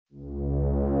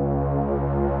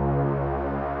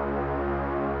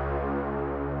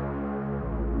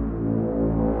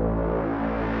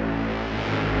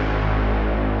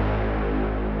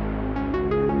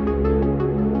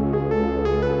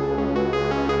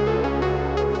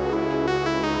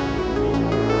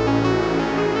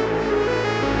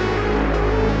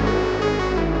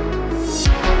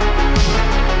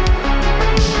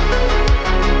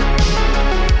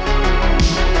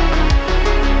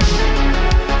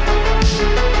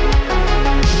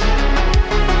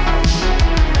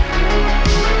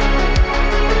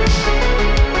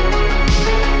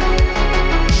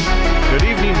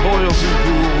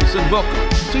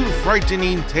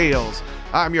frightening tales.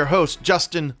 I'm your host,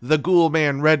 Justin the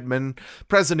Ghoulman Redman,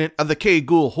 president of the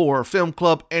K-Ghoul Horror Film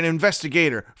Club and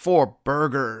investigator for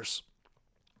Burgers.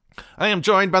 I am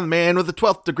joined by the man with the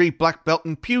 12th degree black belt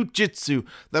in Pujitsu,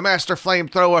 the master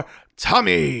flamethrower,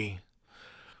 Tommy.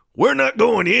 We're not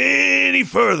going any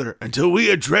further until we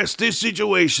address this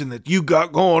situation that you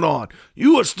got going on.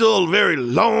 You are still very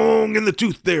long in the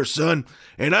tooth there, son,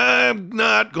 and I'm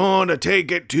not going to take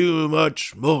it too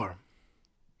much more.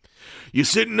 You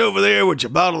sitting over there with your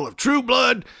bottle of True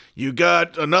Blood, you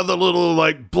got another little,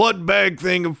 blood bag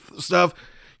thing of stuff.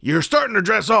 You're starting to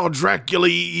dress all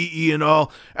Dracula-y and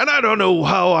all, and I don't know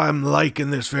how I'm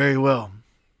liking this very well.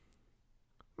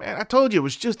 Man, I told you, it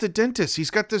was just a dentist.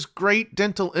 He's got this great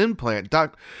dental implant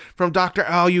from Dr.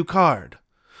 B.U.R.G.E.R.S.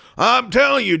 I'm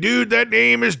telling you, dude, that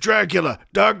name is Dracula,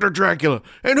 Dr. Dracula.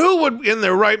 And who would, in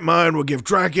their right mind, would give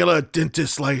Dracula a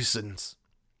dentist license?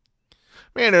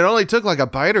 Man, it only took like a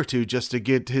bite or two just to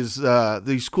get his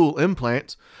these cool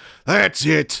implants. That's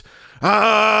it.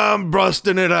 I'm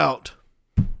busting it out.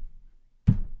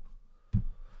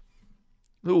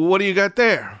 What do you got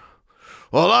there?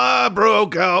 Well, I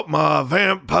broke out my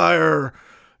vampire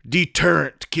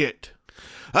deterrent kit.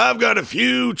 I've got a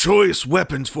few choice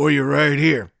weapons for you right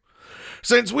here.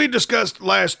 Since we discussed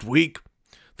last week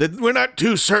that we're not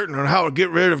too certain on how to get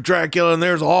rid of Dracula, and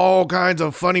there's all kinds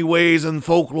of funny ways in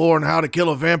folklore on how to kill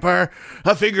a vampire,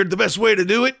 I figured the best way to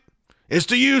do it is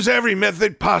to use every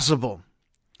method possible.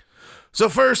 So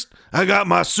first, I got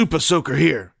my super soaker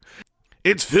here.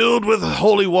 It's filled with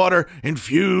holy water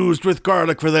infused with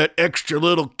garlic for that extra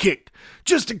little kick,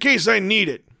 just in case I need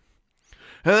it.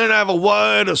 And then I have a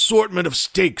wide assortment of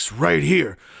stakes right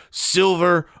here.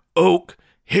 Silver, oak,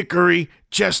 hickory,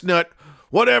 chestnut,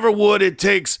 whatever wood it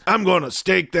takes, I'm going to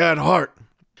stake that heart.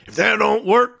 If that don't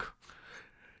work,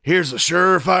 here's a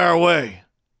surefire way.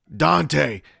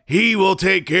 Dante, he will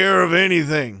take care of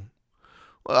anything.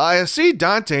 Well, I see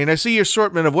Dante, and I see your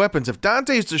assortment of weapons. If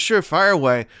Dante's the surefire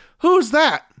way, who's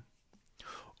that?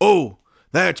 Oh,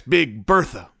 that's Big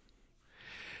Bertha.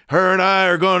 Her and I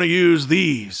are going to use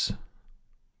these.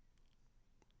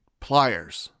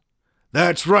 Pliers.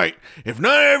 That's right. If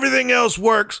not everything else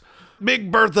works,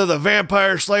 Big Bertha the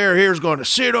Vampire Slayer here is going to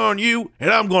sit on you, and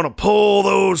I'm going to pull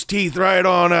those teeth right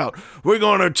on out. We're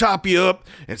going to chop you up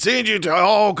and send you to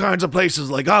all kinds of places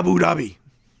like Abu Dhabi.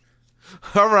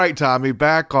 All right, Tommy,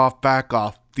 back off, back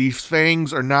off. These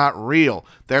fangs are not real.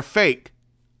 They're fake.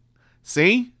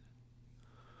 See?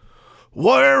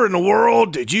 Where in the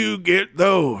world did you get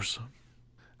those?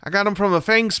 I got them from a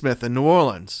fangsmith in New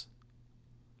Orleans.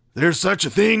 There's such a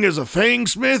thing as a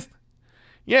fangsmith?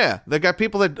 Yeah, they got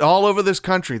people that all over this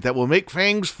country that will make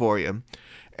fangs for you,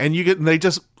 and they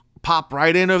just pop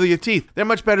right in over your teeth. They're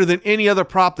much better than any other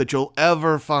prop that you'll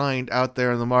ever find out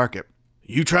there in the market.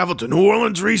 You traveled to New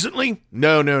Orleans recently?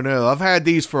 No. I've had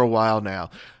these for a while now.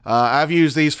 I've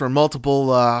used these for multiple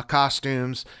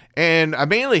costumes, and I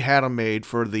mainly had them made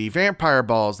for the vampire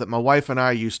balls that my wife and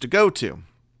I used to go to.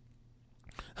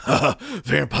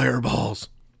 Vampire balls.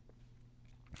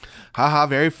 Haha,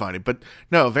 very funny. But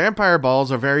no, vampire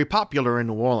balls are very popular in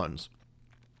New Orleans.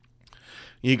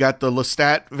 You got the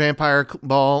Lestat vampire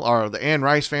ball, or the Anne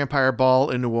Rice vampire ball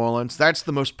in New Orleans. That's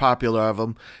the most popular of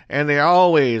them, and they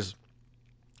always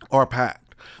are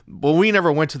packed. But we never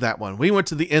went to that one. We went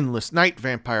to the Endless Night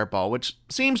vampire ball, which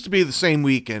seems to be the same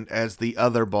weekend as the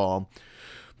other ball.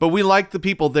 But we like the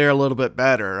people there a little bit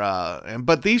better.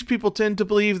 But these people tend to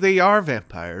believe they are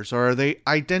vampires, or they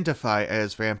identify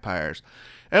as vampires.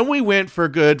 And we went for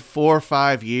a good 4 or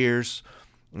 5 years.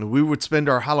 We would spend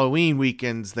our Halloween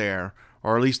weekends there,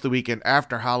 or at least the weekend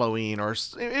after Halloween, or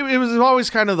it was always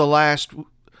kind of the last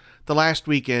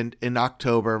weekend in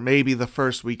October, maybe the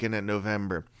first weekend in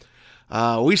November.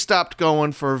 We stopped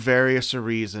going for various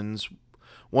reasons.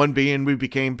 One being we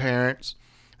became parents.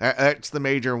 That's the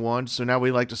major one. So now we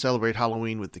like to celebrate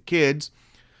Halloween with the kids.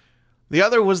 The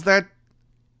other was that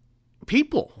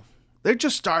people. There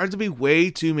just started to be way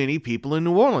too many people in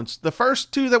New Orleans. The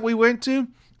first 2 that we went to,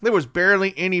 there was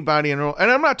barely anybody in New Orleans.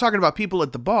 And I'm not talking about people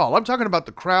at the ball. I'm talking about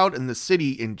the crowd in the city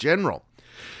in general.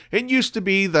 It used to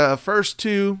be for the first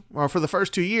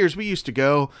 2 years, we used to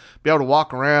go, be able to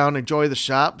walk around, enjoy the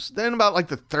shops. Then about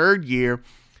the 3rd year,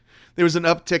 there was an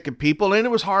uptick in people, and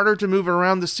it was harder to move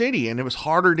around the city, and it was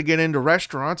harder to get into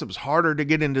restaurants. It was harder to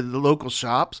get into the local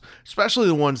shops, especially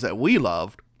the ones that we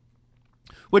loved.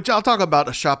 Which I'll talk about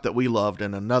a shop that we loved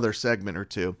in another segment or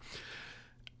two.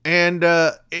 And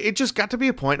it just got to be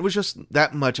a point, it was just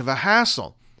that much of a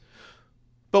hassle.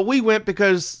 But we went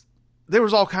because there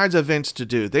was all kinds of events to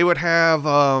do. They would have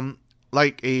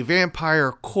like a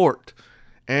vampire court,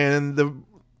 and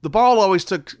The ball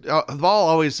always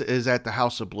is at the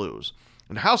House of Blues.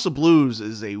 And House of Blues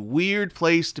is a weird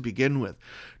place to begin with.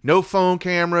 No phone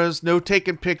cameras, no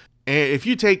taking pictures. If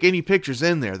you take any pictures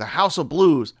in there, the House of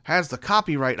Blues has the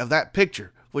copyright of that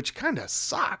picture, which kind of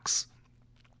sucks.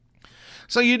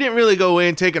 So you didn't really go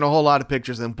in taking a whole lot of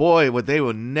pictures, and boy, they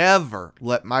would never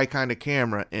let my kind of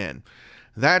camera in.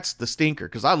 That's the stinker,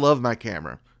 because I love my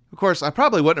camera. Of course, I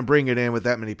probably wouldn't bring it in with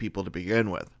that many people to begin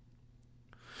with.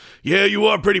 Yeah, you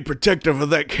are pretty protective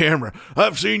of that camera.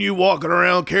 I've seen you walking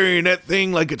around carrying that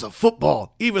thing like it's a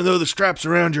football, even though the strap's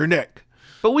around your neck.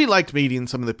 But we liked meeting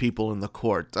some of the people in the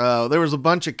court. There was a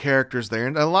bunch of characters there,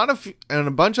 and a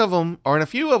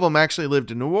few of them actually lived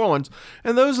in New Orleans,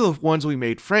 and those are the ones we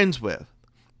made friends with.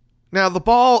 Now, the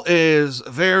ball is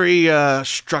very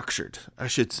structured, I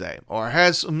should say, or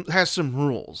has some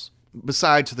rules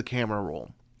besides the camera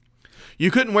rule. You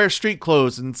couldn't wear street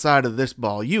clothes inside of this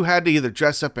ball. You had to either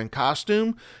dress up in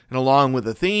costume and along with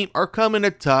the theme, or come in a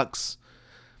tux.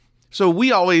 So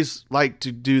we always like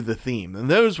to do the theme, and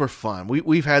those were fun.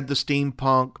 We've had the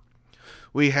steampunk,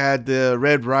 we had the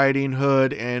Red Riding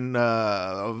Hood and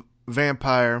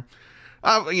vampire.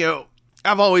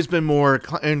 I've always been more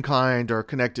inclined or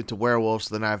connected to werewolves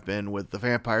than I've been with the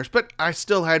vampires, but I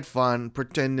still had fun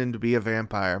pretending to be a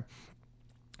vampire.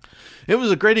 It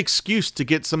was a great excuse to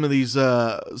get some of these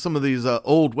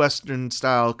old Western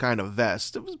style kind of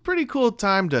vests. It was a pretty cool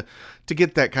time to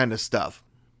get that kind of stuff.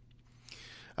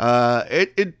 I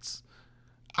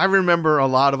remember a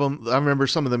lot of them. I remember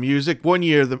some of the music. One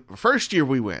year, the first year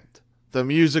we went, the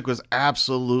music was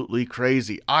absolutely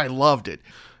crazy. I loved it.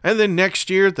 And then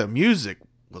next year, the music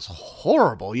was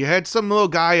horrible. You had some little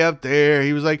guy up there.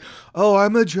 He was like, "Oh,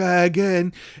 I'm a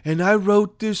dragon, and I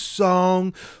wrote this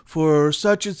song for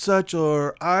such and such,"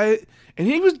 and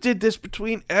he did this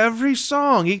between every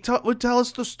song. He would tell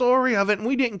us the story of it, and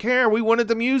we didn't care. We wanted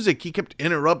the music. He kept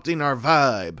interrupting our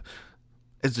vibe,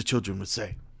 as the children would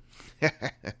say.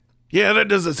 Yeah, that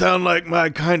doesn't sound like my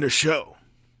kind of show.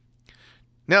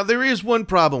 Now, there is one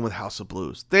problem with House of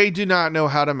Blues. They do not know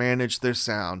how to manage their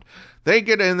sound. They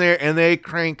get in there and they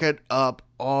crank it up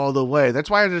all the way. That's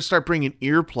why I had to start bringing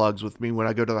earplugs with me when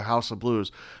I go to the House of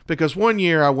Blues. Because one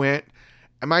year I went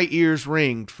and my ears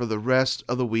ringed for the rest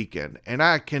of the weekend. And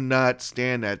I cannot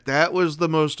stand that. That was the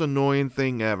most annoying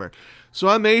thing ever. So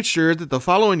I made sure that the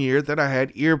following year that I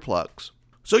had earplugs.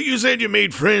 So you said you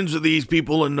made friends with these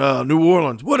people in New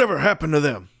Orleans. Whatever happened to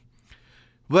them?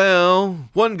 Well,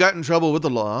 one got in trouble with the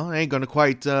law. I ain't going to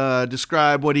quite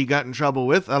describe what he got in trouble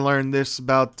with. I learned this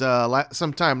about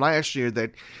sometime last year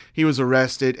that he was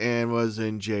arrested and was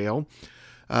in jail.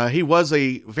 He was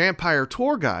a vampire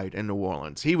tour guide in New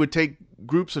Orleans. He would take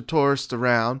groups of tourists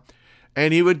around,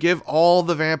 and he would give all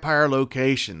the vampire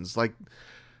locations, like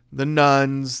the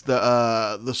nuns,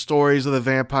 the stories of the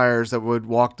vampires that would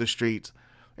walk the streets.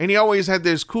 And he always had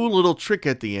this cool little trick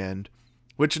at the end,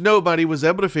 which nobody was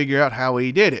able to figure out how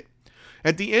he did it.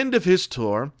 At the end of his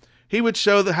tour, he would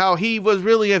show how he was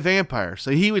really a vampire. So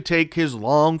he would take his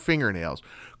long fingernails,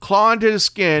 claw into his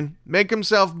skin, make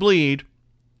himself bleed,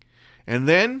 and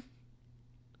then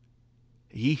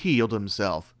he healed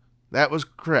himself. That was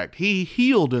correct. He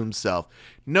healed himself.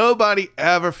 Nobody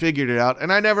ever figured it out,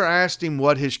 and I never asked him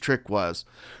what his trick was.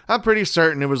 I'm pretty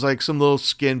certain it was like some little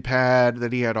skin pad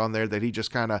that he had on there that he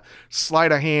just kind of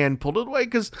sleight of hand pulled it away.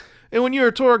 And when you're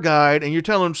a tour guide and you're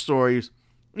telling stories,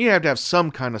 you have to have some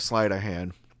kind of sleight of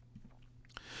hand.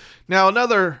 Now,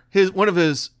 one of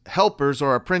his helpers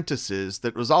or apprentices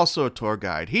that was also a tour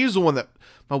guide, he's the one that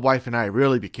my wife and I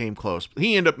really became close.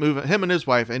 Him and his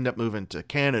wife ended up moving to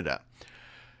Canada.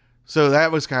 So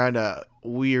that was kind of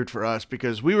weird for us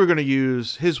because we were going to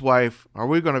use his wife, or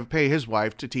we were going to pay his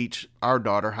wife to teach our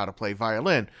daughter how to play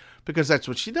violin, because that's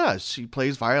what she does. She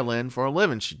plays violin for a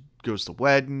living. She goes to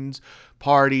weddings,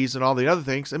 parties, and all the other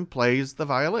things and plays the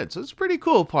violin. So it's a pretty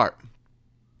cool part.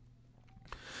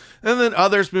 And then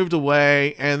others moved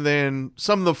away, and then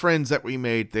some of the friends that we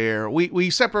made there, we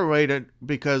separated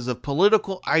because of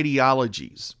political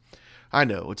ideologies. I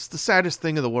know, it's the saddest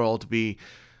thing in the world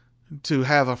to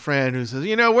have a friend who says,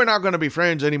 we're not going to be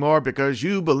friends anymore because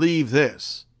you believe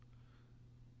this.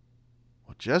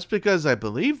 Well, just because I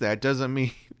believe that doesn't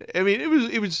mean, it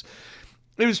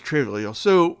was trivial.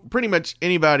 So pretty much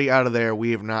anybody out of there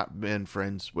we have not been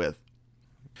friends with.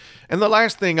 And the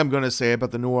last thing I'm going to say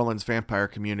about the New Orleans vampire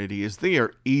community is they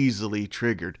are easily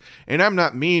triggered. And I'm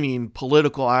not meaning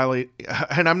political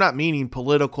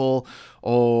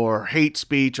or hate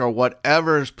speech or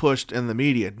whatever is pushed in the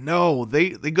media. No,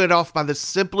 they get off by the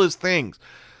simplest things.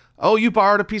 Oh, you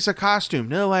borrowed a piece of costume.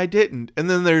 No, I didn't. And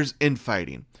then there's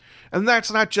infighting. And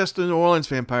that's not just the New Orleans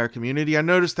vampire community. I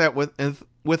noticed that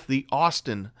with the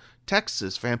Austin,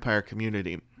 Texas vampire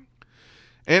community.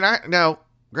 And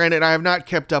granted, I have not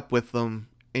kept up with them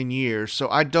in years, so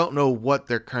I don't know what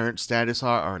their current status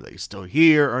are. Are they still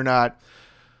here or not?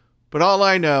 But all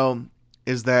I know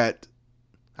is that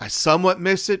I somewhat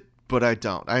miss it, but I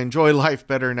don't. I enjoy life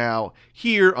better now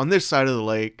here on this side of the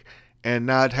lake and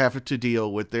not have to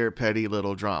deal with their petty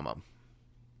little drama.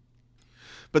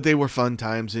 But they were fun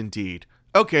times indeed.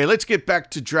 Okay, let's get back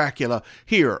to Dracula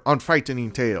here on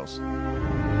Frightening Tales.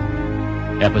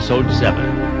 Episode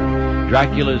 7,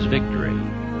 Dracula's Victory.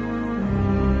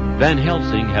 Van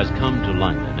Helsing has come to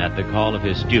London at the call of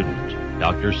his student,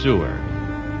 Dr. Seward.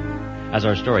 As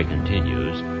our story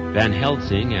continues, Van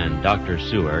Helsing and Dr.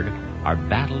 Seward are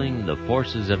battling the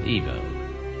forces of evil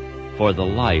for the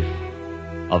life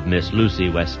of Miss Lucy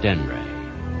Westenray.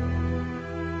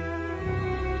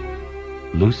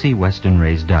 Lucy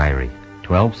Westenray's Diary,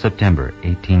 12 September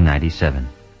 1897.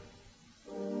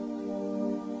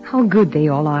 How good they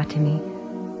all are to me.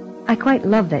 I quite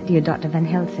love that dear Dr. Van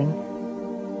Helsing.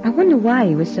 I wonder why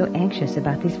he was so anxious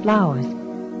about these flowers.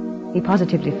 He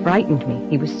positively frightened me.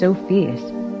 He was so fierce.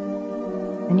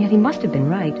 And yet he must have been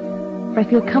right, for I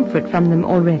feel comfort from them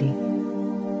already.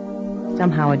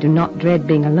 Somehow I do not dread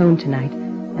being alone tonight,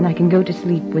 and I can go to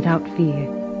sleep without fear.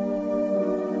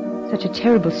 Such a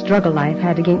terrible struggle I have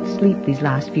had against sleep these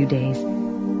last few days.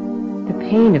 The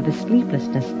pain of the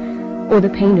sleeplessness, or the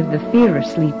pain of the fear of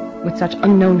sleep, with such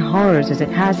unknown horrors as it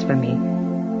has for me.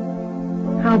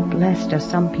 How blessed are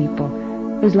some people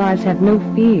whose lives have no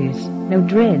fears, no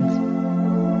dreads,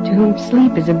 to whom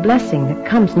sleep is a blessing that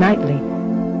comes nightly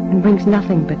and brings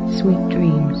nothing but sweet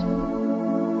dreams.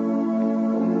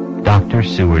 Dr.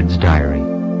 Seward's Diary.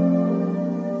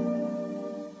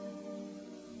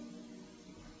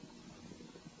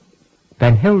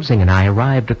 Van Helsing and I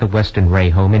arrived at the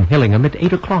Westenray home in Hillingham at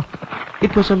 8 o'clock.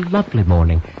 It was a lovely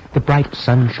morning. The bright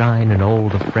sunshine and all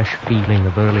the fresh feeling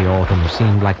of early autumn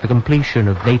seemed like the completion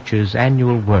of nature's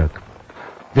annual work.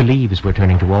 The leaves were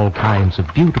turning to all kinds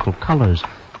of beautiful colors,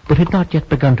 but had not yet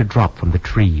begun to drop from the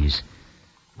trees.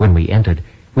 When we entered,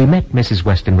 we met Mrs.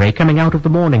 Westenray coming out of the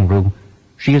morning room.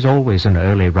 She is always an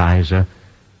early riser.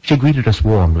 She greeted us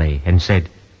warmly and said,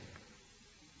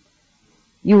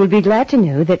 "You will be glad to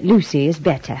know that Lucy is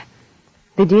better.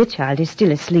 The dear child is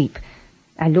still asleep.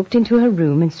 I looked into her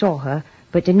room and saw her,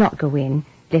 but did not go in,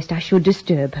 lest I should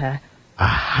disturb her."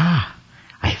 Aha!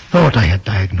 I thought I had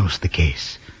diagnosed the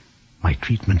case. My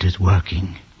treatment is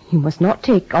working. You must not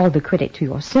take all the credit to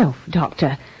yourself,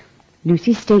 Doctor.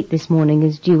 Lucy's state this morning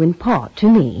is due in part to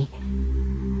me.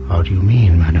 How do you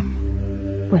mean,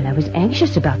 madam? Well, I was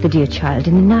anxious about the dear child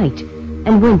in the night,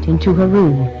 and went into her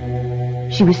room.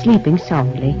 She was sleeping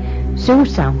soundly, so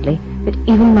soundly that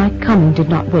even my coming did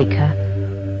not wake her.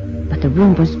 But the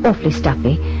room was awfully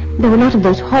stuffy. There were a lot of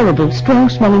those horrible,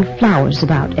 strong-smelling flowers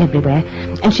about everywhere,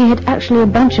 and she had actually a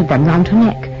bunch of them round her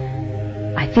neck.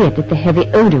 I feared that the heavy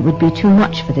odor would be too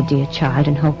much for the dear child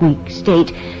in her weak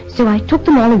state, so I took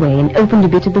them all away and opened a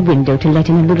bit of the window to let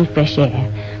in a little fresh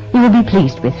air. You will be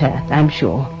pleased with her, I'm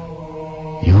sure.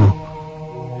 You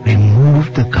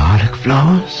removed the garlic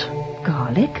flowers?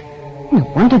 Garlic? No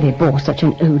wonder they bore such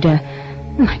an odor.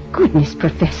 My goodness,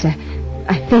 Professor,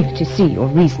 I fail to see your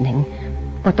reasoning.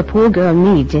 What the poor girl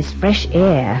needs is fresh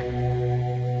air.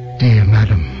 Dear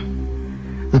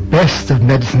madam, the best of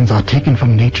medicines are taken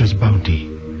from nature's bounty,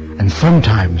 and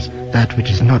sometimes that which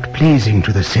is not pleasing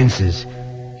to the senses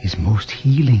is most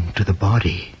healing to the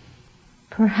body.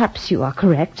 Perhaps you are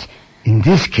correct. In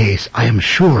this case, I am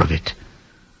sure of it.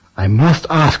 I must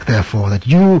ask, therefore, that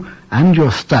you and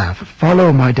your staff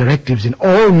follow my directives in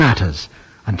all matters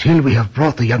until we have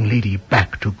brought the young lady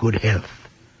back to good health.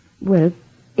 Well,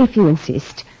 if you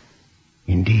insist.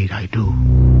 Indeed, I do.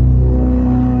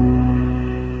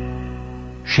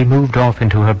 She moved off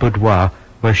into her boudoir,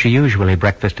 where she usually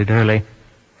breakfasted early.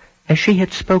 As she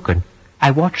had spoken,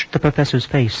 I watched the professor's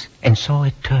face and saw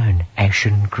it turn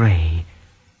ashen gray.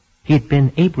 He had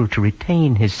been able to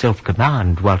retain his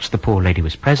self-command whilst the poor lady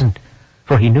was present,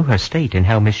 for he knew her state and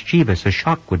how mischievous a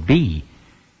shock would be.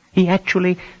 He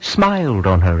actually smiled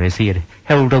on her as he had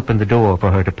held open the door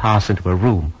for her to pass into her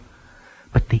room.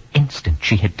 But the instant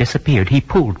she had disappeared, he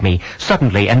pulled me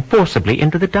suddenly and forcibly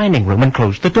into the dining room and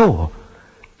closed the door.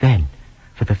 Then,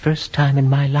 for the first time in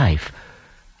my life,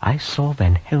 I saw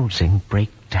Van Helsing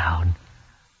break down.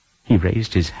 He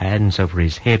raised his hands over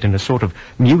his head in a sort of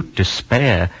mute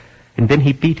despair, and then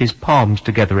he beat his palms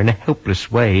together in a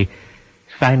helpless way.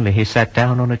 Finally, he sat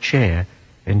down on a chair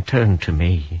and turned to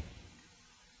me.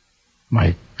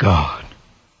 My God!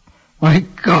 My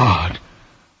God!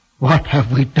 What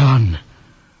have we done?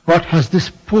 What has this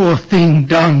poor thing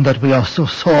done that we are so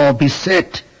sore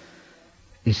beset?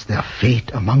 Is there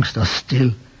fate amongst us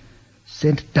still,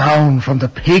 sent down from the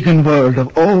pagan world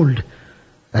of old,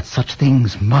 that such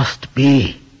things must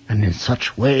be, and in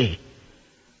such way?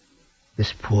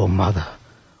 This poor mother,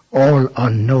 all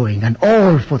unknowing and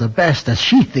all for the best as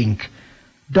she think,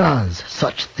 does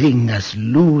such thing as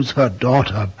lose her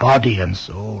daughter body and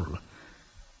soul.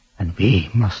 And we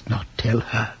must not tell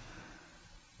her.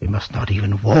 We must not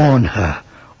even warn her,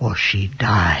 or she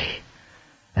die.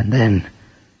 And then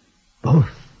both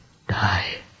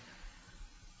die.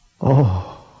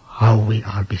 Oh, how we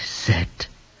are beset.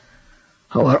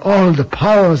 How are all the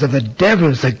powers of the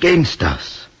devils against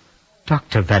us?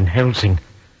 Dr. Van Helsing,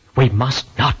 we must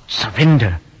not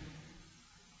surrender.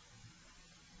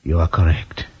 You are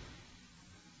correct.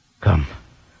 Come,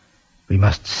 we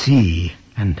must see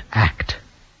and act.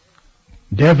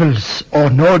 Devils or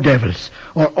no devils,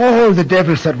 or all the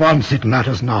devils at once, it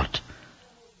matters not.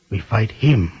 We fight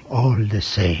him all the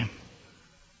same.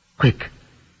 Quick,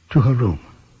 to her room.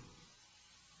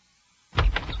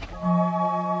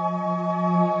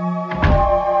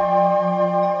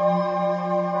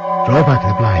 Draw back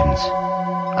the blinds.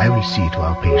 I will see to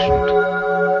our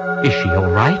patient. Is she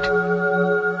all right?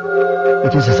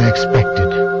 It is as I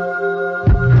expected.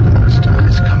 The monster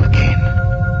has come again.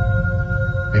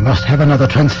 They must have another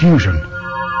transfusion.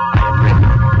 I am ready.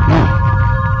 No.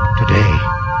 Today,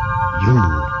 you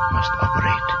must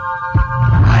operate.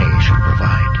 I shall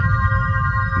provide.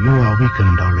 You are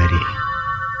weakened already.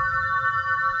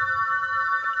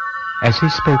 As he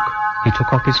spoke, he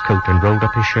took off his coat and rolled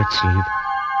up his shirt sleeve.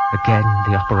 Again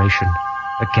the operation.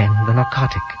 Again the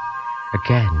narcotic.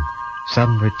 Again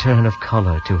some return of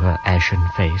color to her ashen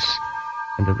face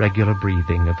and the regular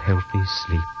breathing of healthy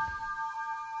sleep.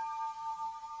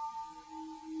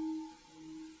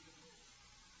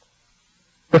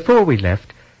 Before we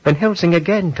left, Van Helsing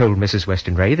again told Mrs.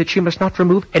 Westonray that she must not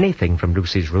remove anything from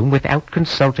Lucy's room without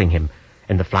consulting him,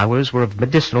 and the flowers were of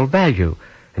medicinal value,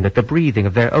 and that the breathing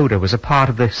of their odor was a part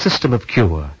of the system of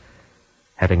cure.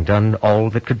 Having done all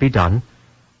that could be done,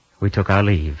 we took our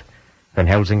leave, Van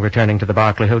Helsing returning to the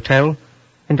Berkeley Hotel,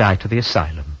 and I to the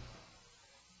asylum.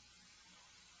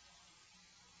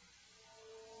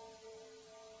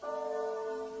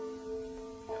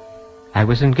 I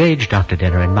was engaged after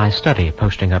dinner in my study,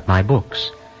 posting up my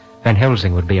books. Van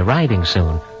Helsing would be arriving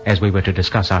soon, as we were to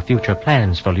discuss our future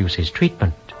plans for Lucy's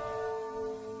treatment.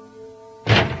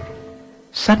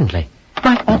 Suddenly,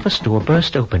 my office door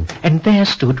burst open, and there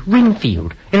stood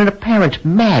Renfield in an apparent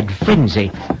mad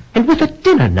frenzy, and with a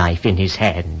dinner knife in his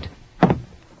hand.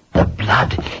 The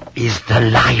blood is the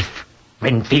life.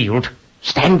 Renfield,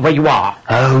 stand where you are.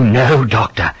 Oh, no,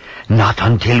 Doctor. Not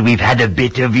until we've had a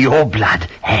bit of your blood.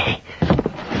 Hey.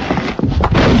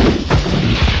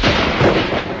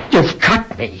 You've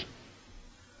cut me.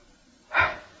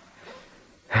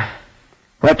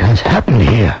 What has happened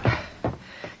here?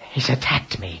 He's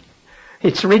attacked me.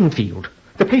 It's Renfield,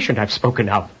 the patient I've spoken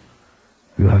of.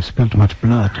 You have spilt much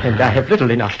blood. And I have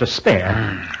little enough to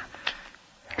spare.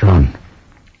 John,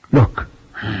 look.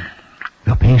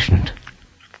 Your patient.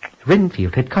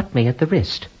 Renfield had cut me at the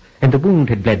wrist, and the wound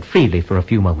had bled freely for a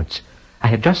few moments. I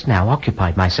had just now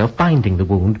occupied myself binding the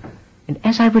wound, and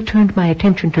as I returned my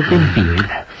attention to Renfield,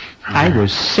 I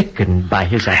was sickened by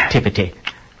his activity.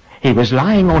 He was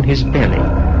lying on his belly,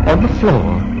 on the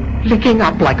floor, licking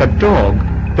up like a dog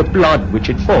the blood which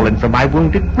had fallen from my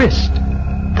wounded wrist.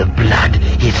 The blood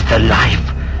is the life.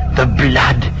 The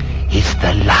blood is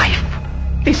the life.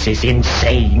 This is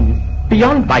insane,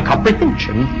 beyond my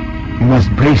comprehension. You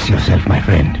must brace yourself, my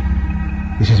friend.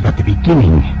 This is but the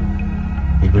beginning.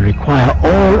 It will require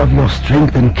all of your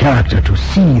strength and character to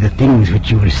see the things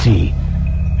which you will see,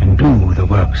 and do the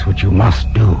works which you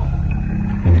must do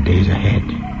in the days ahead.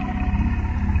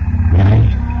 May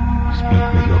I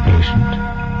speak with your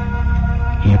patient?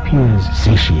 He appears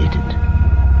satiated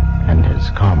and has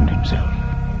calmed himself.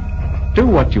 Do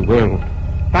what you will.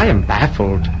 I am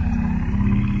baffled.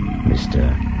 Mr.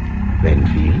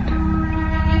 Renfield?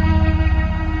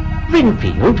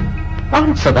 Renfield?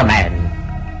 Answer the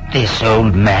man. This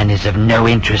old man is of no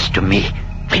interest to me.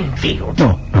 Renfield.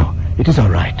 No, it is all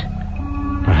right.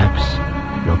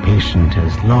 Perhaps your patient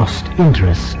has lost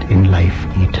interest in life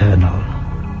eternal.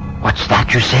 What's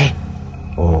that you say?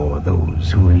 Or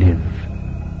those who live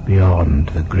beyond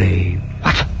the grave.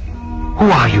 What? Who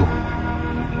are you?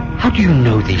 How do you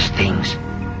know these things?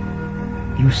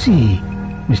 You see,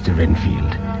 Mr.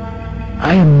 Renfield,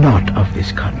 I am not of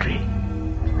this country.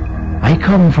 I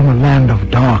come from a land of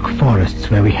dark forests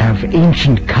where we have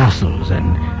ancient castles and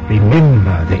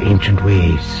remember the ancient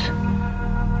ways.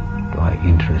 Do I I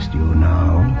interest you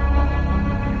now?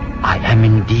 I am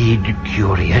indeed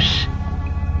curious.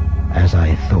 As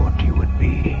I thought you would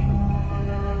be.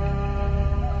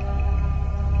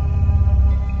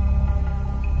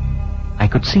 I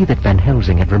could see that Van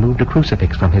Helsing had removed a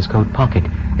crucifix from his coat pocket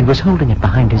and was holding it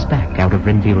behind his back out of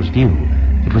Renfield's view.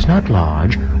 It was not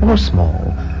large or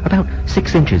small, about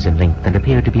 6 inches in length and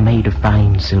appeared to be made of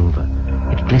fine silver.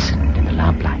 It glistened in the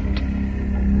lamplight.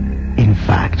 In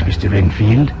fact, Mr.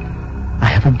 Renfield, I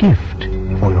have a gift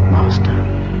for your master.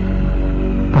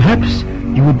 Perhaps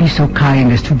you would be so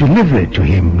kind as to deliver it to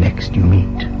him next you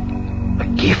meet. A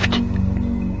gift?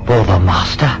 For the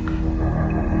master?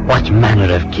 What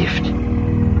manner of gift?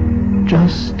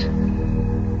 Just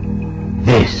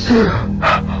this.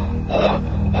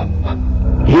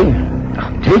 Here,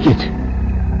 take it.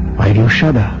 Why do you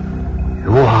shudder?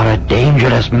 You are a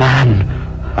dangerous man.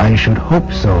 I should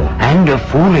hope so. And a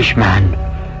foolish man.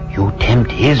 You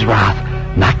tempt his wrath,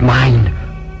 not mine.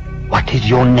 What is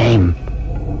your name?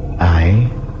 I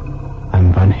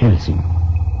am Van Helsing.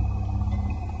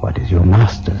 What is your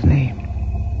master's name?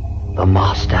 The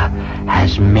master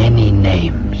has many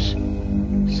names.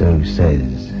 So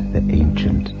says the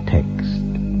ancient text.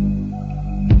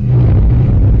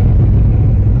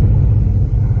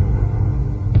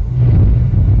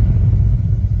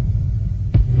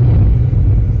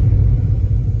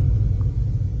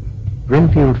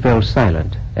 Renfield fell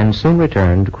silent and soon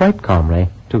returned quite calmly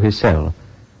to his cell.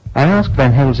 I asked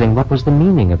Van Helsing what was the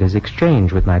meaning of his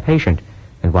exchange with my patient,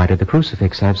 and why did the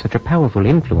crucifix have such a powerful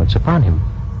influence upon him.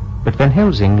 But Van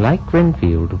Helsing, like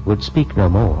Renfield, would speak no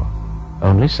more,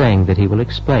 only saying that he will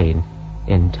explain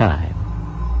in time.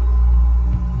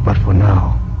 But for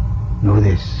now, know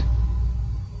this.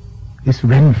 This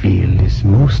Renfield is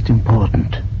most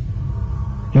important.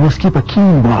 You must keep a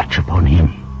keen watch upon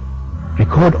him.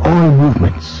 Record all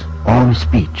movements, all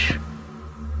speech.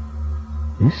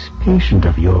 This patient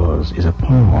of yours is a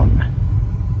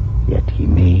pawn, yet he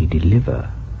may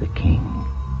deliver the king.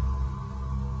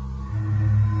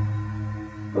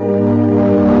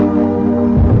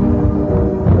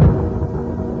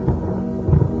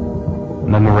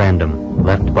 Memorandum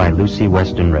left by Lucy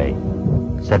Westonray,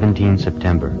 17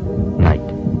 September, night.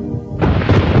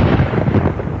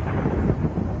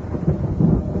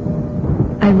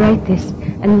 I write this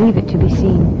and leave it to be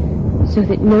seen, so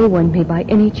that no one may by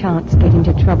any chance get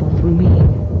into trouble through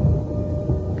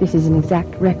me. This is an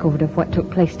exact record of what took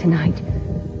place tonight.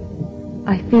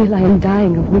 I feel I am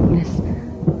dying of weakness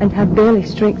and have barely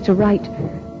strength to write,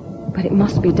 but it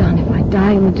must be done if I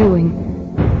die in the doing.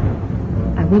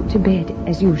 I went to bed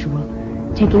as usual,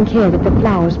 taking care that the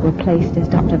flowers were placed as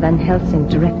Dr. Van Helsing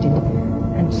directed,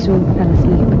 and soon fell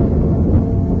asleep.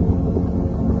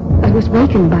 I was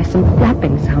wakened by some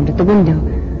flapping sound at the window.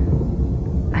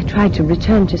 I tried to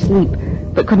return to sleep,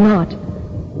 but could not.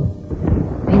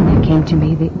 Then there came to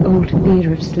me the old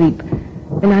fear of sleep,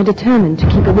 and I determined to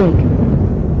keep awake.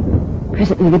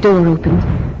 Presently the door opened,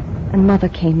 and Mother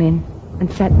came in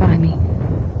and sat by me.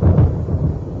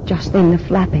 Just then the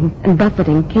flapping and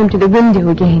buffeting came to the window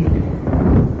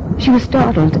again. She was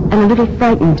startled and a little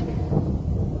frightened.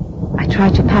 I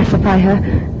tried to pacify her,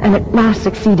 and at last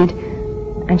succeeded,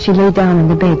 and she lay down on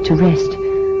the bed to rest.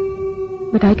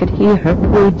 But I could hear her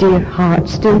poor dear heart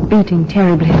still beating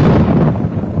terribly.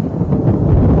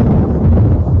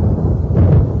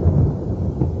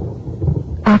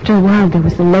 After a while there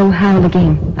was the low howl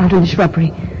again out of the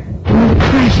shrubbery, and then a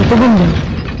crash at the window.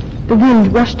 The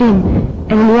wind rushed in,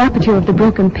 and in the aperture of the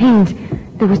broken panes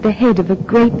there was the head of a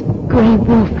great grey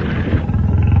wolf.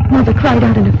 Mother cried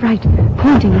out in affright,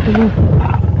 pointing at the wolf.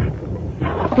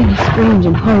 Then a strange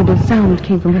and horrible sound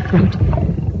came from her throat,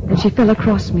 and she fell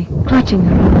across me, clutching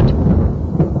her heart.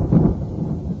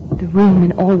 The room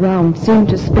and all round seemed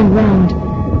to spin round.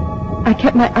 I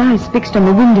kept my eyes fixed on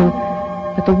the window,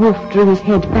 but the wolf drew his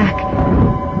head back,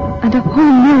 and a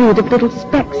whole myriad of little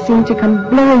specks seemed to come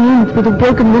blowing in through the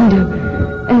broken window,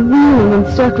 and wheeling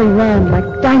and circling round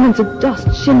like diamonds of dust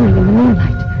shimmering in the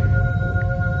moonlight.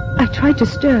 I tried to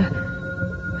stir,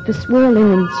 but the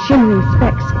swirling and shimmering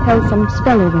specks held some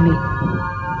spell over me,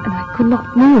 and I could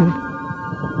not move.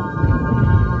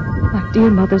 My dear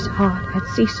mother's heart had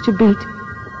ceased to beat,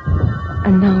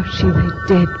 and now she lay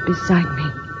dead beside me.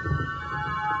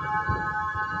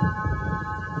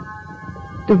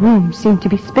 The room seemed to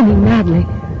be spinning madly.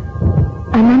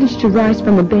 I managed to rise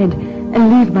from the bed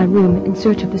and leave my room in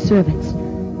search of the servants.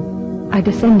 I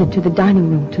descended to the dining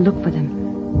room to look for them.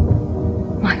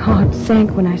 My heart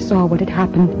sank when I saw what had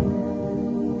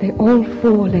happened. They all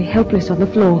four lay helpless on the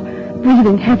floor,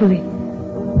 breathing heavily.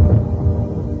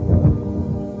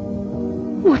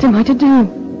 What am I to do?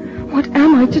 What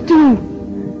am I to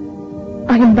do?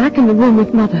 I am back in the room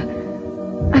with Mother.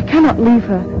 I cannot leave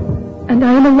her, and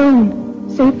I am alone,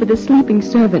 save for the sleeping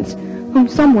servants, whom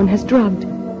someone has drugged.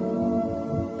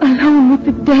 Alone with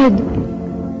the dead.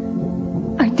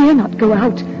 I dare not go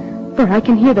out, for I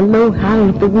can hear the low howl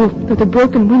of the wolf through the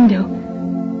broken window.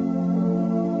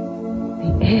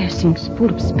 The air seems full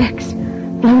of specks,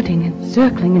 floating and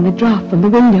circling in the draught from the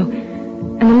window,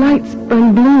 and the lights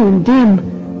burn blue and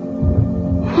dim.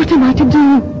 What am I to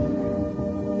do?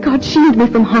 God shield me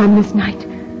from harm this night.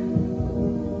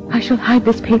 I shall hide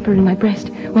this paper in my breast,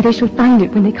 where they shall find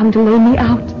it when they come to lay me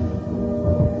out.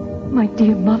 My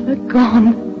dear Mother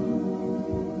gone.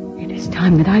 It is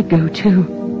time that I go, too.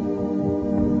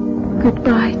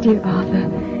 Goodbye, dear Arthur,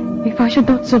 if I should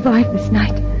not survive this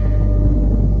night.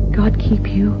 God keep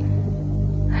you,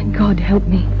 and God help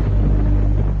me.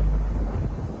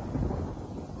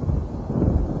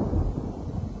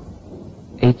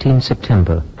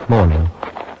 September, morning.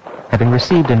 Having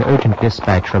received an urgent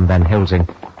dispatch from Van Helsing,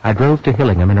 I drove to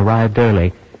Hillingham and arrived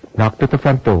early, knocked at the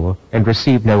front door, and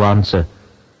received no answer.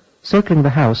 Circling the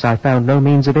house, I found no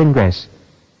means of ingress.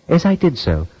 As I did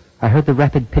so, I heard the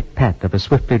rapid pit-pat of a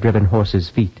swiftly driven horse's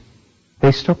feet.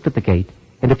 They stopped at the gate,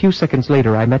 and a few seconds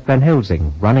later I met Van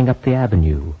Helsing running up the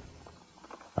avenue.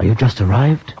 Are you just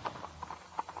arrived?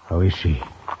 How is she?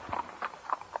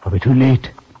 Are we too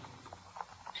late?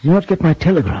 Did you not get my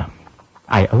telegram?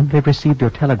 I only received your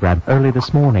telegram early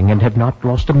this morning and have not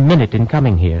lost a minute in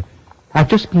coming here. I've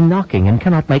just been knocking and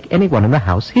cannot make anyone in the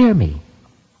house hear me.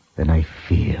 Then I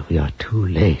fear we are too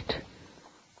late.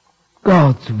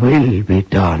 God's will be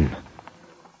done.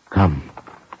 Come.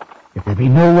 If there be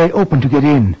no way open to get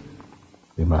in,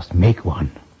 we must make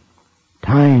one.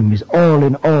 Time is all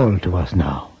in all to us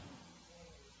now.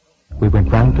 We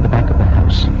went round to the back of the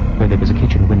house, where there was a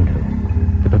kitchen window.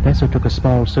 The professor took a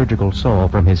small surgical saw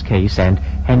from his case and,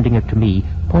 handing it to me,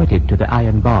 pointed to the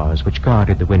iron bars which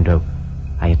guarded the window.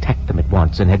 I attacked them at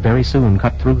once and had very soon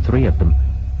cut through 3 of them.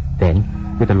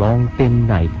 Then, with a long, thin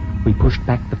knife, we pushed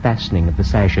back the fastening of the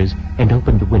sashes and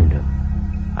opened the window.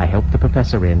 I helped the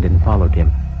professor in and followed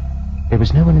him. There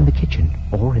was no one in the kitchen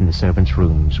or in the servants'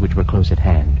 rooms, which were close at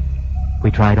hand. We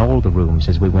tried all the rooms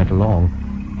as we went along,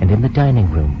 and in the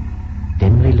dining room,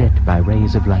 dimly lit by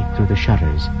rays of light through the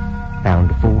shutters,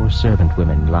 found 4 servant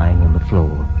women lying on the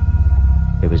floor.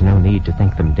 There was no need to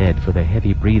think them dead, for their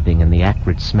heavy breathing and the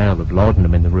acrid smell of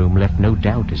laudanum in the room left no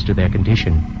doubt as to their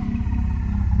condition.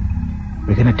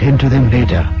 We can attend to them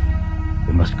later.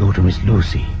 We must go to Miss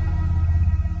Lucy.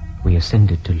 We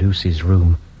ascended to Lucy's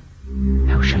room.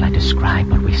 How shall I describe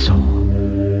what we saw?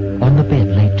 On the bed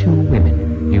lay 2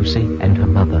 women, Lucy and her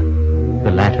mother.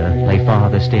 The latter lay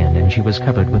farthest in, and she was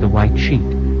covered with a white sheet,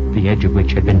 the edge of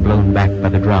which had been blown back by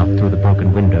the draught through the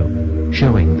broken window,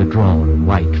 showing the drawn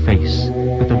white face,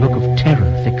 with a look of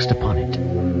terror fixed upon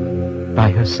it.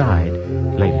 By her side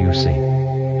lay Lucy,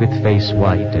 with face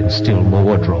white and still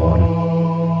more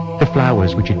drawn. The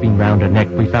flowers which had been round her neck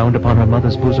we found upon her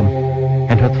mother's bosom,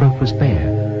 and her throat was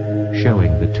bare,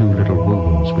 showing the 2 little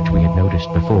wounds which we had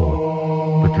noticed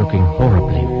before, but looking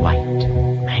horribly white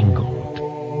and mangled.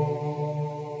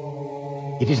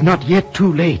 It is not yet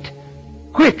too late.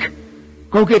 Quick!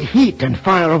 Go get heat and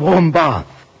fire a warm bath.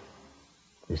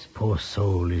 This poor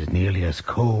soul is nearly as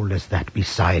cold as that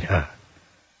beside her.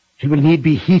 She will need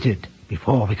be heated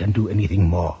before we can do anything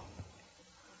more.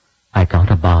 I got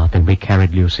a bath, and we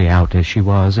carried Lucy out as she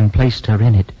was and placed her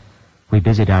in it. We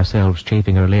busied ourselves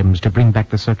chafing her limbs to bring back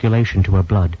the circulation to her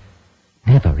blood.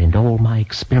 Never in all my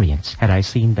experience had I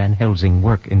seen Van Helsing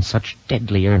work in such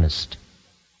deadly earnest.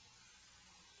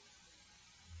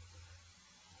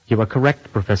 You are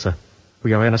correct, Professor.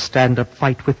 We are in a stand-up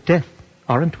fight with death,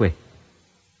 aren't we?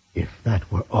 If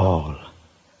that were all,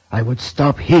 I would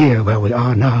stop here where we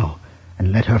are now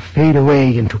and let her fade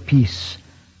away into peace,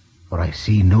 for I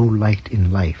see no light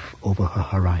in life over her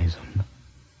horizon.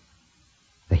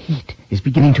 The heat is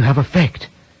beginning to have effect.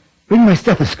 Bring my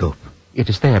stethoscope. It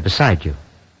is there beside you.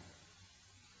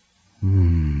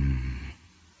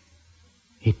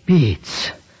 It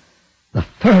beats. The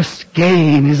first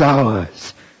gain is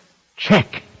ours.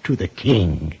 Check to the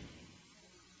king.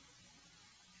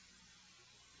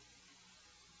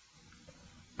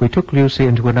 We took Lucy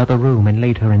into another room and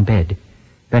laid her in bed.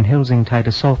 Van Helsing tied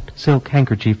a soft silk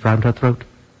handkerchief round her throat.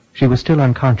 She was still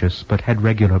unconscious, but had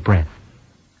regular breath.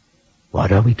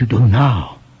 What are we to do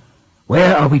now?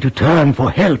 Where are we to turn for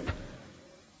help?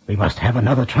 We must have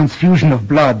another transfusion of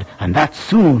blood, and that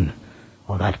soon,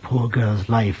 or that poor girl's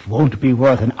life won't be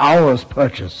worth an hour's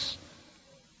purchase.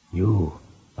 You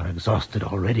are exhausted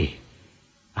already.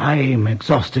 I'm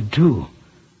exhausted too.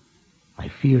 I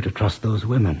fear to trust those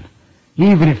women,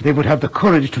 even if they would have the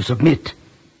courage to submit.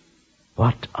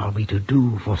 What are we to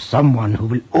do for someone who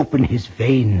will open his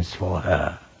veins for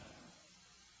her?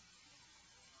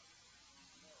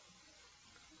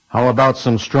 How about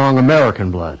some strong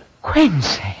American blood?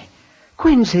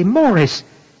 Quincy Morris.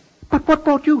 But what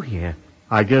brought you here?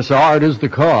 I guess art is the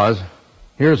cause.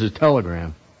 Here's his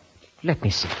telegram. Let me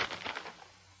see.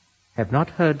 Have not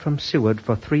heard from Seward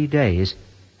for 3 days,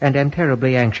 and am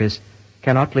terribly anxious.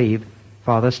 Cannot leave.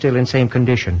 Father still in same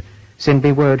condition. Send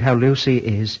me word how Lucy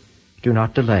is. Do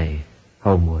not delay.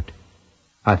 Homewood.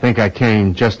 I think I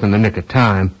came just in the nick of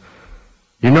time.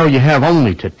 You know you have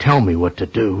only to tell me what to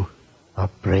do. A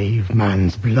brave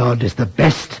man's blood is the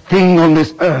best thing on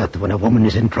this earth when a woman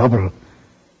is in trouble.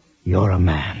 You're a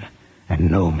man,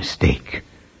 and no mistake.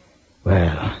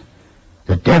 Well,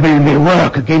 the devil may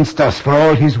work against us for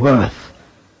all he's worth,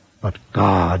 but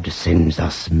God sends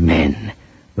us men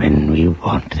when we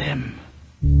want them.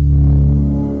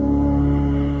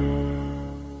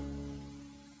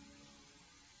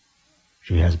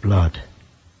 She has blood.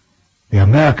 The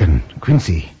American,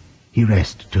 Quincy, he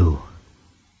rest too.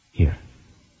 Here,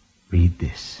 read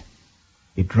this.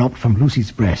 It dropped from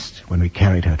Lucy's breast when we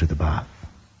carried her to the bath.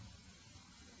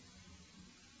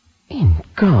 In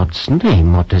God's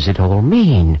name, what does it all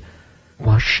mean?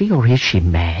 Was she or is she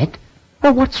mad?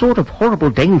 Or what sort of horrible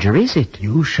danger is it?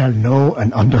 You shall know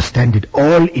and understand it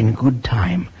all in good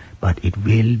time, but it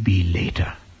will be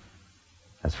later.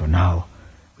 As for now,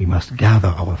 we must gather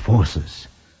our forces.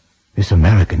 This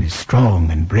American is strong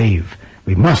and brave.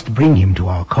 We must bring him to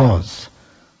our cause.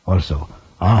 Also,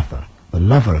 Arthur, the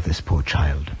lover of this poor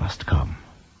child, must come.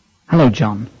 Hello,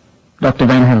 John. Dr.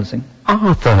 Van Helsing.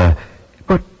 Arthur!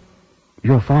 But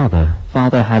your father...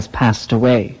 Father has passed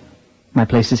away. My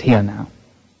place is here now.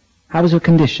 How is your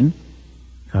condition?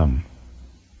 Come.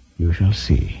 You shall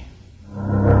see.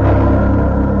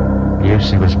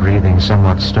 Lucy was breathing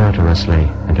somewhat stertorously,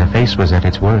 and her face was at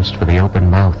its worst, for the open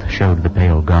mouth showed the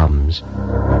pale gums.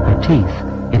 Her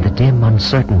teeth, in the dim,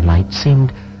 uncertain light,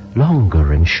 seemed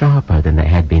longer and sharper than they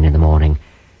had been in the morning.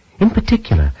 In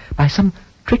particular, by some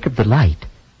trick of the light,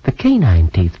 the canine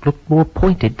teeth looked more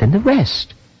pointed than the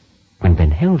rest. When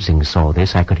Van Helsing saw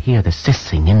this, I could hear the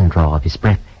hissing indraw of his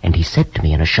breath, and he said to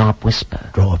me in a sharp whisper,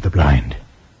 "Draw up the blind.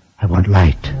 I want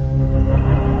light."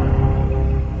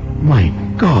 My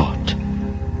God!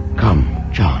 Come,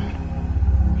 John.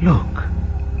 Look.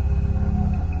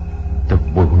 the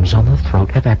wounds on the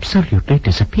throat have absolutely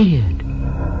disappeared.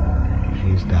 She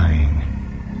is dying.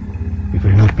 It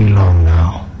will not be long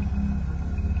now.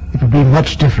 It will be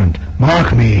much different,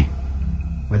 mark me,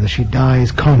 whether she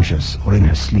dies conscious or in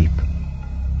her sleep.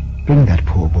 Bring that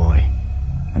poor boy,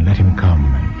 and let him come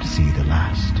and see the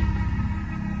last.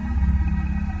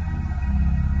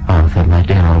 Arthur, my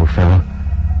dear old fellow,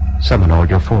 summon all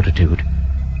your fortitude.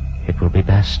 It will be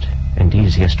best and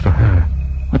easiest for her.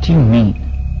 What do you mean?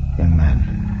 Young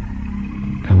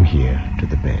man, come here to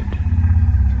the bed.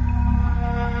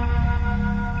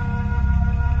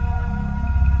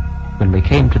 When we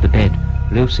came to the bed,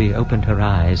 Lucy opened her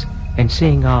eyes, and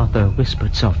seeing Arthur,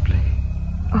 whispered softly,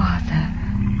 Arthur,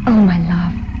 oh, my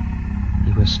love.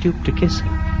 He was stooped to kiss her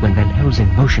when Van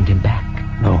Helsing motioned him back.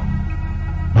 No,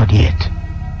 not yet.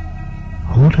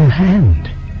 Hold her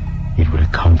hand. It will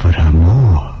comfort her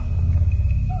more.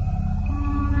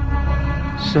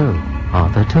 So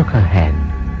Arthur took her hand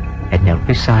and knelt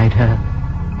beside her,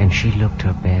 and she looked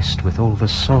her best, with all the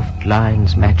soft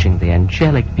lines matching the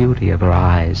angelic beauty of her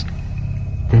eyes.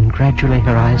 Then gradually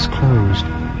her eyes closed,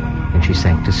 and she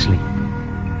sank to sleep.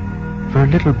 For a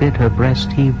little bit her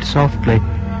breast heaved softly,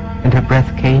 and her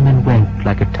breath came and went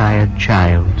like a tired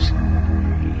child's.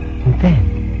 And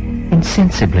then,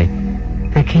 insensibly,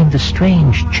 there came the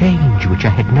strange change which I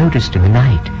had noticed in the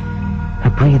night. Her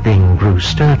breathing grew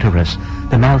stertorous,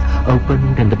 the mouth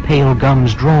opened, and the pale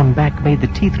gums drawn back made the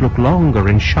teeth look longer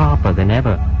and sharper than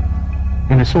ever.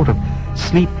 In a sort of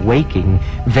sleep-waking,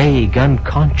 vague,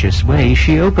 unconscious way,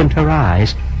 she opened her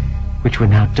eyes, which were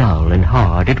now dull and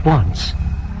hard at once,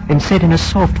 and said in a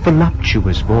soft,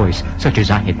 voluptuous voice, such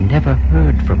as I had never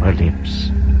heard from her lips,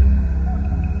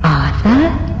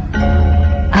 Arthur?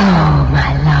 Oh,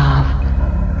 my love.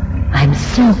 I'm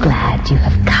so glad you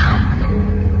have come.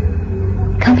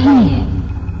 Come here.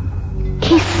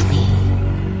 Kiss me.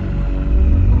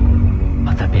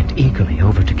 Arthur bent eagerly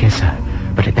over to kiss her,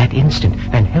 but at that instant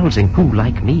Van Helsing, who,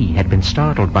 like me, had been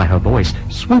startled by her voice,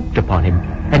 swooped upon him,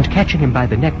 and catching him by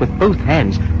the neck with both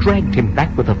hands, dragged him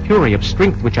back with a fury of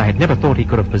strength which I had never thought he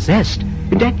could have possessed,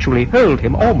 and actually hurled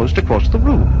him almost across the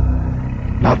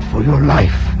room. Not for your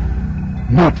life.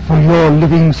 Not for your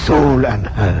living soul and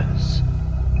hers.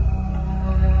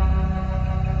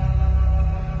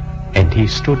 and he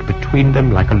stood between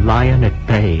them like a lion at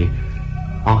bay.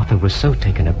 Arthur was so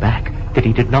taken aback that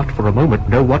he did not for a moment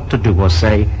know what to do or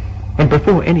say, and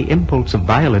before any impulse of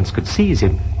violence could seize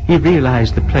him, he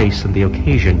realized the place and the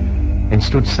occasion, and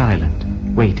stood silent,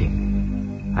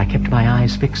 waiting. I kept my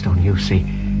eyes fixed on Lucy,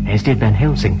 as did Van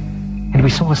Helsing, and we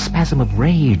saw a spasm of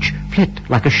rage flit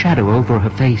like a shadow over her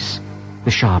face.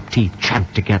 The sharp teeth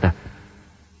champed together.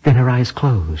 Then her eyes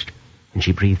closed, and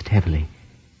she breathed heavily.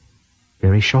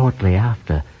 Very shortly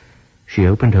after, she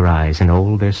opened her eyes in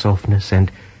all their softness,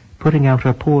 and, putting out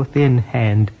her poor thin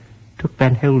hand, took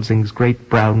Van Helsing's great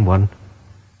brown one.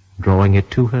 Drawing it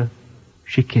to her,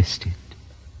 she kissed it.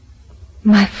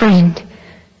 My friend,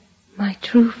 my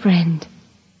true friend.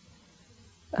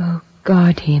 Oh,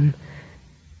 guard him,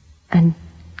 and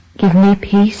give me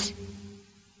peace.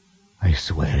 I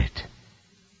swear it.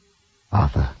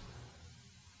 Arthur,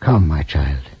 come, my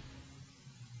child.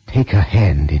 Take her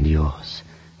hand in yours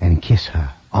and kiss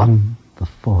her on the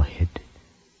forehead,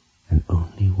 and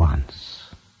only once.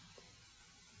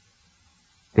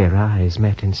 Their eyes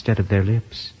met instead of their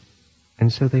lips,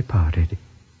 and so they parted.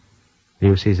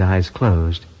 Lucy's eyes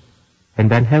closed, and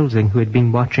Van Helsing, who had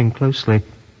been watching closely,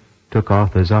 took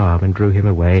Arthur's arm and drew him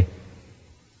away.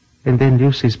 And then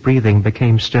Lucy's breathing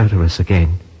became stertorous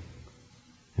again,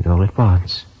 and all at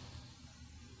once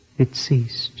it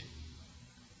ceased.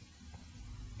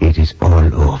 It is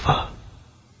all over.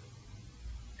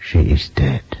 She is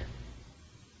dead.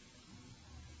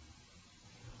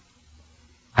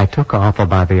 I took Arthur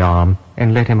by the arm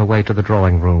and led him away to the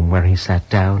drawing room, where he sat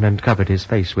down and covered his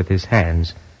face with his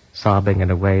hands, sobbing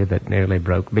in a way that nearly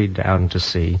broke me down to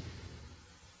see.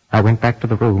 I went back to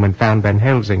the room and found Van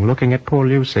Helsing looking at poor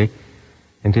Lucy,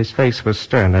 and his face was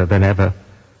sterner than ever.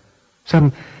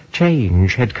 Some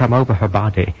change had come over her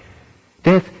body.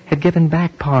 Death had given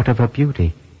back part of her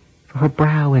beauty, for her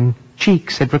brow and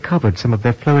cheeks had recovered some of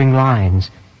their flowing lines.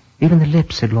 Even the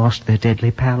lips had lost their deadly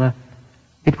pallor.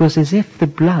 It was as if the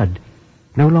blood,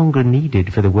 no longer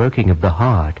needed for the working of the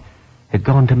heart, had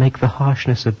gone to make the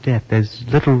harshness of death as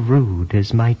little rude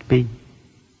as might be.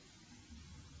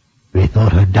 We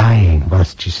thought her dying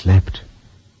whilst she slept,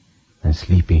 and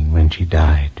sleeping when she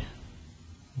died.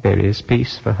 There is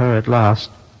peace for her at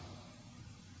last.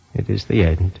 It is the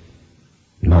end.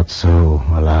 Not so,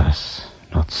 alas,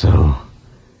 not so.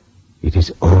 It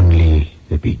is only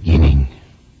the beginning.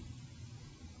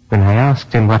 When I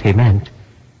asked him what he meant,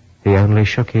 he only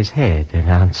shook his head and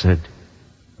answered,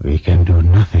 We can do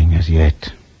nothing as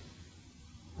yet.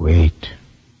 Wait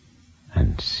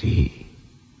and see.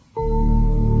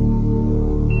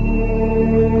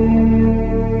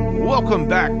 Welcome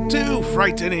back to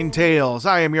Frightening Tales.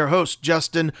 I am your host,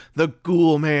 Justin, the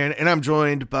Ghoul Man, and I'm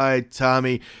joined by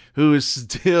Tommy, who is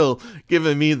still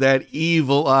giving me that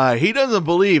evil eye. He doesn't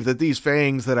believe that these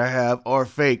fangs that I have are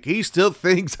fake. He still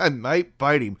thinks I might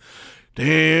bite him.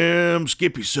 Damn,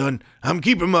 Skippy, son. I'm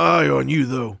keeping my eye on you,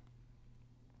 though.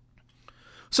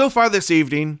 So far this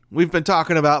evening, we've been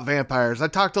talking about vampires. I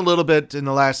talked a little bit in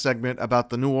the last segment about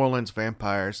the New Orleans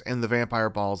vampires and the vampire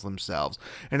balls themselves,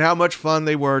 and how much fun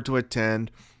they were to attend,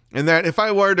 and that if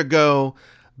I were to go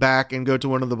back and go to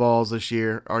one of the balls this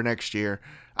year or next year,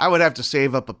 I would have to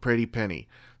save up a pretty penny.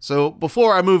 So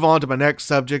before I move on to my next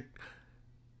subject,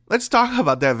 let's talk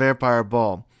about that vampire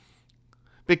ball.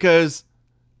 Because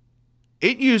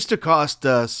it used to cost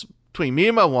us, between me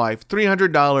and my wife,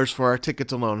 $300 for our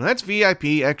tickets alone. And that's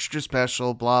VIP, extra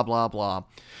special, blah, blah, blah.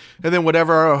 And then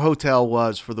whatever our hotel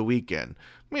was for the weekend.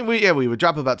 I mean, we would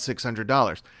drop about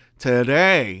 $600.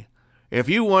 Today, if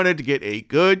you wanted to get a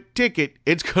good ticket,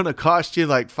 it's going to cost you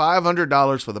like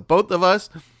 $500 for the both of us.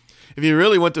 If you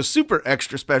really want the super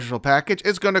extra special package,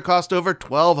 it's going to cost over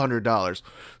 $1,200.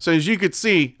 So as you could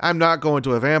see, I'm not going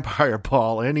to a vampire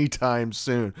ball anytime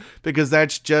soon, because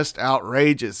that's just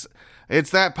outrageous.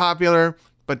 It's that popular,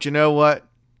 but you know what?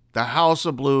 The House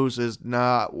of Blues is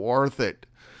not worth it.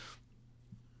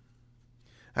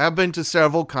 I've been to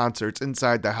several concerts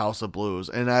inside the House of Blues,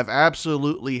 and I've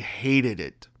absolutely hated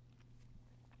it.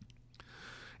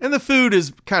 And the food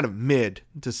is kind of mid,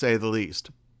 to say the least.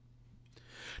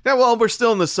 Now, while we're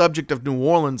still on the subject of New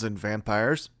Orleans and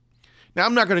vampires, now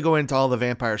I'm not going to go into all the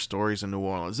vampire stories in New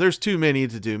Orleans. There's too many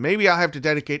to do. Maybe I'll have to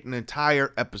dedicate an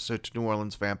entire episode to New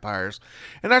Orleans vampires,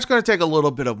 and that's going to take a little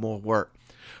bit of more work.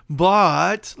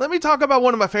 But let me talk about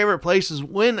one of my favorite places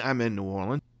when I'm in New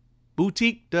Orleans,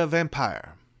 Boutique de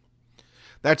Vampire.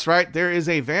 That's right, there is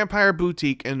a vampire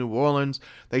boutique in New Orleans.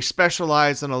 They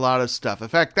specialize in a lot of stuff. In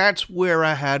fact, that's where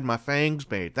I had my fangs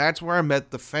made. That's where I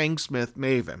met the Fangsmith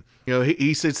Maven. You know,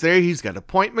 he sits there, he's got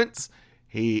appointments,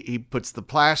 he puts the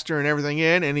plaster and everything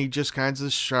in, and he just kind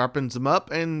of sharpens them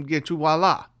up and get you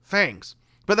voila, fangs.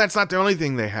 But that's not the only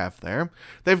thing they have there.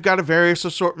 They've got a various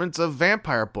assortments of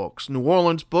vampire books, New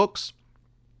Orleans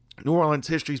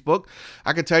History's book.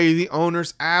 I can tell you the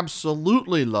owners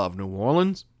absolutely love New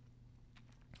Orleans.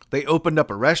 They opened up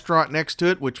a restaurant next to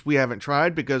it, which we haven't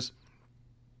tried because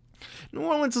New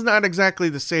Orleans is not exactly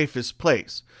the safest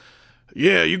place.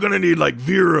 Yeah, you're gonna need like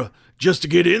Vera just to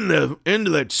get into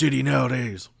that city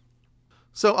nowadays.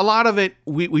 So a lot of it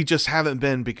we just haven't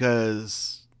been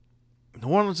because New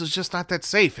Orleans is just not that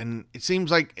safe, and it seems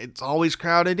like it's always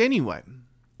crowded anyway.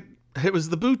 It was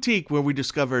the boutique where we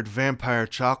discovered vampire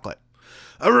chocolate.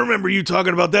 I remember you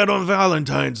talking about that on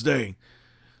Valentine's Day.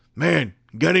 Man,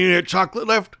 got any of that chocolate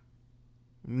left?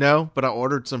 No, but I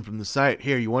ordered some from the site.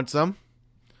 Here, you want some?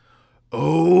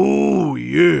 Oh,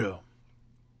 yeah.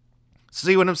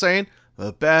 See what I'm saying?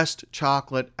 The best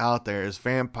chocolate out there is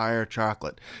vampire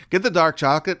chocolate. Get the dark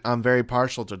chocolate. I'm very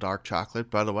partial to dark chocolate,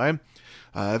 by the way.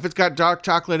 If it's got dark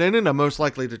chocolate in it, I'm most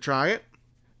likely to try it.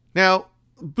 Now,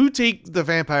 Boutique the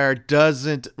Vampire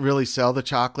doesn't really sell the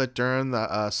chocolate during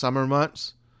the summer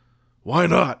months. Why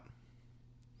not?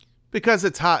 Because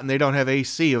it's hot and they don't have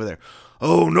AC over there.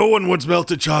 Oh, no one wants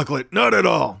melted chocolate. Not at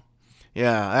all.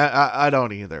 Yeah, I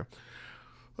don't either.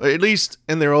 At least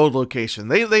in their old location.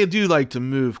 They do like to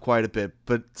move quite a bit,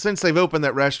 but since they've opened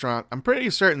that restaurant, I'm pretty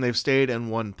certain they've stayed in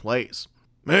one place.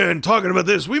 Man, talking about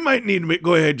this, we might need to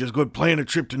go ahead, just go plan a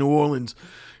trip to New Orleans.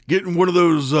 Getting one of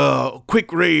those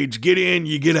quick raids, get in,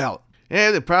 you get out. Yeah,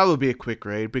 it'd probably be a quick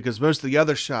raid because most of the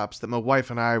other shops that my wife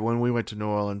and I, when we went to New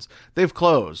Orleans, they've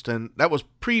closed. And that was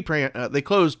they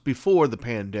closed before the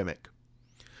pandemic.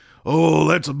 Oh,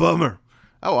 that's a bummer.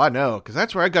 Oh, I know, because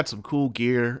that's where I got some cool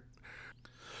gear.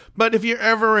 But if you're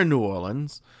ever in New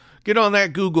Orleans, get on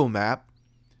that Google map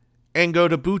and go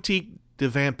to Boutique de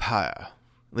Vampire.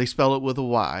 They spell it with a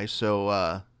Y,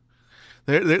 so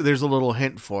there's a little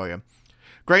hint for you.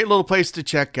 Great little place to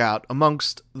check out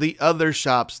amongst the other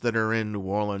shops that are in New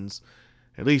Orleans,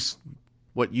 at least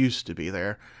what used to be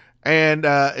there. And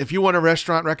if you want a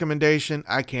restaurant recommendation,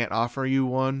 I can't offer you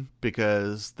one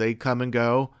because they come and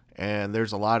go, and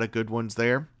there's a lot of good ones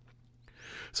there.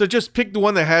 So just pick the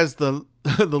one that has the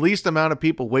least amount of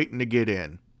people waiting to get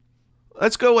in.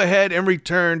 Let's go ahead and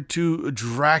return to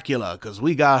Dracula because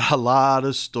we got a lot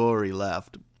of story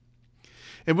left.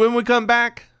 And when we come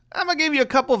back, I'm going to give you a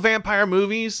couple vampire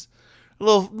movies, a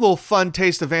little fun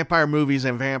taste of vampire movies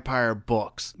and vampire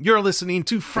books. You're listening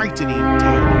to Frightening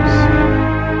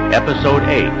Tales. Episode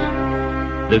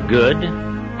 8, The Good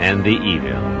and the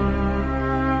Evil.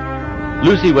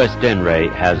 Lucy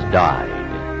Westenra has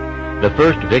died, the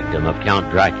first victim of Count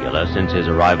Dracula since his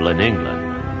arrival in England.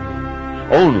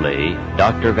 Only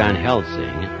Dr. Van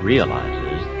Helsing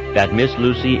realizes that Miss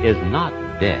Lucy is not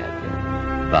dead,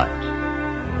 but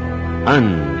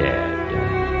undead,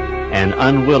 an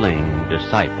unwilling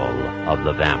disciple of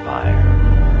the vampire.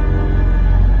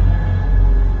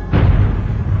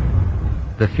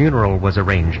 The funeral was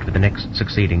arranged for the next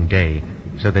succeeding day,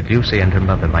 so that Lucy and her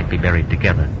mother might be buried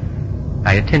together.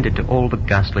 I attended to all the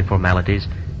ghastly formalities,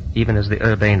 even as the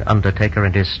urbane undertaker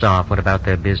and his staff went about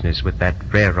their business with that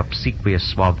rare obsequious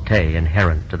suavity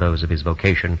inherent to those of his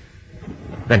vocation.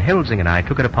 Van Helsing and I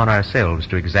took it upon ourselves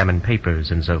to examine papers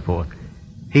and so forth.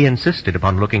 He insisted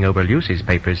upon looking over Lucy's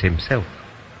papers himself.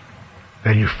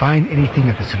 When you find anything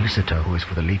of the solicitor who is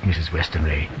for the late Mrs.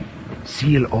 Westenra,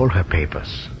 seal all her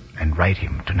papers and write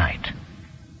him tonight.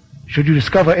 Should you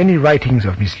discover any writings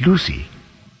of Miss Lucy,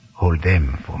 hold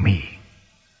them for me.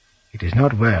 It is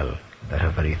not well that her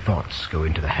very thoughts go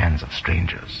into the hands of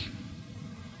strangers.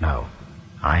 Now,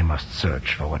 I must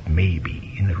search for what may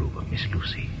be in the room of Miss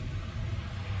Lucy.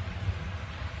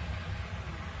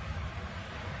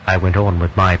 I went on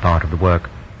with my part of the work,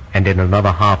 and in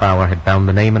another half hour had found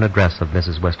the name and address of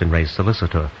Mrs. Westenra's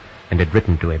solicitor, and had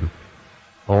written to him.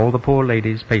 All the poor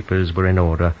lady's papers were in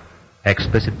order.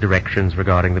 Explicit directions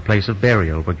regarding the place of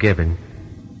burial were given.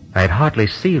 I had hardly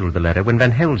sealed the letter when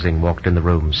Van Helsing walked in the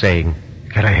room, saying,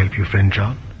 "Can I help you, friend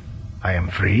John? I am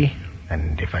free,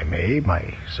 and if I may,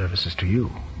 my services to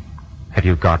you." "Have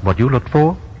you got what you looked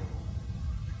for?"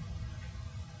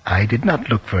 "I did not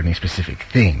look for any specific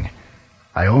thing.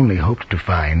 I only hoped to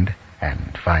find,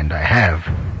 and find I have,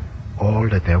 all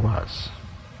that there was.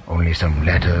 Only some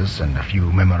letters and a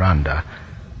few memoranda,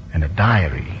 and a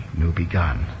diary new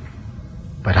begun.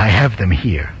 But I have them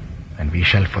here, and we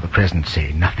shall for the present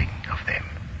say nothing of them.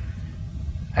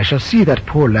 I shall see that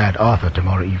poor lad Arthur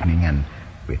tomorrow evening, and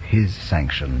with his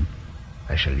sanction,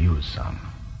 I shall use some.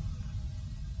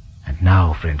 And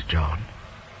now, friend John,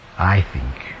 I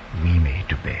think we may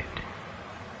to bed.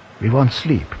 We want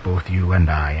sleep, both you and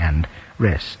I, and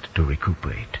rest to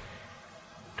recuperate.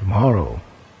 Tomorrow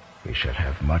We shall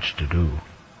have much to do.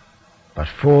 But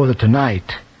for the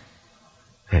tonight,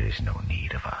 there is no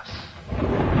need of us.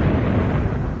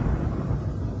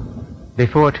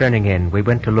 Before turning in, we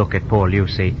went to look at poor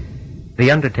Lucy.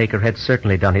 The undertaker had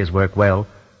certainly done his work well,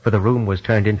 for the room was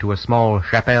turned into a small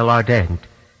chapelle ardente.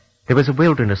 There was a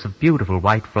wilderness of beautiful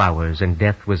white flowers, and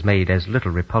death was made as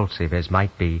little repulsive as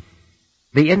might be.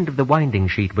 The end of the winding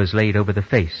sheet was laid over the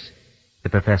face. The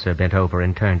professor bent over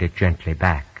and turned it gently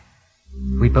back.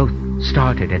 We both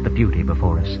started at the beauty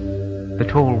before us, the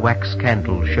tall wax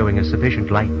candle showing a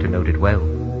sufficient light to note it well.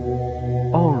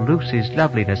 All Lucy's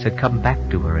loveliness had come back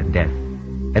to her in death,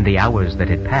 and the hours that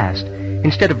had passed,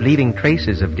 instead of leaving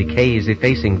traces of decay's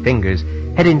effacing fingers,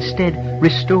 had instead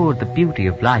restored the beauty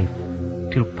of life,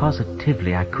 till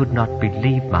positively I could not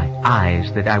believe my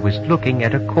eyes that I was looking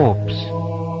at a corpse.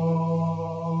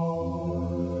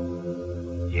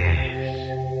 Yes,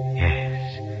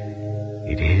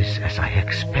 it is as I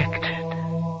expected.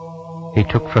 He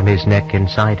took from his neck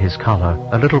inside his collar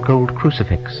a little gold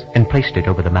crucifix and placed it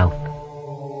over the mouth.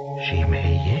 She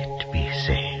may yet be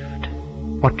saved.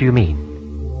 What do you mean?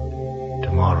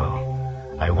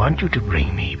 Tomorrow, I want you to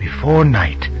bring me, before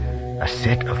night, a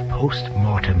set of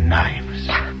post-mortem knives.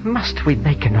 Must we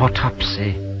make an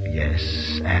autopsy?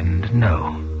 Yes and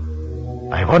no.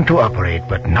 I want to operate,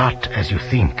 but not as you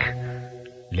think.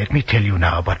 Let me tell you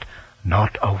now, but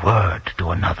not a word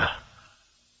to another.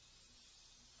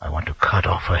 I want to cut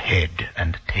off her head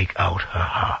and take out her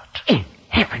heart. In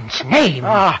heaven's name!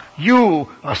 Ah, you,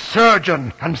 a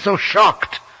surgeon, and so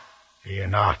shocked. Fear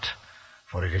not,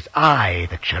 for it is I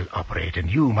that shall operate, and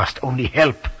you must only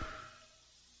help.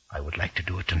 I would like to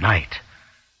do it tonight,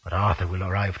 but Arthur will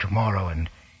arrive tomorrow, and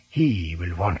he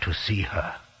will want to see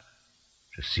her.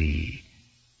 To see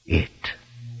it.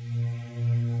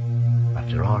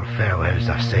 After all farewells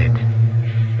are said,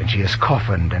 when she is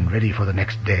coffined and ready for the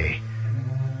next day,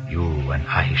 you and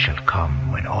I shall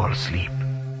come when all sleep.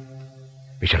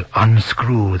 We shall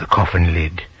unscrew the coffin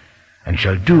lid, and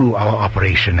shall do our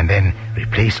operation, and then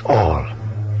replace all,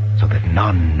 so that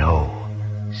none know,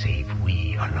 save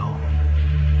we alone.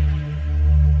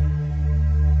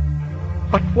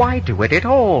 But why do it at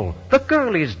all? The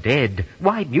girl is dead.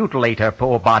 Why mutilate her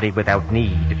poor body without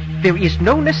need? There is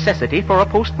no necessity for a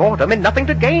post-mortem, and nothing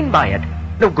to gain by it.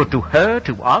 No good to her,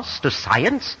 to us, to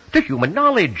science, to human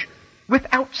knowledge.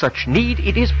 Without such need,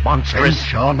 it is monstrous. St.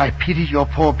 John, I pity your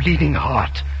poor bleeding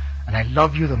heart, and I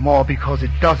love you the more because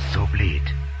it does so bleed.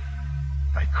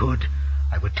 If I could,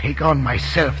 I would take on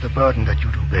myself the burden that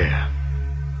you do bear.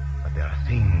 But there are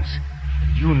things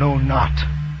that you know not,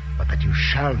 but that you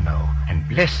shall know, and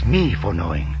bless me for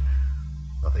knowing,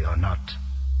 though they are not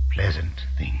pleasant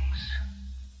things.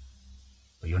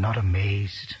 Were you not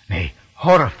amazed, nay,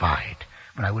 horrified,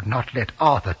 when I would not let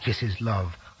Arthur kiss his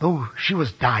love, though she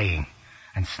was dying,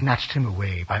 and snatched him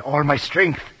away by all my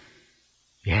strength?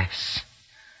 Yes,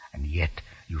 and yet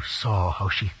you saw how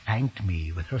she thanked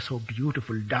me with her so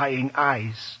beautiful dying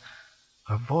eyes,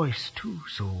 her voice too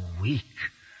so weak,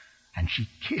 and she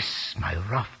kissed my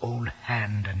rough old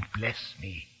hand and blessed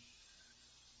me.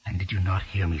 And did you not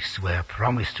hear me swear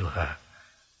promise to her,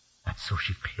 that so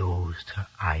she closed her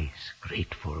eyes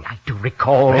grateful? I do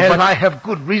recall. Well, but I have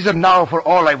good reason now for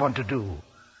all I want to do.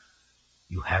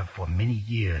 You have for many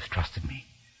years trusted me.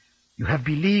 You have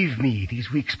believed me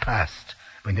these weeks past,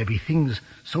 when there be things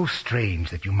so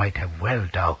strange that you might have well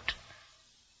doubt.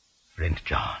 Friend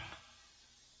John,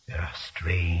 there are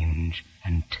strange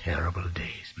and terrible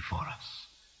days before us.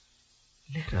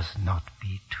 Let us not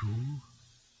be two,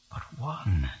 but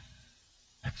one,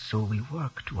 that so we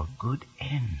work to a good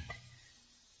end.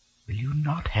 Will you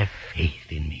not have faith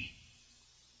in me?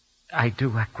 I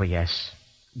do acquiesce,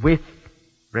 with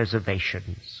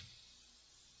reservations.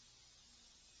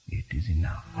 It is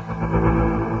enough.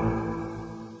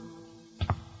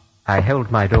 I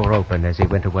held my door open as he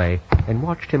went away, and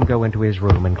watched him go into his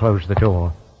room and close the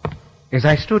door. As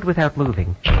I stood without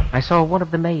moving, I saw one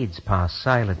of the maids pass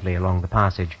silently along the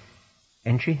passage,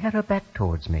 and she had her back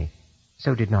towards me,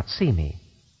 so did not see me,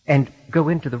 and go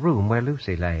into the room where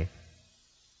Lucy lay.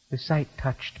 The sight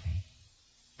touched me.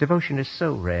 Devotion is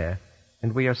so rare,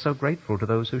 and we are so grateful to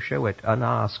those who show it,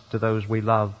 unasked to those we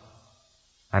love.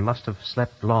 I must have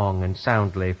slept long and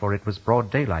soundly, for it was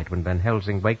broad daylight when Van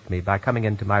Helsing waked me by coming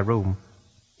into my room.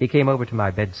 He came over to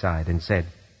my bedside and said,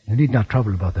 You need not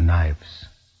trouble about the knives.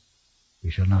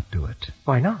 We shall not do it.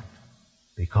 Why not?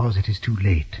 Because it is too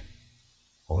late,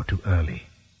 or too early.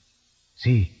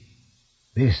 See,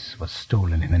 this was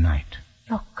stolen in the night.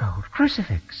 Your gold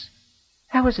crucifix.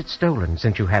 How is it stolen,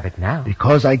 since you have it now?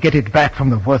 Because I get it back from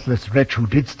the worthless wretch who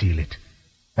did steal it.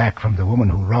 Back from the woman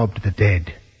who robbed the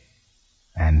dead.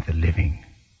 and the living.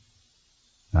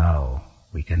 Now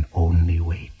we can only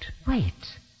wait.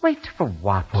 Wait? Wait for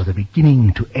what? For the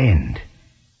beginning to end,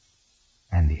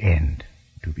 and the end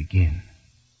to begin.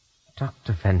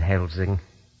 Dr. Van Helsing,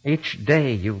 each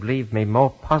day you leave me more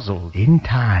puzzled. In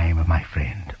time, my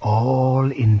friend,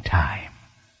 all in time.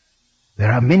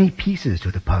 There are many pieces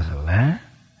to the puzzle, eh?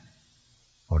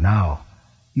 For now,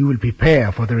 you will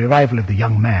prepare for the arrival of the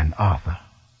young man, Arthur.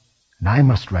 And I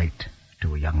must write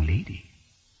to a young lady.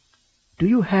 Do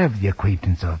you have the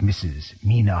acquaintance of Mrs.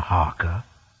 Mina Harker,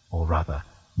 or rather,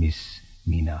 Miss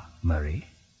Mina Murray?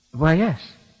 Why,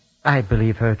 yes. I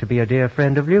believe her to be a dear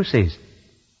friend of Lucy's.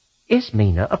 Is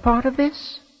Mina a part of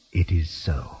this? It is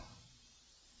so.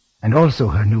 And also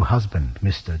her new husband,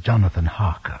 Mr. Jonathan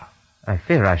Harker. I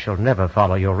fear I shall never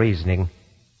follow your reasoning.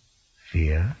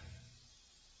 Fear?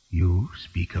 You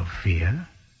speak of fear?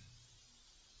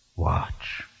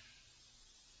 Watch.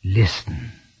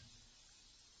 Listen.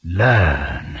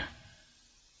 Learn.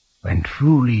 When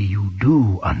truly you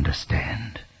do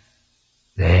understand,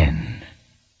 then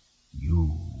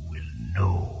you will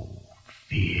know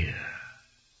fear.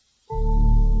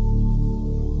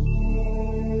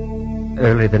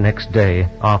 Early the next day,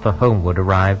 Arthur Homewood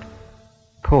arrived.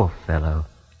 Poor fellow.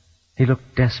 He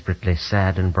looked desperately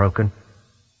sad and broken.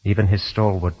 Even his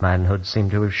stalwart manhood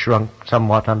seemed to have shrunk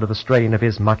somewhat under the strain of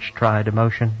his much-tried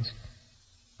emotions.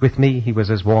 With me he was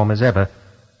as warm as ever,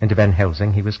 and to Van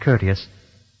Helsing he was courteous.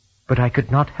 But I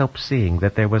could not help seeing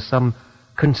that there was some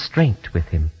constraint with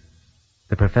him.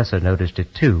 The professor noticed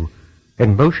it too,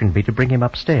 and motioned me to bring him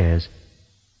upstairs.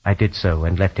 I did so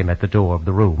and left him at the door of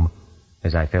the room,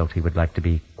 as I felt he would like to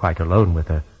be quite alone with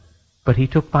her. But he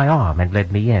took my arm and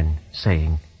led me in,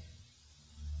 saying,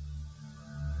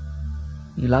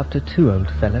 You loved her too, old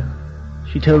fellow.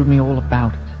 She told me all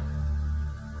about it.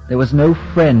 There was no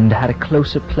friend had a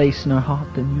closer place in her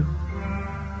heart than you.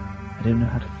 I don't know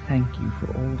how to thank you for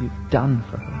all you've done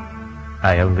for her.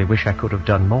 I only wish I could have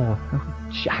done more. Oh,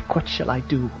 Jack, what shall I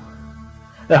do?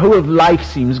 The whole of life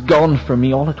seems gone from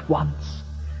me all at once,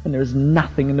 and there is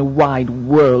nothing in the wide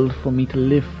world for me to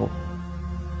live for.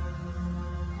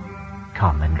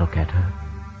 Come and look at her.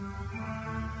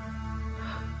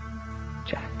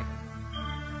 Jack,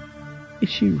 is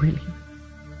she really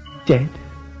dead?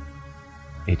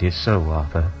 It is so,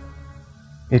 Arthur.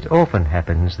 It often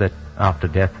happens that after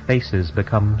death faces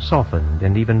become softened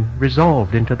and even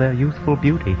resolved into their youthful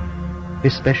beauty,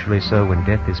 especially so when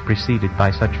death is preceded by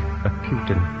such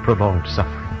acute and prolonged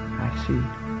suffering. I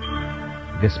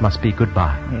see. This must be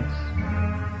goodbye.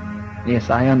 Yes. Yes,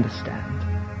 I understand.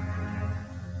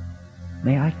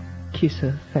 May I kiss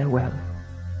her farewell?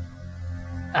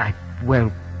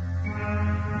 Well,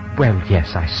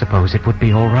 yes, I suppose it would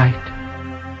be all right.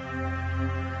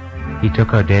 He took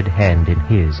her dead hand in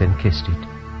his and kissed it.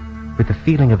 With a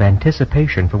feeling of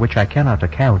anticipation for which I cannot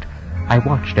account, I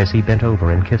watched as he bent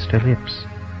over and kissed her lips.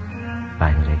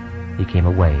 Finally, he came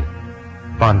away,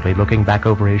 fondly looking back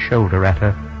over his shoulder at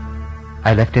her.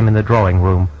 I left him in the drawing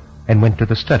room and went to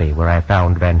the study where I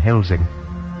found Van Helsing.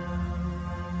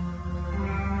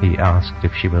 He asked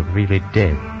if she were really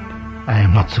dead. I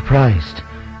am not surprised.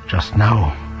 Just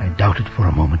now, I doubted for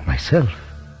a moment myself.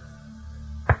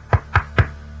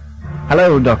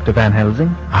 Hello, Dr. Van Helsing.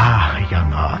 Ah,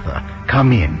 young Arthur.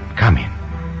 Come in, come in.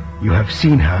 You have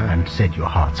seen her and said your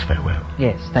heart's farewell.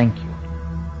 Yes, thank you.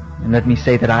 And let me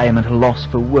say that I am at a loss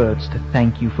for words to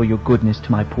thank you for your goodness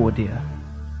to my poor dear.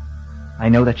 I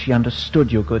know that she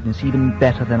understood your goodness even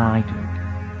better than I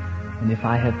do. And if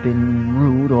I have been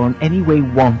rude or in any way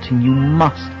wanting, you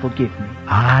must forgive me.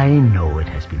 I know it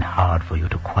has been hard for you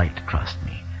to quite trust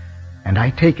me. And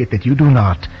I take it that you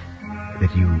cannot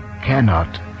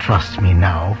trust me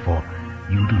now, for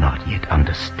you do not yet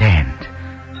understand.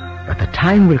 But the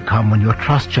time will come when your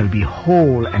trust shall be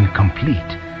whole and complete,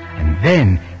 and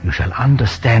then you shall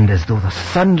understand as though the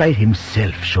sunlight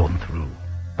himself shone through.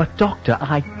 But, Doctor,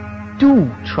 I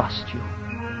do trust you.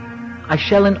 I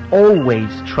shall and always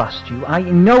trust you. I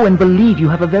know and believe you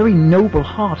have a very noble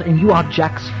heart, and you are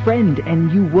Jack's friend,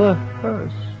 and you were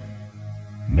hers.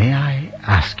 May I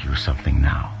ask you something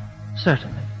now?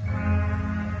 Certainly.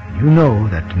 You know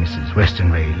that Mrs.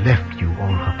 Westenray left you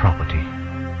all her property.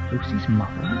 Lucy's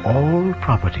mother? All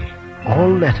property, all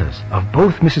letters of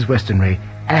both Mrs. Westenray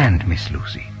and Miss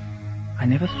Lucy. I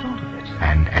never thought of it.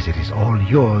 And as it is all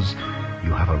yours,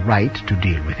 you have a right to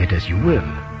deal with it as you will.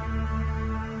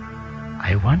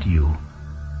 I want you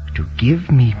to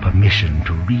give me permission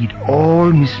to read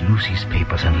all Miss Lucy's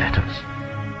papers and letters.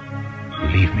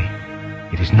 Believe me,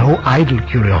 it is no idle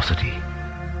curiosity.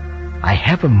 I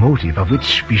have a motive of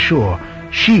which, be sure,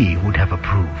 she would have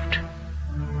approved.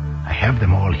 I have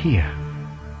them all here,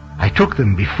 I took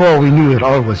them before we knew that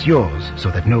all was yours, so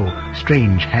that no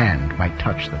strange hand might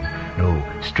touch them,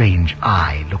 no strange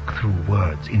eye look through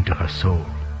words into her soul.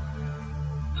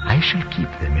 I shall keep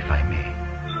them if I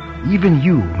may. Even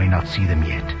you may not see them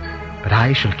yet, but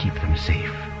I shall keep them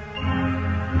safe.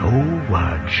 No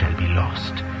word shall be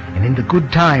lost, and in the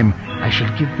good time I shall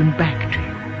give them back to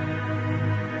you.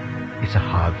 It's a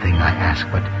hard thing I ask,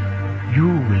 but you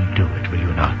will do it, will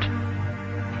you not?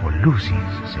 For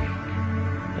Lucy's sake.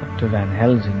 Dr. Van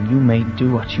Helsing, you may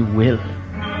do what you will.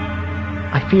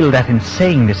 I feel that in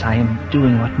saying this I am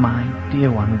doing what my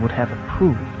dear one would have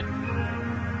approved.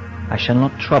 I shall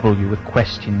not trouble you with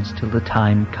questions till the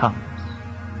time comes.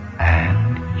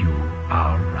 And you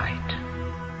are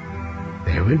right.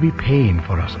 There will be pain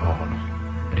for us all,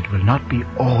 but it will not be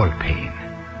all pain,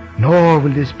 nor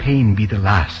will this pain be the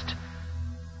last.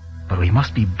 But we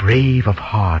must be brave of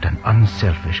heart and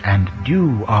unselfish and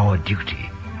do our duty,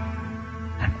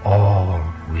 and all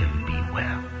will be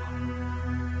well.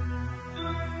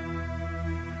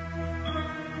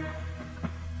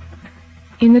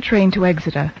 In the train to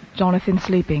Exeter, Jonathan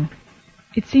sleeping.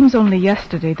 It seems only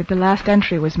yesterday that the last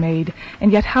entry was made,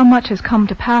 and yet how much has come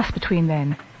to pass between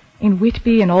then. In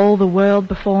Whitby and all the world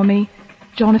before me,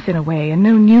 Jonathan away and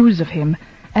no news of him,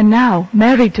 and now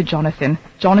married to Jonathan,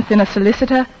 Jonathan a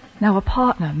solicitor, now a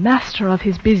partner, master of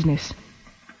his business.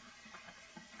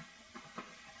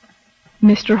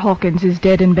 Mr. Hawkins is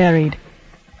dead and buried.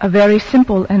 A very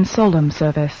simple and solemn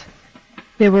service.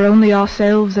 There were only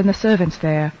ourselves and the servants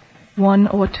there, 1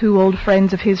 or 2 old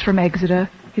friends of his from Exeter,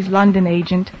 his London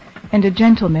agent, and a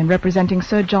gentleman representing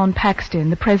Sir John Paxton,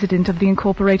 the president of the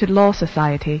Incorporated Law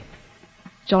Society.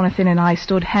 Jonathan and I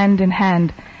stood hand in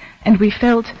hand, and we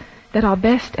felt that our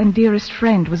best and dearest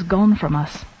friend was gone from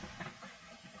us.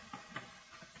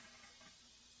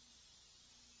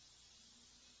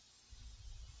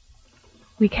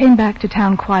 We came back to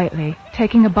town quietly,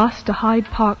 taking a bus to Hyde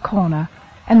Park Corner,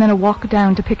 and then a walk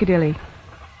down to Piccadilly.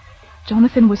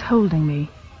 Jonathan was holding me,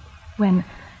 when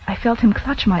I felt him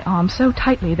clutch my arm so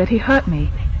tightly that he hurt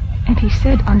me, and he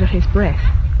said under his breath,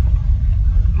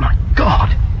 My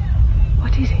God!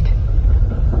 What is it?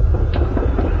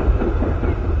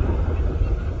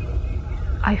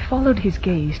 I followed his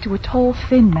gaze to a tall,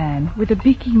 thin man with a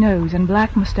beaky nose and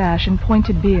black moustache and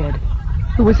pointed beard,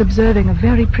 who was observing a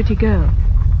very pretty girl.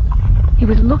 He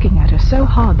was looking at her so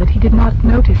hard that he did not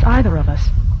notice either of us,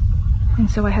 and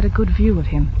so I had a good view of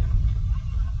him.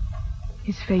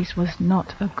 His face was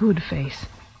not a good face.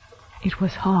 It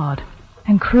was hard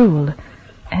and cruel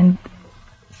and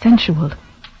sensual,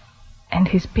 and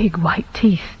his big white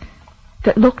teeth,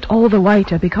 that looked all the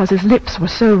whiter because his lips were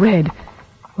so red,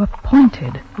 were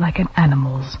pointed like an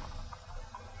animal's.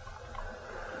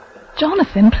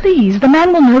 Jonathan, please, the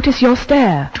man will notice your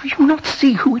stare. Do you not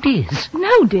see who it is?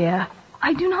 No, dear,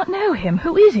 I do not know him.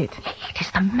 Who is it? It is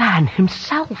the man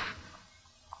himself.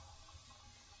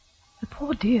 The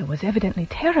poor dear was evidently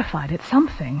terrified at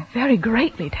something, very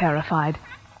greatly terrified.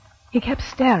 He kept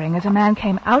staring as a man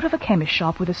came out of a chemist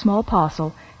shop with a small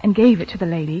parcel and gave it to the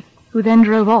lady, who then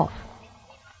drove off.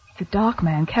 The dark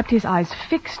man kept his eyes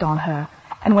fixed on her,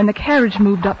 and when the carriage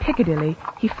moved up Piccadilly,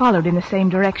 he followed in the same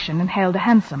direction and hailed a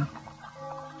hansom.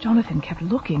 Jonathan kept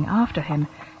looking after him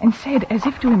and said as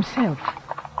if to himself,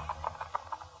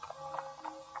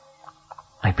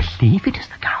 I believe it is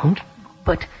the Count,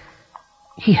 but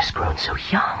he has grown so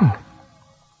young.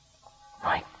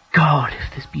 My God,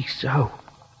 if this be so.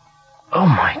 Oh,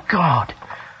 my God.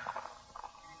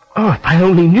 Oh, if I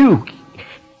only knew.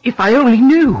 If I only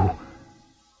knew.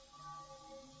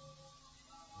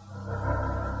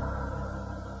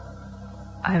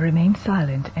 I remained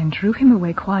silent and drew him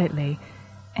away quietly,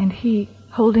 and he,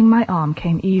 holding my arm,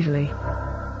 came easily.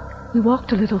 We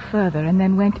walked a little further and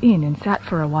then went in and sat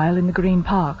for a while in the Green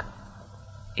Park.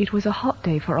 It was a hot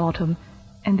day for autumn,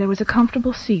 and there was a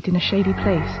comfortable seat in a shady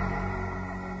place.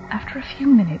 After a few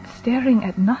minutes, staring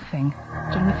at nothing,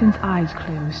 Jonathan's eyes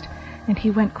closed, and he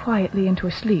went quietly into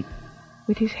a sleep,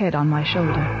 with his head on my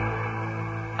shoulder.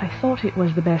 I thought it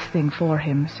was the best thing for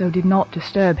him, so did not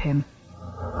disturb him.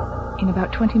 In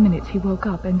about 20 minutes he woke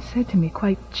up and said to me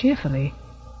quite cheerfully,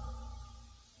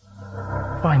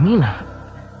 Why, Mina,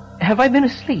 have I been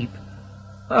asleep?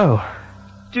 Oh,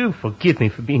 do forgive me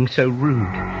for being so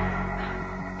rude.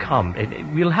 Come,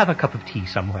 we'll have a cup of tea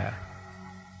somewhere.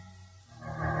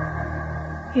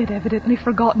 He had evidently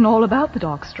forgotten all about the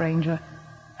dark stranger.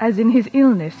 As in his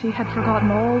illness, he had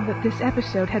forgotten all that this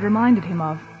episode had reminded him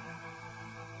of.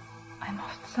 I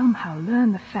must somehow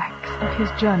learn the facts of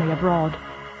his journey abroad.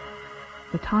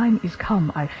 The time is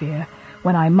come, I fear,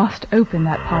 when I must open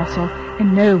that parcel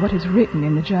and know what is written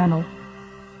in the journal.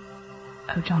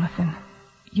 Oh, Jonathan,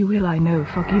 you will, I know,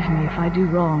 forgive me if I do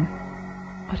wrong,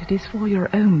 but it is for your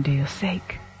own dear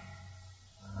sake.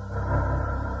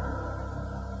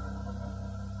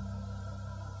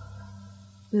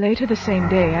 Later the same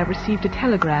day, I received a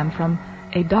telegram from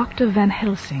a Dr. Van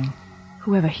Helsing,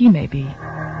 whoever he may be.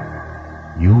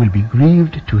 You will be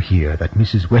grieved to hear that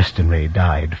Mrs. Westenray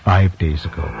died 5 days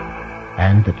ago,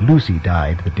 and that Lucy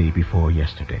died the day before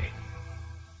yesterday.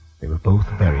 They were both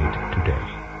buried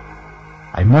today.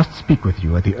 I must speak with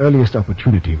you at the earliest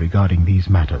opportunity regarding these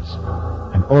matters,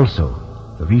 and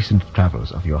also the recent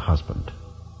travels of your husband.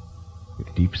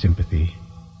 With deep sympathy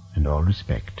and all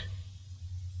respect,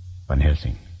 Van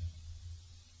Helsing.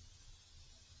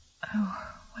 Oh,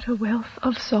 what a wealth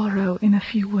of sorrow in a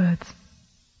few words.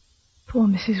 Poor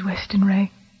Mrs.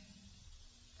 Westenray.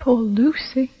 Poor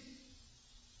Lucy.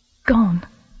 Gone.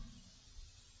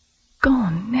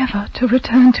 Gone, never to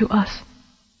return to us.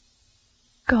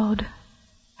 God,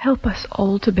 help us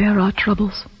all to bear our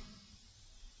troubles.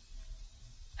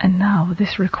 And now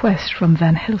this request from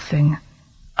Van Helsing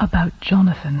about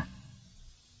Jonathan.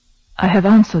 I have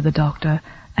answered the doctor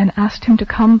and asked him to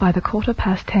come by the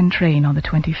 10:15 train on the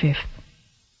 25th.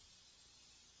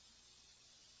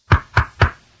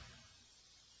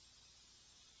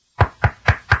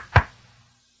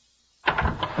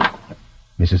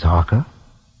 Mrs. Harker?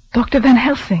 Dr. Van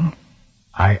Helsing.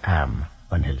 I am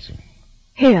Van Helsing.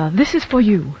 Here, this is for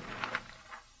you.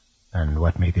 And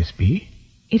what may this be?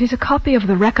 It is a copy of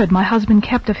the record my husband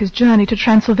kept of his journey to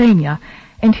Transylvania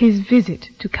and his visit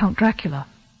to Count Dracula.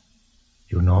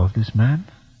 You know of this man?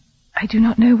 I do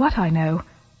not know what I know.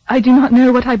 I do not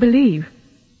know what I believe.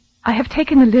 I have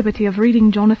taken the liberty of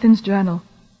reading Jonathan's journal.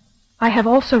 I have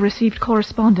also received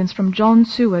correspondence from John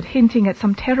Seward hinting at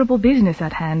some terrible business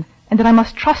at hand, and that I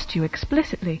must trust you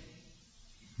explicitly.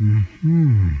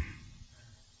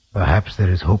 Perhaps there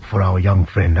is hope for our young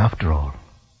friend after all.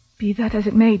 Be that as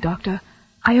it may, Doctor,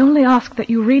 I only ask that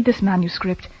you read this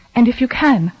manuscript, and if you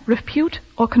can, refute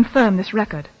or confirm this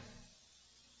record.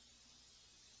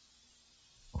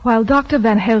 While Dr.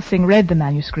 Van Helsing read the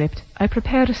manuscript, I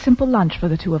prepared a simple lunch for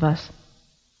the two of us.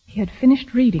 He had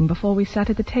finished reading before we sat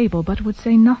at the table, but would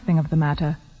say nothing of the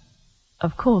matter.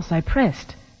 Of course, I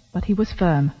pressed, but he was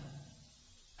firm.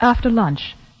 After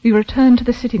lunch, we returned to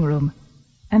the sitting room,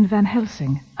 and Van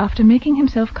Helsing, after making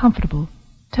himself comfortable,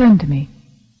 turned to me.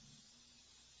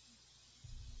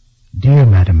 Dear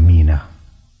Madam Mina,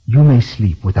 you may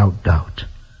sleep without doubt.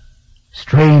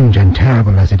 Strange and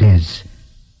terrible as it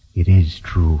is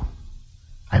true.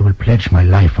 I will pledge my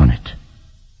life on it.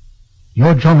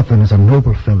 Your Jonathan is a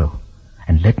noble fellow,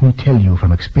 and let me tell you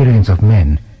from experience of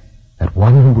men that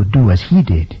one who would do as he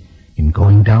did in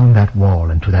going down that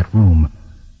wall into that room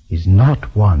is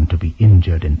not one to be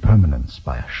injured in permanence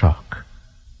by a shock.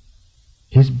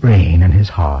 His brain and his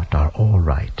heart are all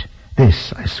right.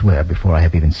 This I swear before I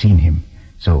have even seen him,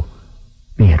 so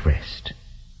be at rest.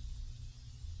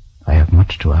 I have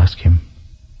much to ask him.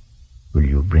 Will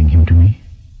you bring him to me?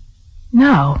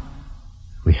 Now?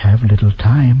 We have little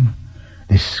time.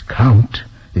 This Count,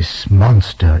 this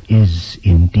monster, is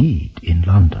indeed in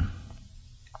London.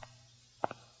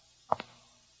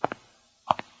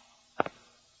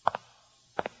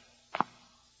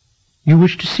 You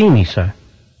wish to see me, sir?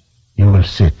 You will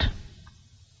sit.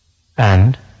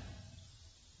 And?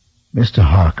 Mr.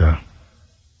 Harker,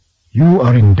 you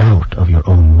are in doubt of your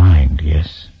own mind,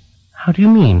 yes? How do you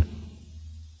mean?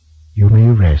 You may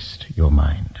rest your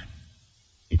mind.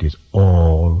 It is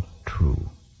all true.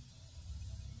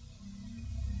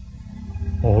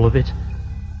 All of it?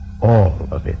 All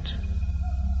of it.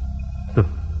 The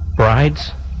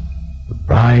brides? The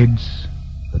brides,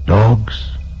 the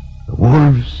dogs, the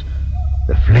wolves,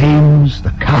 the flames,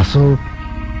 the castle,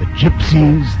 the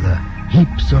gypsies, the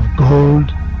heaps of gold,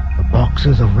 the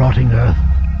boxes of rotting earth.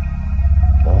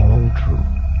 All true.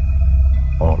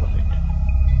 All of it.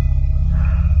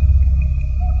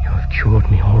 You have cured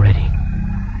me already.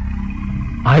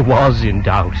 I was in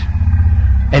doubt,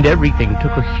 and everything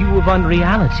took a hue of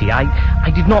unreality. I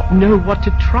did not know what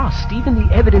to trust, even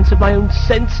the evidence of my own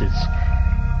senses.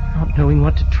 Not knowing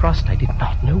what to trust, I did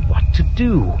not know what to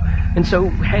do, and so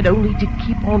had only to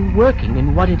keep on working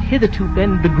in what had hitherto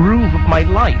been the groove of my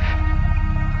life.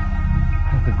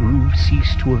 The groove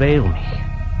ceased to avail me,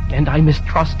 and I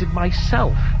mistrusted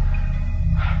myself.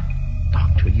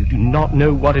 Doctor, you do not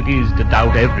know what it is to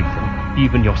doubt everything,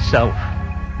 even yourself.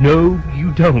 No,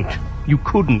 you don't. You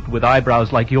couldn't with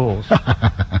eyebrows like yours.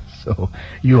 So,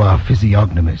 you are a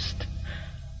physiognomist.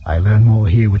 I learn more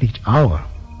here with each hour.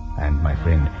 And, my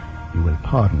friend, you will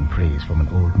pardon praise from an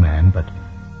old man, but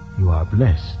you are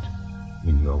blessed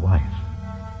in your wife.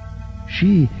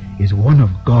 She is one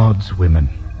of God's women,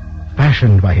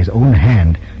 fashioned by his own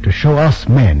hand to show us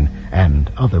men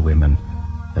and other women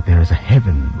that there is a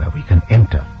heaven where we can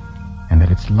enter, and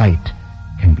that its light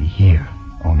can be here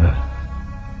on earth.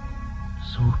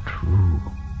 So true,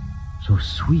 so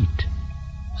sweet,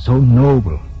 so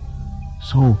noble,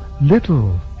 so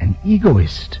little an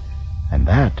egoist, and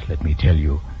that, let me tell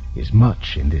you, is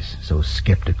much in this so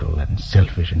skeptical and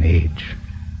selfish an age.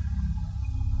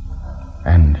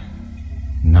 And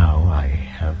now I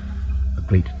have a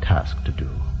great task to do,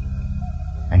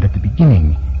 and at the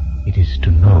beginning it is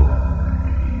to know.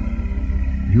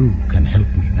 You can help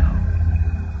me now.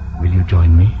 Will you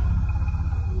join me?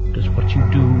 Does what you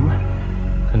do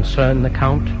concern the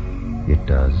Count? It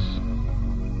does.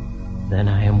 Then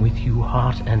I am with you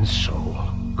heart and soul.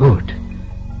 Good.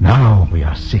 Now we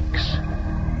are 6.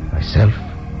 Myself,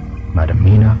 Madam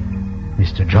Mina,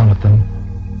 Mr. Jonathan,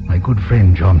 my good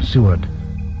friend John Seward,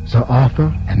 Sir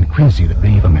Arthur, and Quincy the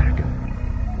brave American.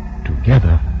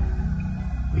 Together,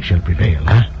 we shall prevail,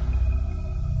 huh?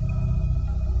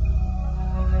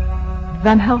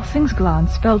 Van Helsing's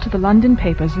glance fell to the London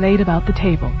papers laid about the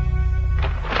table.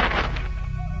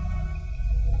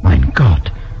 Mein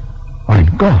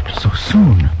Gott, so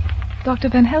soon. Dr.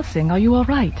 Van Helsing, are you all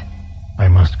right? I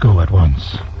must go at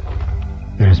once.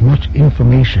 There is much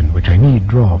information which I need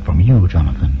draw from you,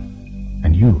 Jonathan,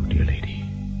 and you, dear lady.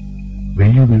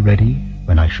 Will you be ready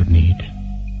when I should need?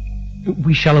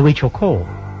 We shall await your call.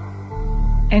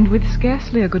 And with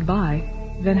scarcely a goodbye,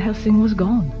 Van Helsing was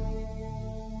gone.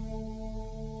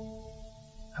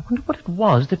 I wonder what it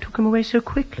was that took him away so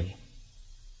quickly.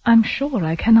 I'm sure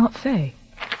I cannot say.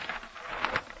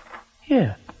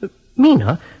 Here,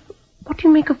 Mina, what do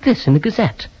you make of this in the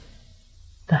Gazette?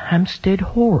 The Hampstead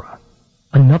Horror.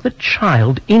 Another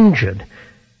child injured.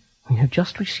 We have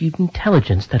just received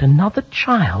intelligence that another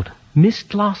child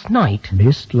missed last night.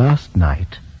 Missed last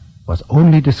night was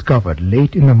only discovered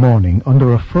late in the morning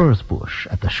under a furze bush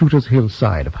at the Shooter's Hill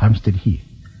side of Hampstead Heath,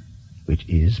 which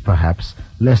is perhaps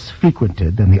less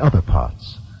frequented than the other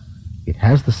parts. It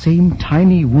has the same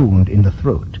tiny wound in the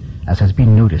throat as has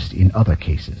been noticed in other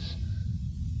cases.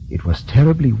 It was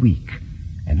terribly weak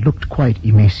and looked quite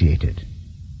emaciated.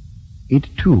 It,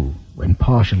 too, when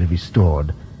partially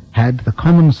restored, had the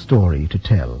common story to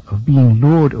tell of being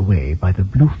lured away by the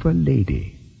Bloofer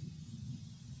lady.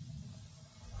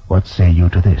 What say you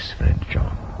to this, friend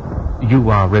John? You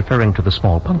are referring to the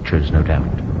small punctures, no doubt.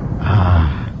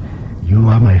 Ah, you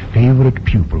are my favorite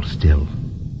pupil still.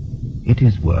 It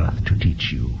is worth to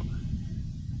teach you.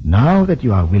 Now that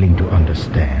you are willing to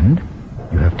understand,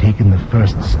 you have taken the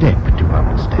first step to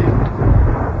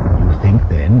understand. You think,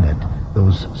 then, that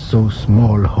those so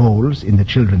small holes in the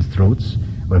children's throats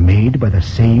were made by the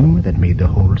same that made the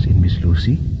holes in Miss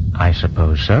Lucy? I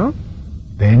suppose so.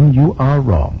 Then you are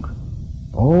wrong.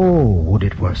 Oh, would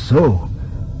it were so.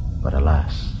 But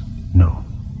alas, no.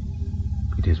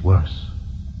 It is worse.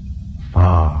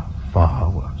 Far, far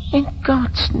worse. In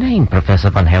God's name, Professor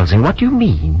Van Helsing, what do you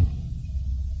mean?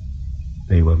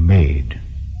 They were made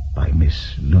by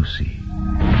Miss Lucy.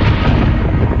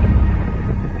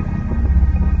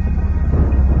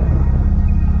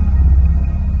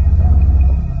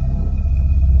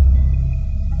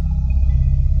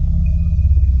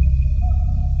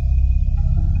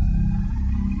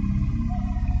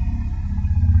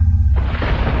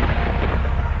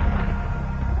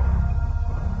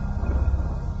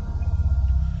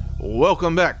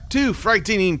 Welcome back to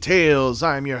Frightening Tales.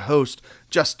 I'm your host,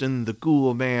 Justin the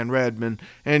Ghoul Man Redmond,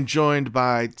 and joined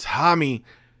by Tommy,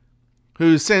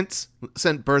 who since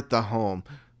sent Bertha home.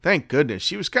 Thank goodness.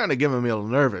 She was kind of giving me a little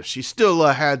nervous. She still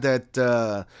had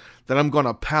that I'm going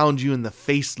to pound you in the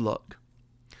face look.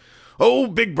 Oh,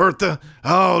 Big Bertha.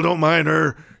 Oh, don't mind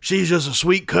her. She's just a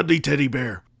sweet, cuddly teddy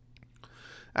bear.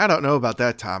 I don't know about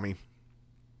that, Tommy.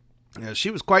 Yeah, she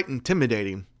was quite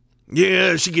intimidating.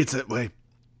 Yeah, she gets that way.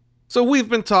 So we've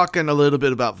been talking a little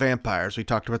bit about vampires. We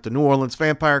talked about the New Orleans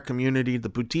vampire community, the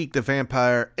Boutique de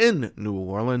Vampire in New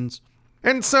Orleans.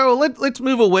 And so let's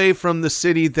move away from the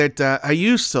city that I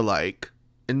used to like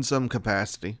in some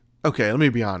capacity. Okay, let me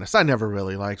be honest. I never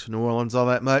really liked New Orleans all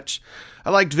that much. I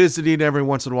liked visiting every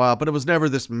once in a while, but it was never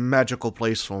this magical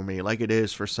place for me like it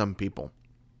is for some people.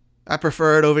 I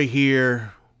prefer it over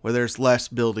here where there's less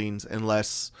buildings and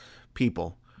less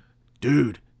people.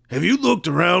 Dude, have you looked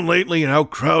around lately and how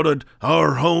crowded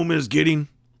our home is getting?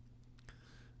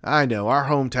 I know, our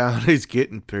hometown is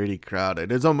getting pretty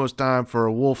crowded. It's almost time for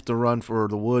a wolf to run for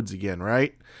the woods again,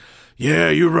 right? Yeah,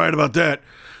 you're right about that.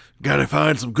 Gotta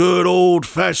find some good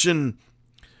old-fashioned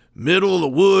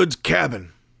middle-of-the-woods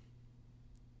cabin.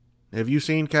 Have you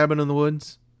seen Cabin in the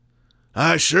Woods?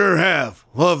 I sure have.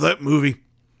 Love that movie.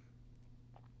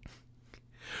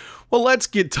 Well, let's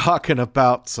get talking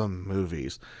about some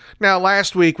movies. Now,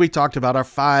 last week we talked about our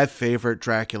 5 favorite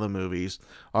Dracula movies,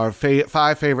 our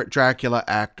 5 favorite Dracula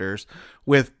actors,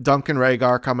 with Duncan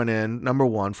Regar coming in, number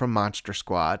 1 from Monster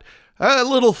Squad. A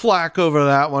little flack over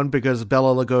that one because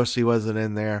Bela Lugosi wasn't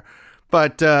in there,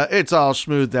 but it's all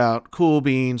smoothed out. Cool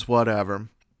beans, whatever.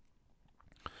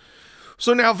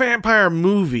 So now, vampire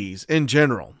movies in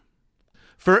general.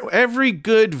 For every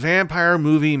good vampire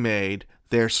movie made,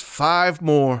 there's 5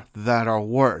 more that are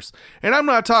worse. And I'm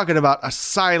not talking about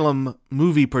Asylum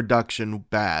movie production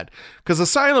bad, because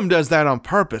Asylum does that on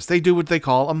purpose. They do what they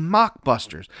call a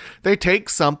mockbusters. They take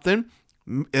something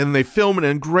and they film it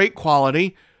in great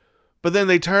quality, but then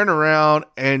they turn around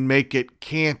and make it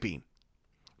campy.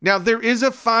 Now, there is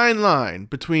a fine line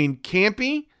between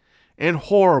campy and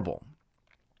horrible.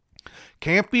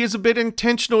 Campy is a bit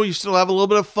intentional. You still have a little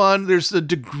bit of fun. There's a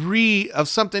degree of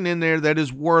something in there that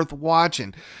is worth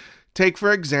watching. Take,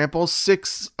 for example,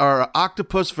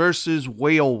 Octopus versus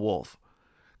Whale Wolf.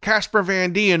 Casper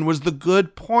Van Dien was the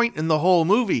good point in the whole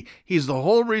movie. He's the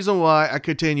whole reason why I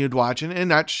continued watching and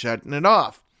not shutting it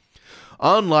off.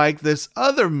 Unlike this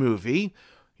other movie,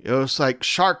 it's like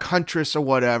Shark Huntress or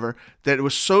whatever, that it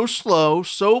was so slow,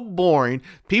 so boring,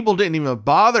 people didn't even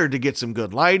bother to get some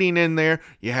good lighting in there.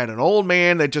 You had an old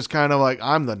man that just kind of like,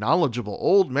 I'm the knowledgeable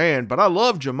old man, but I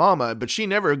loved your mama, but she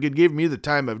never could give me the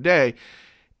time of day.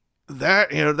 That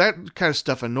kind of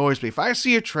stuff annoys me. If I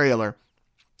see a trailer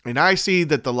and I see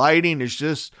that the lighting is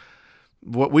just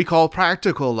what we call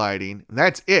practical lighting,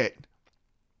 that's it,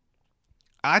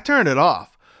 I turn it off.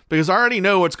 Because I already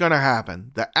know what's going to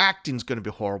happen. The acting's going to be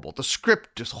horrible. The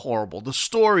script is horrible. The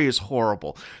story is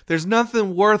horrible. There's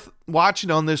nothing worth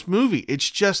watching on this movie. It's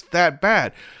just that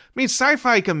bad. I mean,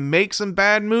 sci-fi can make some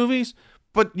bad movies,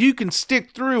 but you can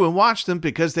stick through and watch them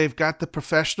because they've got the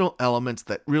professional elements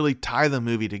that really tie the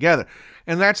movie together.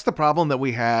 And that's the problem that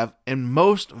we have in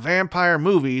most vampire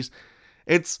movies.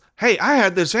 It's, hey, I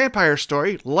had this vampire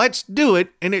story, let's do it,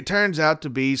 and it turns out to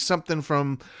be something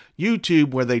from YouTube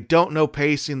where they don't know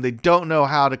pacing, they don't know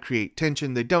how to create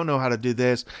tension, they don't know how to do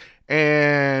this,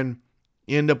 and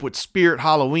you end up with Spirit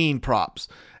Halloween props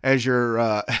as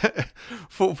your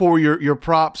for your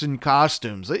props and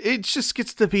costumes. It just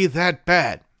gets to be that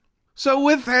bad. So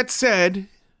with that said,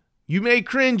 you may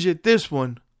cringe at this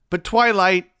one, but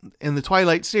Twilight and the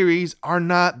Twilight series are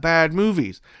not bad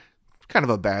movies. Kind of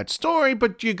a bad story,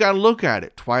 but you gotta look at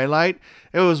it. Twilight,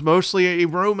 it was mostly a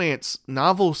romance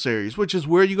novel series, which is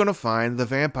where you're gonna find the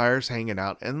vampires hanging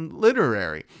out in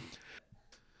literary.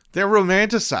 They're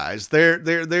romanticized.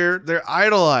 They're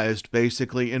idolized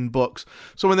basically in books.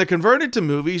 So when they're converted to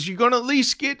movies, you're gonna at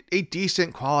least get a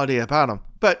decent quality about them.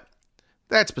 But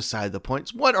that's beside the point.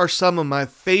 What are some of my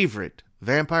favorite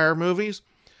vampire movies?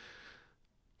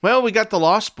 Well, we got the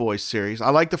Lost Boys series. I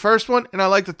like the first one, and I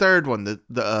like the third one.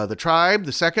 The Tribe,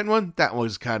 the second one, that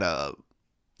was kind of,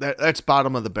 that's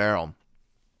bottom of the barrel.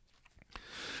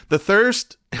 The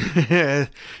Thirst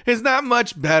is not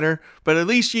much better, but at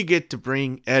least you get to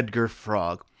bring Edgar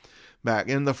Frog back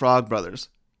in the Frog Brothers.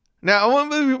 Now, I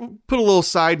want to put a little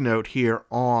side note here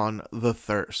on The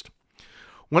Thirst.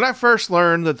 When I first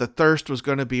learned that The Thirst was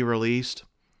going to be released,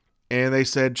 and they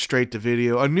said straight to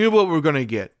video, I knew what we were going to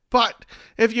get. But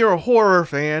if you're a horror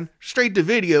fan, straight to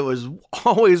video is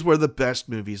always where the best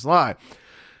movies lie.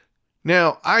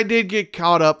 Now, I did get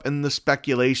caught up in the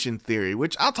speculation theory,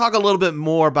 which I'll talk a little bit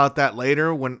more about that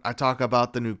later when I talk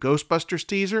about the new Ghostbusters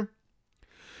teaser.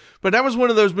 But that was one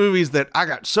of those movies that I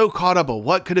got so caught up on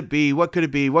what could it be, what could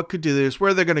it be, what could do this,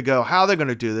 where they're going to go, how they're going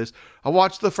to do this. I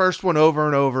watched the first one over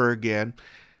and over again.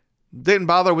 Didn't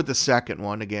bother with the second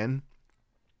one again.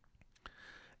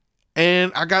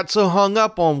 And I got so hung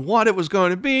up on what it was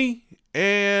going to be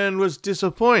and was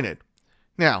disappointed.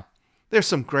 Now, there's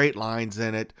some great lines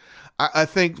in it. I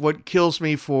think what kills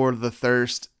me for The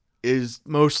Thirst is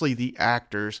mostly the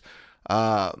actors.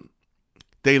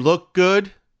 They look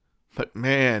good, but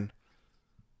man,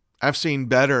 I've seen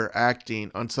better acting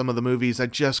on some of the movies I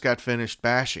just got finished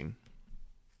bashing.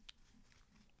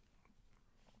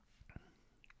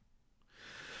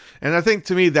 And I think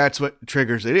to me, that's what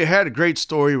triggers it. It had a great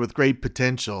story with great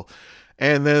potential.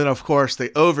 And then, of course, they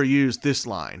overused this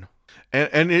line.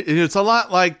 And it's a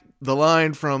lot like the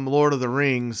line from Lord of the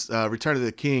Rings, Return of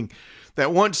the King,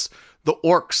 that once the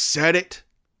orcs said it,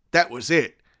 that was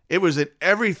it. It was in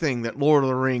everything that Lord of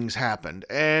the Rings happened.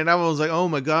 And I was like, oh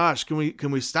my gosh,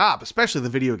 can we stop? Especially the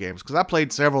video games, because I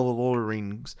played several of the Lord of the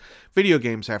Rings video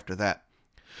games after that.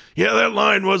 Yeah, that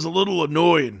line was a little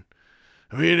annoying.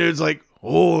 I mean, it's like,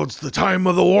 oh, it's the time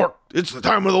of the orc. It's the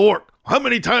time of the orc. How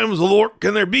many times the Lord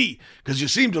can there be? Because you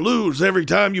seem to lose every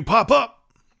time you pop up.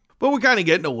 But we're kind of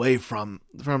getting away from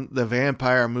the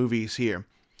vampire movies here.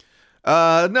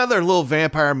 Another little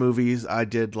vampire movies I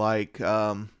did like.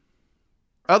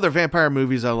 Other vampire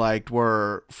movies I liked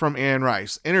were from Anne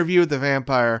Rice, Interview with the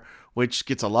Vampire, which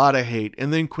gets a lot of hate,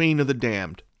 and then Queen of the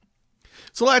Damned.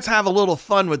 So let's have a little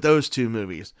fun with those two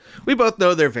movies. We both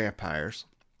know they're vampires.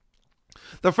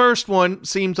 The first one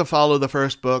seems to follow the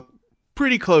first book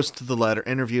pretty close to the letter,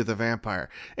 Interview with the Vampire.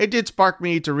 It did spark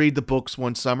me to read the books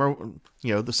one summer,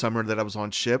 the summer that I was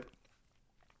on ship.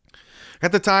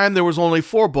 At the time, there was only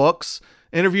 4 books: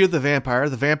 Interview with the Vampire,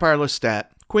 Lestat,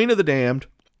 Queen of the Damned,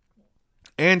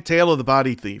 and Tale of the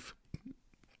Body Thief.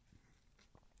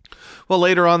 Well,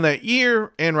 later on that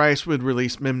year, Anne Rice would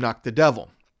release Mimnock the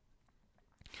Devil.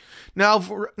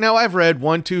 Now I've read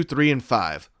 1, 2, 3, and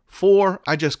 5. 4,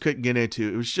 I just couldn't get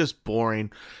into. It was just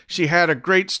boring. She had a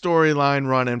great storyline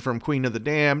running from Queen of the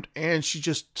Damned, and she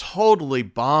just totally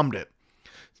bombed it.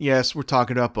 Yes, we're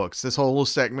talking about books. This whole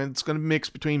segment is going to mix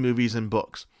between movies and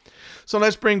books. So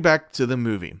let's bring back to the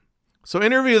movie. So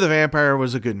Interview with the Vampire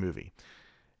was a good movie.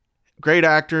 Great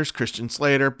actors: Christian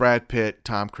Slater, Brad Pitt,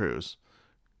 Tom Cruise,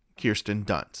 Kirsten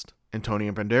Dunst.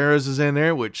 Antonio Banderas is in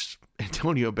there, which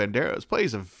Antonio Banderas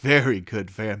plays a very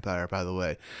good vampire, by the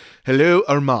way. Hello,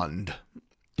 Armand.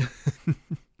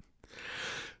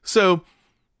 So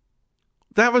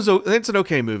that's an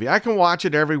okay movie. I can watch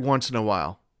it every once in a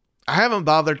while. I haven't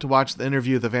bothered to watch the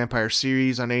Interview with the Vampire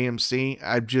series on AMC.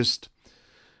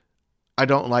 I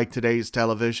don't like today's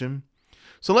television.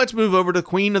 So let's move over to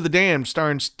Queen of the Damned,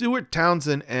 starring Stuart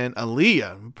Townsend and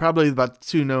Aaliyah, probably about the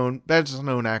 2 best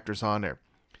known actors on there.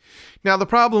 Now, the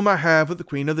problem I have with the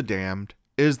Queen of the Damned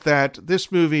is that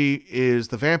this movie is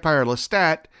the Vampire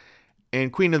Lestat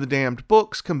and Queen of the Damned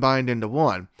books combined into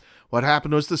one. What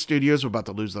happened was the studios were about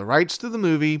to lose the rights to the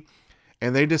movie,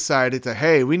 and they decided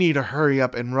hey, we need to hurry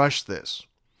up and rush this.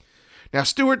 Now,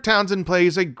 Stuart Townsend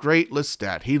plays a great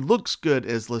Lestat. He looks good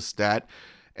as Lestat,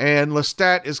 and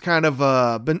Lestat is kind of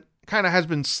has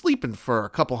been sleeping for a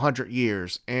couple hundred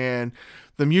years, and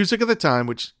the music of the time,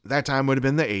 which that time would have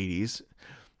been the 80s,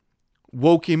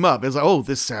 woke him up. It's like, oh,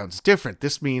 this sounds different.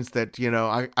 This means that,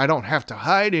 I don't have to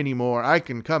hide anymore. I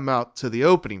can come out to the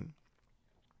opening.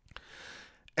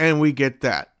 And we get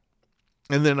that.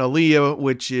 And then Aaliyah,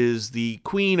 which is the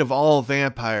queen of all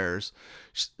vampires,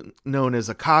 known as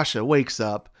Akasha, wakes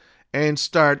up and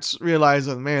starts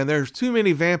realizing, man, there's too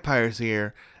many vampires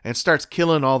here, and starts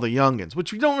killing all the youngins,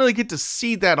 which we don't really get to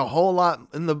see that a whole lot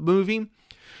in the movie.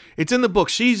 It's in the book.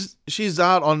 She's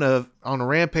out on a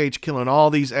rampage killing all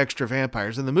these extra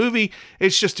vampires. In the movie,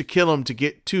 it's just to kill them to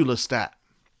get to Lestat.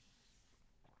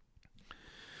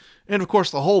 And of course,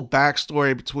 the whole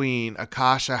backstory between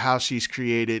Akasha, how she's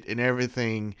created, and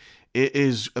everything, it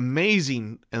is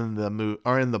amazing in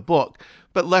the book,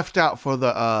 but left out for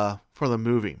the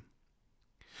movie.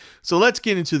 So let's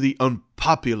get into the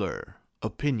unpopular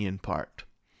opinion part.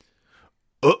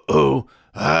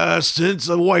 I sense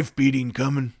a wife beating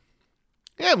coming.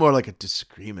 Yeah, more like a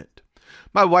disagreement.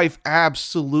 My wife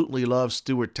absolutely loves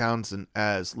Stuart Townsend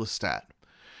as Lestat.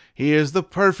 He is the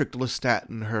perfect Lestat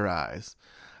in her eyes.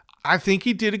 I think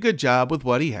he did a good job with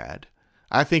what he had.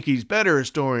 I think he's better as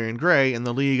Dorian Gray in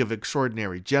The League of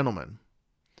Extraordinary Gentlemen.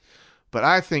 But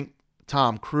I think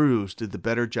Tom Cruise did the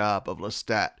better job of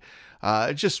Lestat.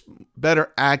 Just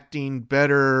better acting,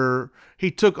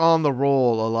 he took on the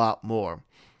role a lot more.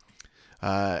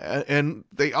 And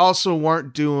they also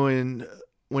weren't doing,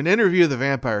 when Interview with the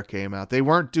Vampire came out, they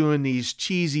weren't doing these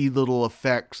cheesy little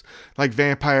effects like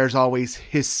vampires always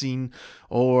hissing,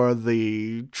 or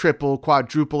the triple,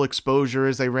 quadruple exposure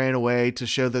as they ran away to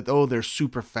show that, they're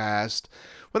super fast.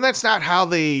 Well, that's not how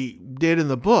they did in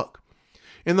the book.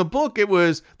 In the book, it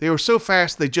was, they were so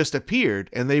fast they just appeared,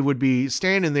 and they would be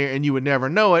standing there and you would never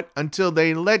know it until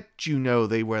they let you know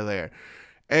they were there.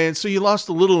 And so you lost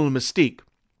a little mystique.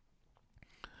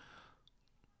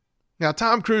 Now,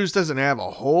 Tom Cruise doesn't have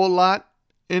a whole lot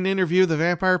in Interview with the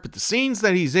Vampire, but the scenes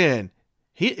that he's in,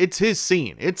 it's his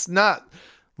scene. It's not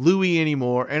Louis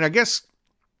anymore. And I guess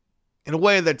in a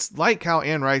way that's like how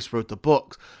Anne Rice wrote the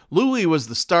books. Louis was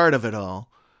the start of it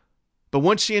all. But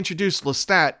once she introduced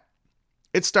Lestat,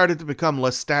 it started to become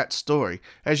Lestat's story,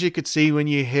 as you could see when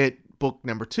you hit book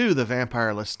number 2, The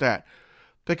Vampire Lestat.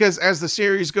 Because as the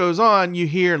series goes on, you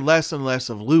hear less and less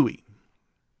of Louis.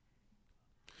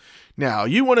 Now,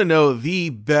 you want to know the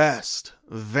best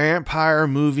vampire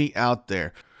movie out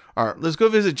there. All right, let's go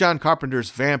visit John Carpenter's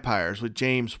Vampires with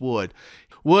James Wood.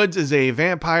 Woods is a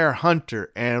vampire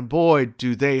hunter, and boy,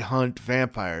 do they hunt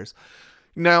vampires.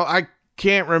 Now, I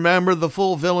can't remember the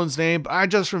full villain's name, but I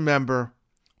just remember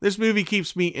This movie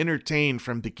keeps me entertained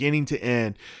from beginning to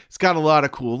end. It's got a lot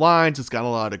of cool lines. It's got a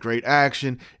lot of great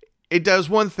action. It does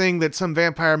one thing that some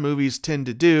vampire movies tend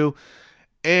to do,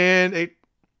 and it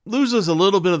loses a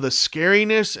little bit of the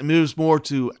scariness and moves more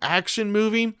to action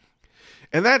movie.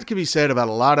 And that can be said about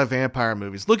a lot of vampire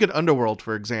movies. Look at Underworld,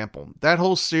 for example. That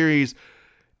whole series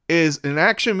is an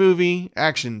action movie,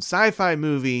 action sci-fi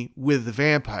movie with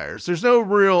vampires. There's no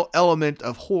real element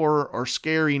of horror or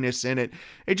scariness in it.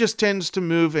 It just tends to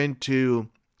move into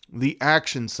the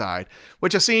action side,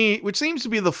 which seems to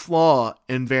be the flaw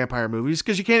in vampire movies,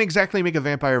 because you can't exactly make a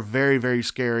vampire very, very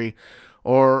scary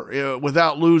or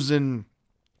without losing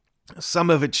some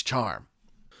of its charm.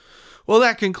 Well,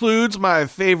 that concludes my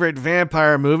favorite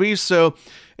vampire movies. So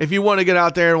if you want to get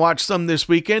out there and watch some this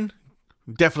weekend,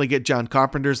 definitely get John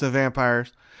Carpenter's The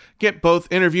Vampires. Get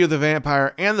both Interview of the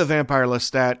Vampire and The Vampire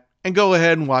Lestat, and go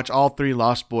ahead and watch all 3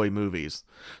 Lost Boy movies.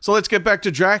 So let's get back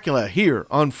to Dracula here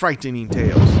on Frightening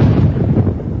Tales.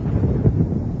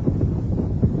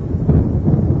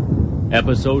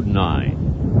 Episode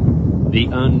 9, The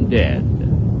Undead.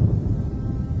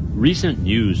 Recent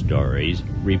news stories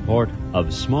report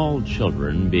of small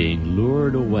children being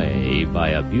lured away by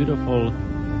a beautiful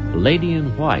lady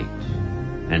in white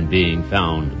and being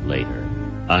found later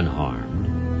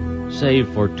unharmed,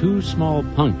 save for 2 small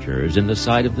punctures in the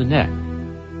side of the neck.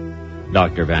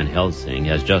 Dr. Van Helsing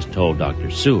has just told Dr.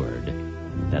 Seward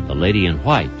that the lady in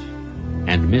white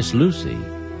and Miss Lucy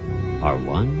are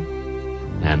one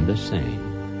and the same.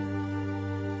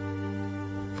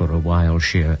 For a while,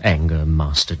 sheer anger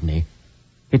mastered me.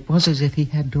 It was as if he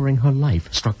had, during her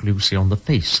life, struck Lucy on the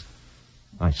face.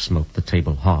 I smote the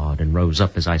table hard and rose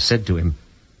up as I said to him,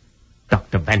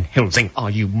 "Dr. Van Helsing, are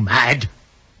you mad?"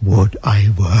 Would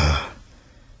I were.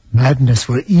 Madness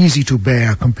were easy to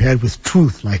bear compared with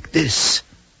truth like this.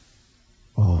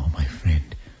 Oh, my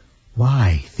friend,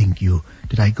 why, think you,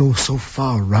 did I go so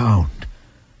far round?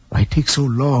 Why take so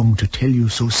long to tell you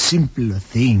so simple a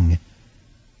thing?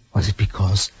 Was it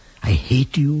because I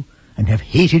hate you and have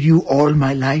hated you all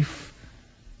my life?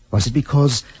 Was it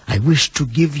because I wished to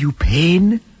give you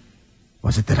pain?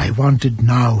 Was it that I wanted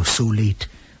now, so late,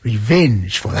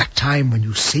 revenge for that time when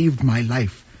you saved my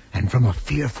life and from a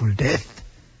fearful death?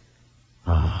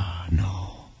 Ah,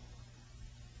 no.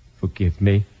 Forgive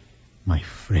me. My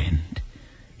friend,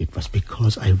 it was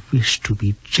because I wished to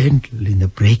be gentle in the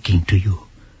breaking to you,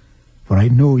 for I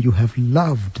know you have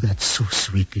loved that so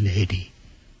sweet lady.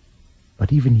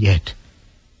 But even yet,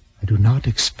 I do not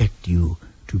expect you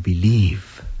to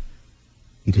believe.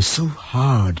 It is so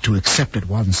hard to accept at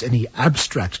once any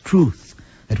abstract truth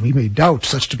that we may doubt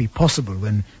such to be possible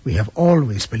when we have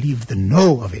always believed the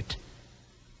no of it.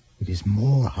 It is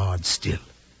more hard still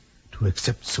to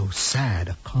accept so sad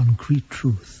a concrete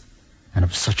truth, and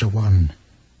of such a one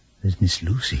as Miss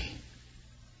Lucy.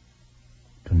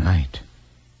 Tonight,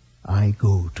 I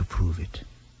go to prove it.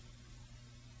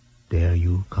 Dare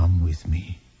you come with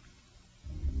me?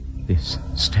 This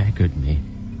staggered me.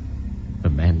 A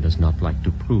man does not like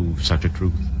to prove such a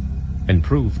truth, and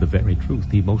prove the very truth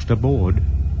he most abhorred.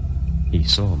 He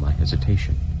saw my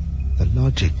hesitation. The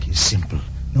logic is simple.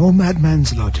 No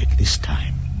madman's logic this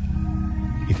time.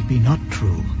 If it be not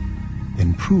true,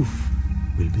 then proof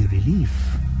will be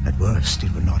relief. At worst,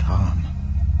 it will not harm.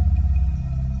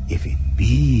 If it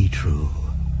be true,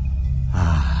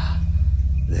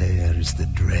 there is the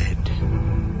dread.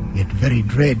 Yet very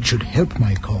dread should help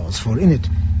my cause, for in it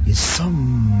is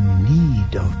some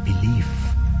need of belief.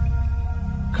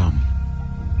 Come,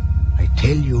 I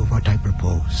tell you what I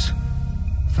propose.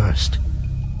 First,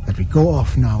 that we go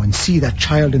off now and see that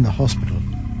child in the hospital.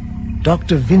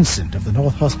 Dr. Vincent of the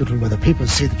North Hospital, where the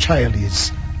papers say the child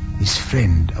is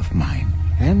friend of mine.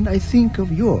 And I think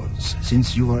of yours,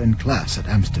 since you are in class at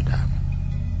Amsterdam.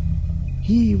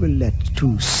 He will let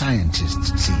 2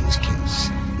 scientists see his case,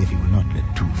 if he will not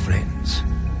let 2 friends.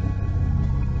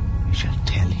 We shall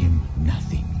tell him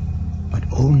nothing, but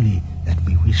only that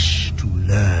we wish to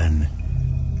learn.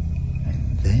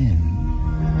 And then...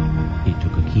 He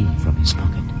took a key from his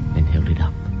pocket and held it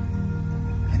up.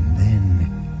 And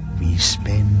then we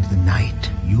spend the night,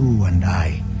 you and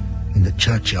I, in the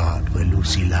churchyard where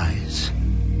Lucy lies.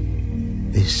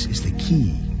 This is the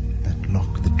key that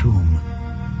locked the tomb.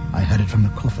 I had it from the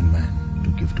coffin man to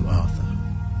give to Arthur.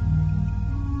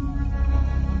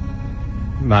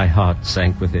 My heart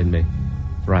sank within me,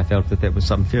 for I felt that there was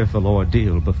some fearful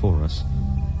ordeal before us.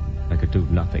 I could do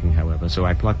nothing, however, so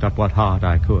I plucked up what heart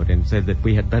I could and said that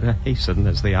we had better hasten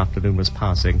as the afternoon was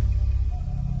passing.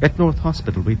 At North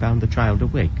Hospital we found the child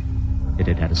awake. It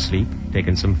had had a sleep,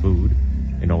 taken some food,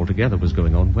 and altogether was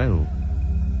going on well.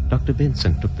 Dr.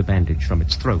 Vincent took the bandage from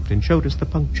its throat and showed us the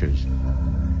punctures.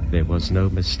 There was no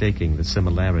mistaking the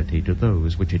similarity to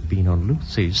those which had been on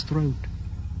Lucy's throat.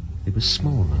 They were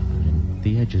smaller, and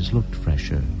the edges looked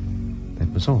fresher.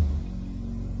 That was all.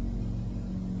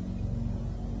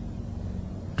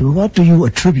 To what do you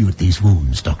attribute these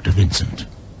wounds, Dr. Vincent?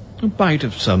 A bite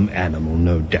of some animal,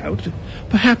 no doubt.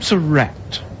 Perhaps a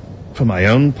rat. For my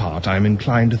own part, I'm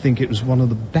inclined to think it was one of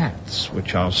the bats,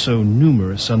 which are so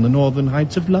numerous on the northern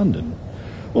heights of London.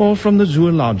 Or from the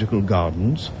zoological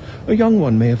gardens. A young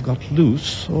one may have got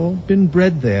loose, or been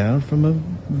bred there from a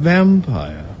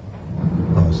vampire.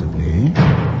 Possibly.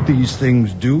 These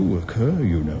things do occur,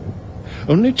 you know.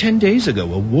 Only 10 days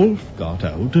ago, a wolf got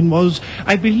out and was,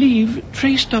 I believe,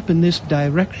 traced up in this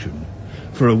direction.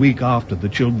 For a week after, the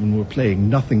children were playing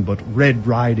nothing but Red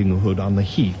Riding Hood on the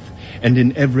heath and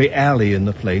in every alley in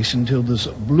the place until this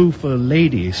Bloofer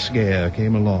lady scare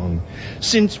came along.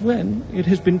 Since when, it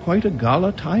has been quite a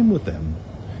gala time with them.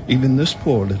 Even this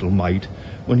poor little mite,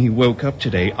 when he woke up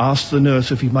today, asked the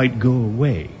nurse if he might go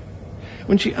away.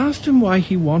 When she asked him why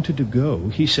he wanted to go,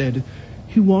 he said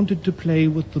he wanted to play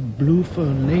with the Bloofer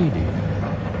lady.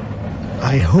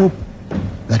 I hope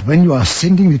that when you are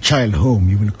sending the child home,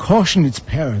 you will caution its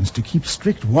parents to keep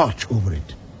strict watch over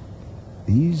it.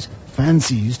 These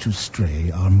fancies to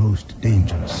stray are most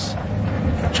dangerous.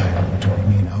 If the child were to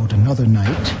remain out another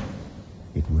night,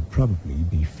 it would probably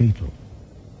be fatal.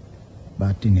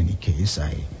 But in any case,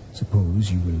 I suppose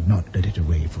you will not let it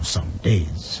away for some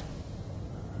days.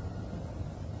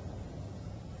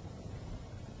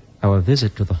 Our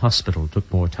visit to the hospital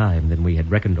took more time than we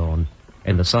had reckoned on,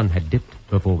 and the sun had dipped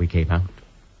before we came out.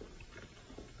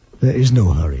 There is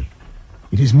no hurry.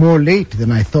 It is more late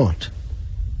than I thought.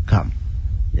 Come,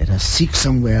 let us seek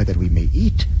somewhere that we may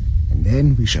eat, and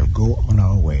then we shall go on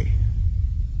our way.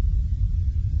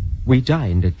 We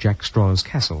dined at Jack Straw's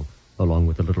castle, along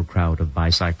with a little crowd of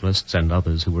bicyclists and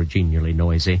others who were genially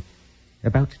noisy.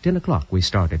 About 10 o'clock we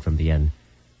started from the inn.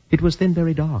 It was then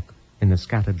very dark, and the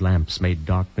scattered lamps made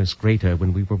darkness greater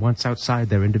when we were once outside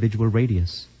their individual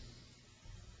radius.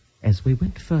 As we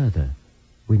went further,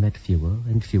 we met fewer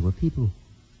and fewer people,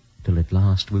 till at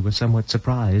last we were somewhat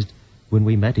surprised when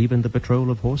we met even the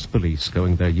patrol of horse police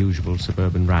going their usual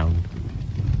suburban round.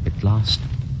 At last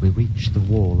we reached the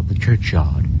wall of the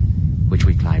churchyard, which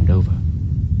we climbed over.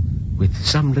 With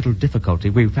some little difficulty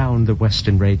we found the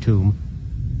Westonray tomb.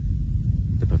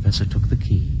 The professor took the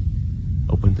key,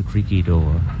 opened the creaky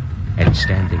door, and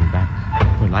standing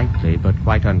back politely but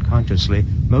quite unconsciously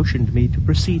motioned me to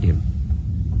precede him.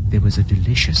 There was a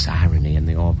delicious irony in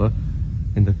the offer,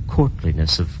 in the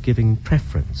courtliness of giving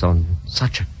preference on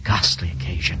such a ghastly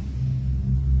occasion.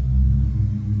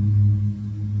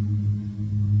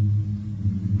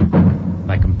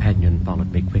 My companion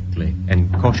followed me quickly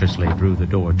and cautiously drew the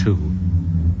door to.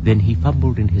 Then he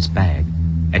fumbled in his bag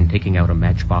and, taking out a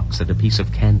matchbox and a piece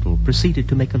of candle, proceeded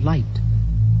to make a light.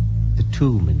 The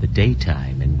tomb in the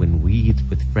daytime and when wreathed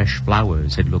with fresh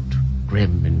flowers had looked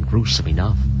grim and gruesome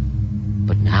enough.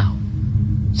 But now,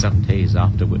 some days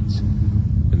afterwards,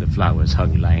 when the flowers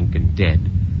hung lank and dead,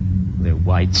 their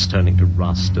whites turning to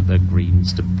rust and their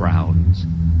greens to browns,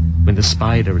 when the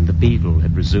spider and the beetle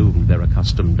had resumed their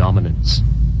accustomed dominance,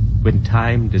 when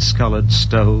time discolored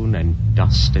stone and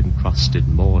dust-encrusted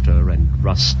mortar and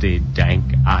rusty, dank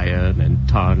iron and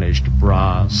tarnished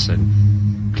brass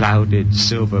and clouded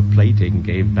silver plating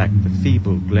gave back the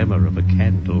feeble glimmer of a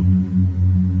candle,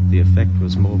 the effect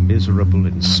was more miserable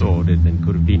and sordid than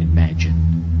could have been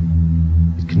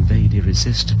imagined. It conveyed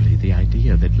irresistibly the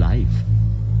idea that life,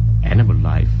 animal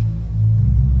life,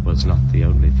 was not the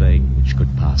only thing which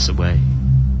could pass away.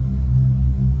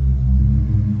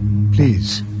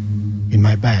 Please, in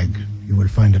my bag, you will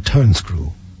find a turn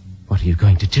screw. What are you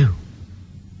going to do?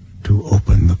 To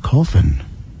open the coffin.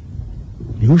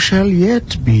 You shall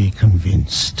yet be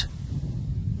convinced.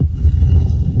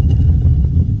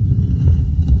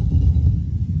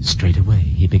 Straight away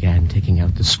he began taking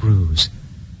out the screws,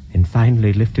 and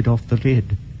finally lifted off the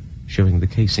lid, showing the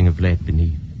casing of lead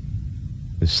beneath.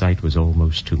 The sight was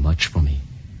almost too much for me.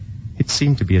 It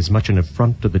seemed to be as much an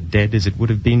affront to the dead as it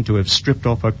would have been to have stripped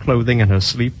off her clothing and her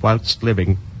sleep whilst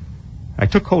living. I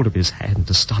took hold of his hand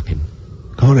to stop him.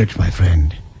 Courage, my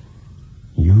friend.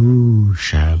 You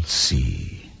shall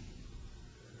see.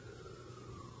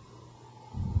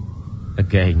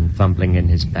 Again, fumbling in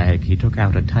his bag, he took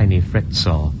out a tiny fret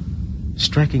saw,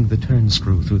 striking the turn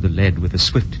screw through the lead with a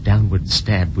swift downward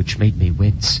stab which made me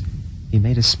wince. He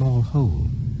made a small hole,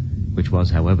 which was,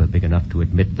 however, big enough to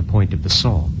admit the point of the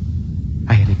saw.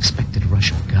 I had expected a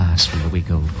rush of gas from the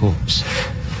week-old corpse,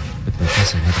 but the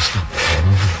professor never stopped for a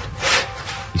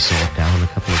moment. He sawed down a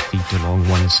couple of along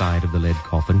one side of the lead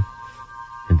coffin,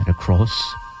 and then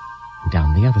across and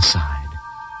down the other side.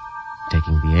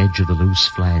 Taking the edge of the loose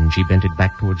flange, he bent it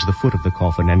back towards the foot of the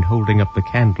coffin, and holding up the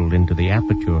candle into the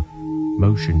aperture,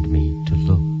 motioned me to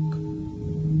look.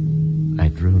 I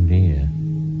drew near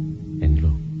and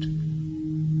looked.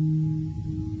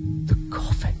 The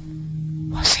coffin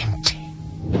was empty.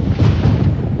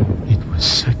 It was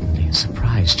certainly a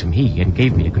surprise to me and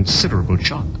gave me a considerable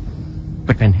shock.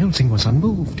 But Van Helsing was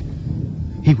unmoved.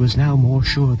 He was now more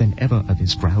sure than ever of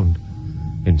his ground,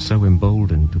 and so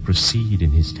emboldened to proceed in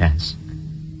his task.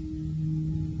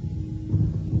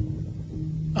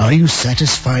 Are you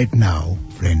satisfied now,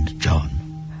 friend John?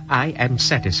 I am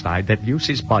satisfied that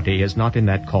Lucy's body is not in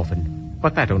that coffin,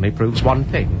 but that only proves one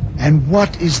thing. And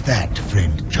what is that,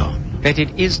 friend John? That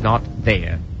it is not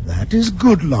there. That is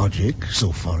good logic,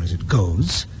 so far as it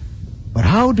goes. But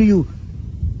how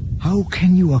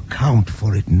can you account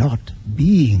for it not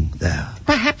being there?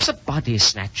 Perhaps a body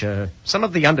snatcher. Some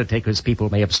of the Undertaker's people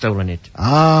may have stolen it.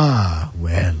 Ah,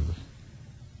 well,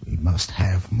 we must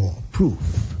have more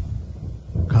proof.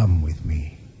 Come with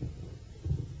me.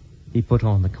 He put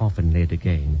on the coffin lid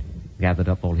again, gathered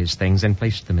up all his things and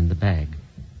placed them in the bag,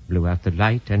 blew out the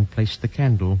light and placed the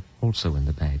candle also in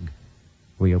the bag.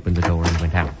 We opened the door and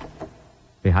went out.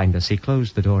 Behind us he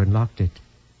closed the door and locked it.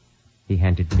 He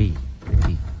handed me the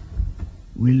key.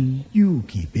 Will you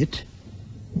keep it?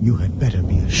 You had better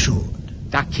be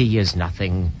assured. The key is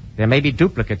nothing. There may be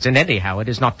duplicates, and anyhow it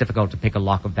is not difficult to pick a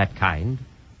lock of that kind.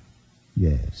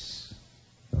 Yes,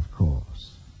 of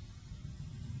course.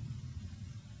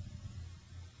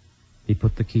 He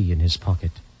put the key in his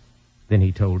pocket. Then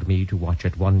he told me to watch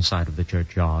at one side of the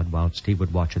churchyard whilst he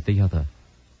would watch at the other.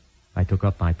 I took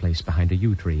up my place behind a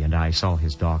yew tree, and I saw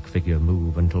his dark figure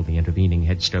move until the intervening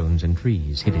headstones and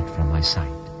trees hid it from my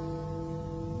sight.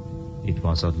 It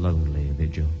was a lonely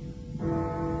vigil.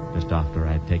 Just after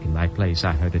I had taken my place,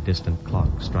 I heard a distant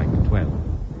clock strike 12.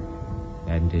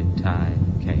 And in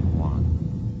time came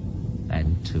 1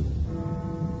 and 2.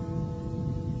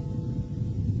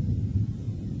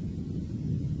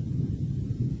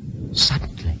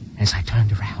 Suddenly, as I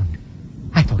turned around,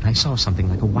 I thought I saw something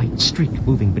like a white streak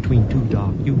moving between 2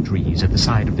 dark yew trees at the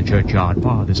side of the churchyard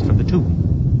farthest from the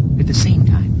tomb. At the same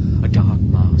time, a dark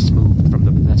mass moved from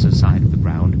the professor's side of the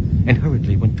ground and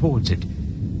hurriedly went towards it.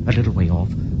 A little way off,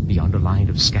 beyond a line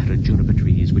of scattered juniper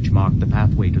trees which marked the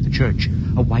pathway to the church,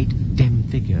 a white, dim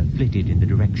figure flitted in the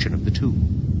direction of the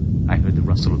tomb. I heard the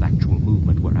rustle of actual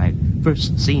movement where I had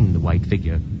first seen the white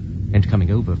figure, and coming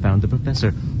over found the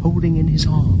professor holding in his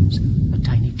arms a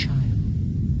tiny child.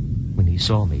 When he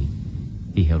saw me,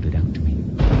 he held it out to me.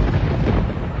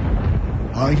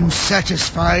 Are you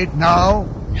satisfied now?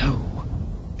 No.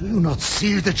 Do you not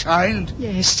see the child?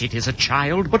 Yes, it is a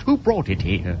child, but who brought it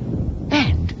here?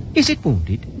 And is it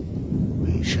wounded?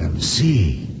 We shall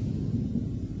see.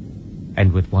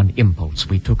 And with one impulse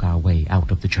we took our way out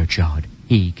of the churchyard,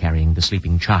 he carrying the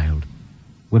sleeping child.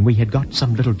 When we had got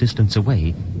some little distance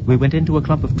away, we went into a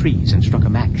clump of trees and struck a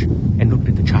match and looked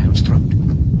at the child's throat.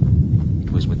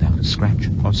 It was without a scratch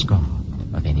or scar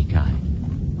of any kind.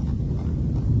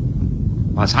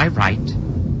 Was I right?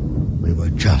 We were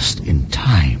just in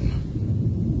time.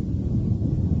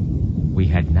 We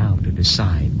had now to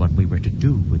decide what we were to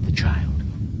do with the child,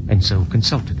 and so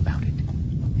consulted about it.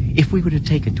 If we were to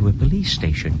take it to a police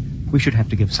station, we should have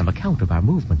to give some account of our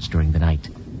movements during the night.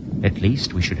 At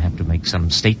least we should have to make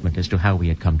some statement as to how we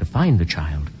had come to find the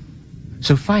child.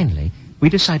 So finally, we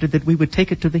decided that we would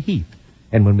take it to the heath,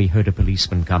 and when we heard a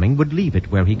policeman coming, would leave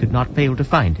it where he could not fail to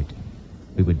find it.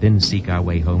 We would then seek our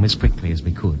way home as quickly as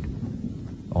we could.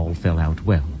 All fell out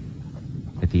well.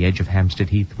 At the edge of Hampstead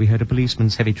Heath, we heard a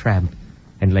policeman's heavy tramp,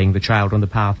 and laying the child on the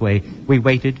pathway, we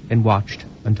waited and watched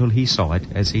until he saw it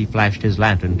as he flashed his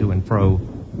lantern to and fro.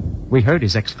 We heard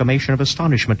his exclamation of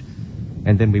astonishment,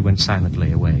 and then we went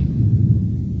silently away.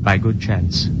 By good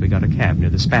chance, we got a cab near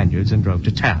the Spaniards and drove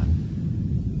to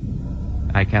town.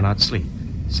 I cannot sleep,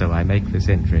 so I make this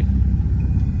entry.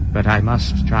 But I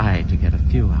must try to get a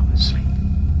few hours' sleep,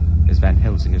 as Van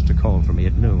Helsing is to call for me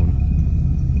at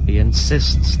noon. He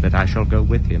insists that I shall go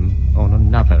with him on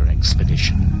another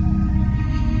expedition.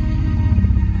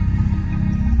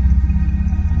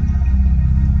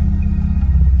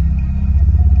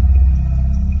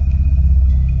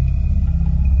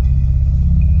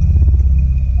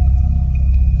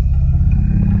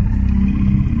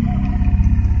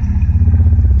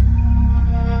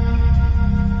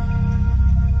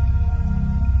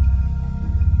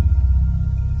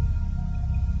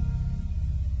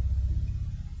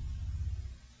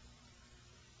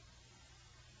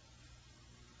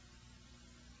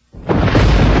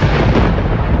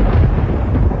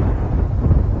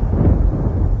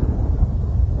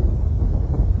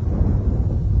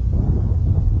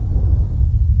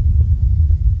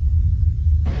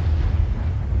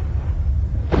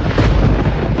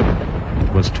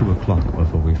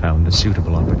 we found a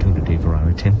suitable opportunity for our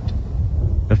attempt.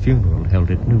 A funeral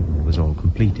held at noon was all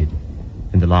completed,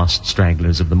 and the last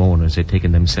stragglers of the mourners had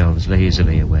taken themselves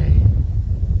lazily away.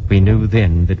 We knew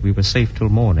then that we were safe till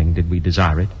morning, did we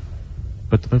desire it,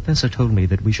 but the professor told me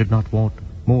that we should not want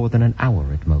more than an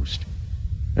hour at most.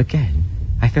 Again,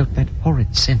 I felt that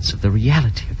horrid sense of the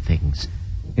reality of things,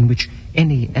 in which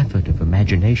any effort of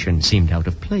imagination seemed out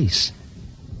of place,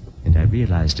 and I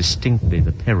realized distinctly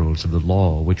the perils of the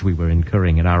law which we were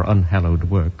incurring in our unhallowed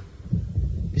work.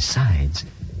 Besides,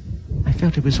 I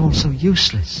felt it was all so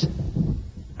useless.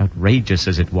 Outrageous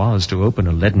as it was to open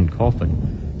a leaden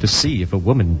coffin, to see if a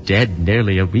woman dead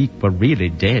nearly a week were really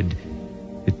dead,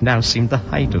 it now seemed the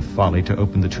height of folly to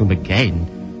open the tomb again,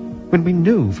 when we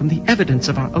knew from the evidence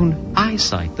of our own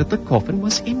eyesight that the coffin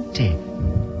was empty.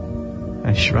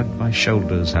 I shrugged my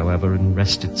shoulders, however, and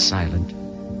rested silent,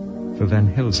 for Van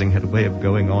Helsing had a way of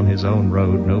going on his own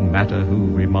road no matter who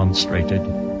remonstrated.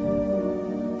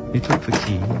 He took the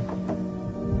key,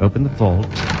 opened the vault,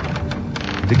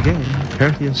 and again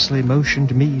courteously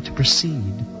motioned me to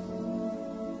proceed.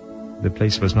 The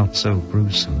place was not so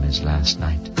gruesome as last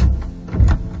night,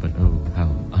 but oh, how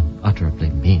unutterably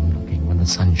mean-looking when the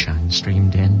sunshine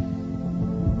streamed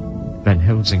in. Van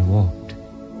Helsing walked,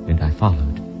 and I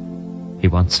followed. He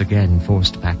once again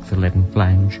forced back the leaden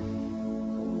flange,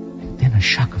 and then a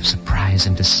shock of surprise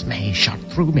and dismay shot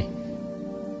through me.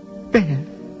 There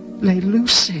lay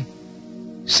Lucy,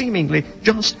 seemingly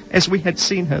just as we had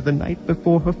seen her the night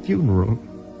before her funeral.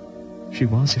 She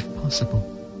was, if possible,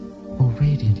 more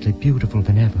radiantly beautiful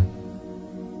than ever,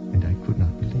 and I could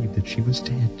not believe that she was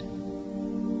dead.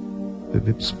 The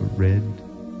lips were red,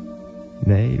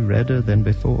 nay, redder than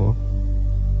before,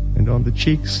 and on the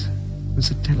cheeks was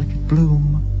a delicate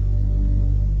bloom.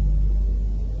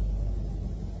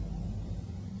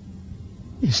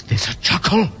 Is this a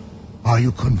chuckle? Are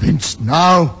you convinced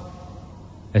now?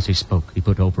 As he spoke, he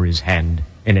put over his hand,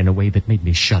 and in a way that made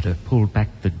me shudder, pulled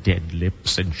back the dead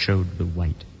lips and showed the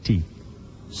white teeth.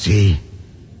 See,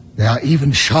 they are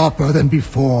even sharper than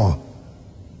before.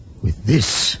 With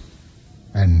this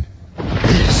and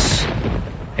this.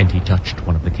 And he touched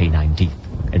one of the canine teeth,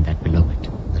 and that below it.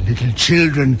 The little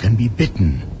children can be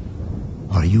bitten.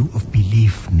 Are you of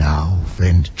belief now,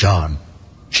 friend John?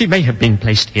 She may have been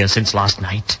placed here since last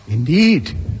night.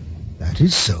 Indeed, that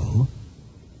is so.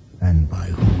 And by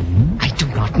whom? I do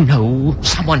not know.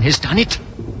 Someone has done it.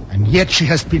 And yet she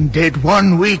has been dead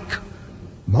 1 week.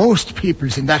 Most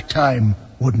peoples in that time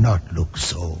would not look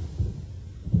so.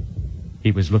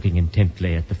 He was looking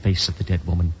intently at the face of the dead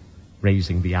woman,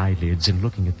 raising the eyelids and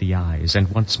looking at the eyes, and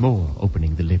once more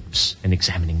opening the lips and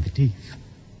examining the teeth.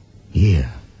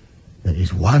 Here, there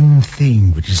is one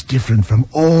thing which is different from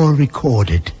all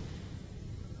recorded.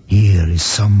 Here is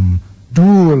some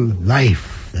dual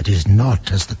life that is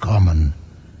not as the common.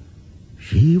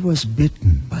 She was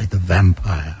bitten by the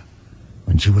vampire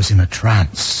when she was in a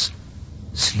trance,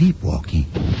 sleepwalking.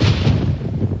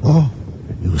 Oh,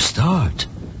 you start.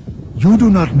 You do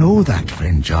not know that,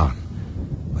 friend John,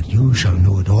 but you shall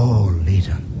know it all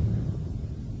later.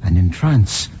 And in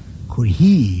trance, could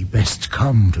he best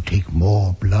come to take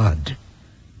more blood?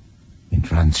 In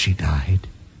trance she died,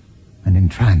 and in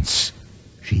trance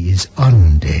she is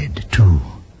undead too.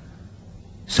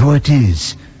 So it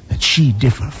is that she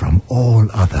differ from all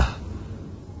other.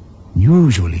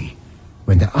 Usually,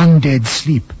 when the undead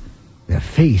sleep, their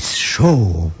face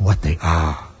show what they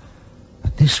are.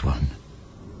 But this one,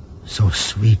 so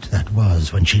sweet that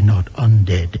was when she not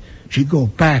undead, she go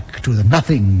back to the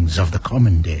nothings of the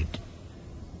common dead.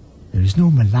 There is no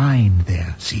malign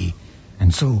there, see,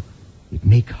 and so it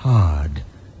make hard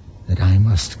that I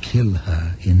must kill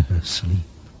her in her sleep.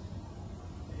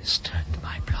 This turned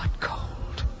my blood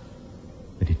cold,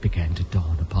 but it began to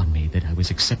dawn upon me that I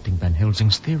was accepting Van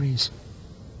Helsing's theories.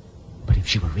 But if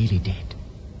she were really dead,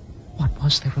 what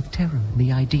was there of terror in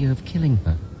the idea of killing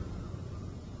her?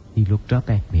 He looked up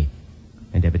at me,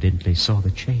 and evidently saw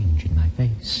the change in my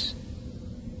face.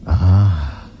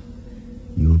 Ah,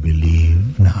 you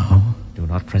believe now? Do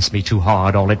not press me too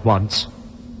hard all at once.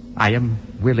 I am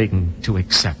willing to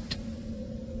accept.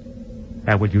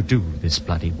 How will you do this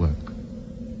bloody work?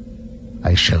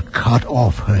 I shall cut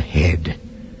off her head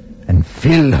and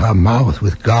fill her mouth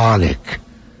with garlic,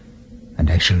 and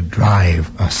I shall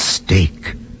drive a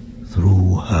stake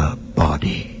through her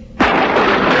body.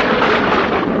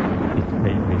 It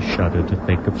made me shudder to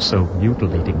think of so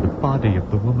mutilating the body of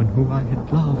the woman whom I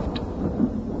had loved.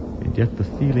 And yet the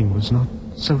feeling was not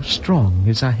so strong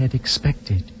as I had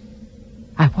expected.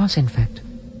 I was, in fact,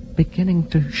 beginning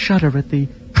to shudder at the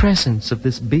presence of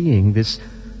this being, this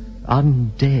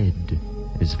undead,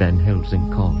 as Van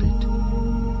Helsing called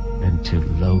it. to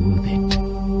loathe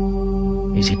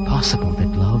it. Is it possible that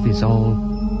love is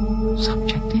all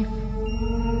subjective?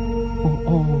 Or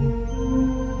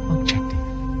all objective?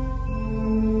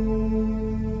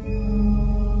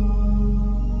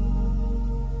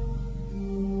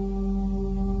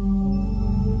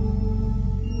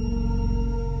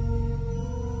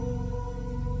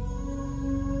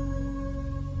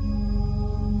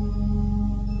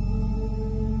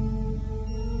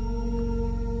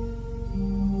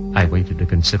 I waited a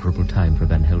considerable time for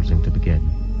Van Helsing to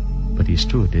begin, but he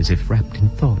stood as if wrapped in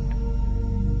thought.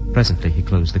 Presently he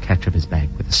closed the catch of his bag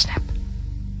with a snap.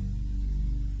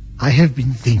 I have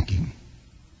been thinking,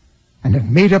 and have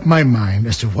made up my mind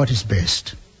as to what is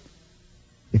best.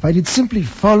 If I did simply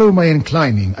follow my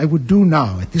inclining, I would do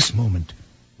now, at this moment,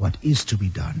 what is to be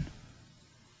done.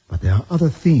 But there are other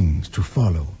things to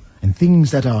follow, and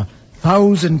things that are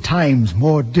 1,000 times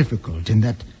more difficult, in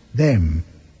that them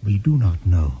we do not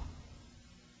know.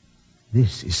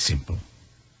 This is simple.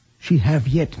 She have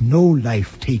yet no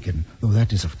life taken, though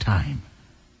that is of time.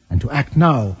 And to act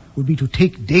now would be to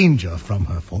take danger from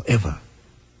her forever.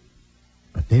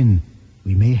 But then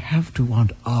we may have to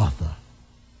want Arthur.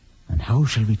 And how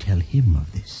shall we tell him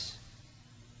of this?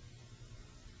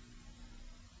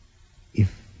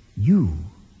 If you,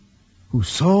 who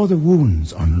saw the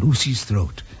wounds on Lucy's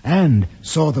throat, and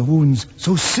saw the wounds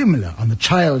so similar on the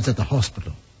child's at the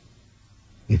hospital,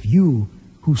 if you,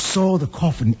 who saw the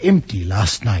coffin empty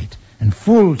last night and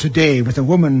full today with a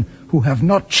woman who have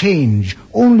not changed,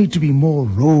 only to be more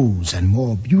rose and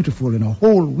more beautiful in a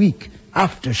whole week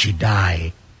after she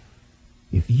die,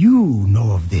 if you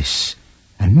know of this,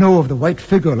 and know of the white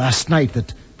figure last night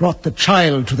that brought the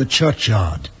child to the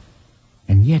churchyard,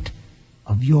 and yet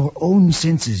of your own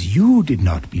senses you did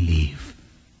not believe,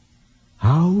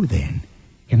 how then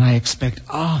can I expect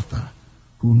Arthur,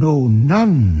 who know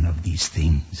none of these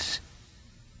things,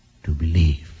 to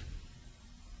believe?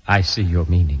 I see your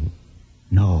meaning.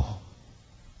 No.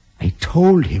 I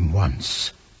told him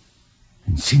once,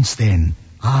 and since then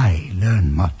I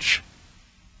learn much.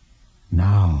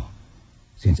 Now,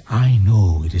 since I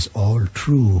know it is all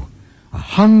true,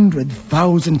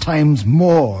 100,000 times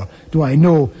more do I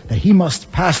know that he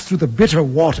must pass through the bitter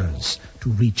waters to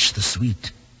reach the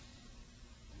sweet.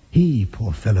 He,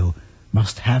 poor fellow,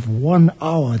 must have 1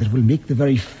 hour that will make the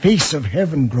very face of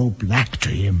heaven grow black to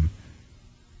him.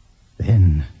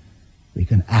 Then we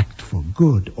can act for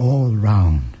good all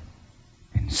round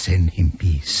and send him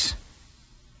peace.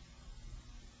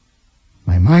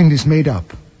 My mind is made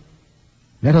up.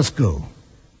 Let us go.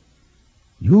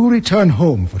 You return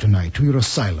home for tonight to your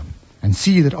asylum and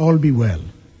see that all be well.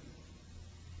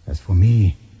 As for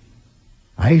me,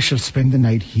 I shall spend the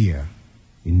night here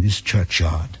in this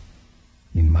churchyard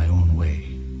in my own way.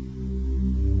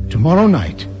 Tomorrow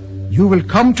night, you will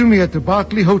come to me at the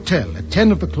Berkeley Hotel at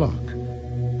 10 o'clock.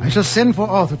 I shall send for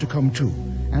Arthur to come too,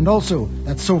 and also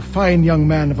that so fine young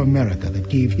man of America that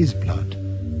gave his blood.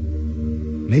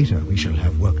 Later we shall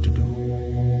have work to do.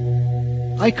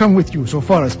 I come with you so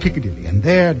far as Piccadilly, and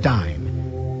there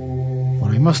dine, for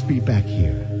I must be back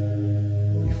here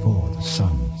before the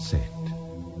sun set.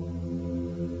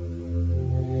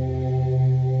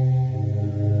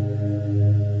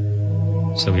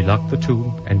 So he locked the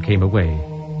tomb and came away,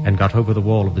 and got over the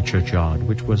wall of the churchyard,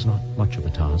 which was not much of a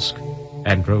task,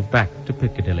 and drove back to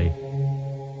Piccadilly.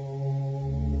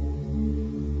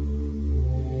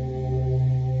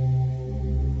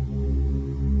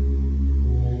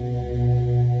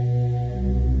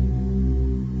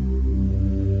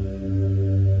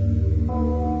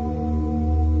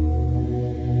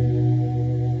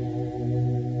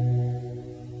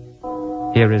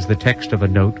 Here is the text of a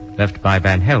note left by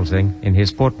Van Helsing in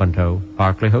his portmanteau,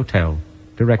 Berkeley Hotel,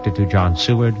 directed to John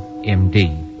Seward, M.D.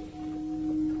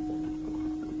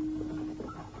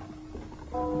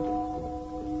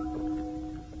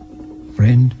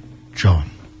 Friend John,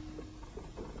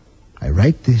 I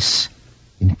write this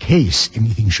in case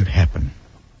anything should happen.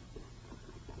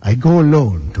 I go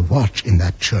alone to watch in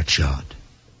that churchyard.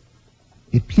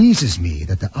 It pleases me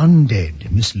that the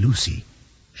undead Miss Lucy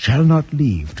shall not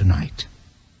leave tonight,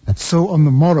 that so on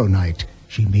the morrow night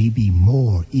she may be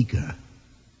more eager.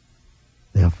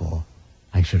 Therefore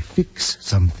I shall fix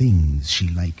some things she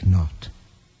like not,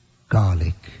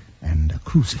 garlic and a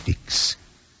crucifix,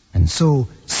 and so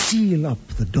seal up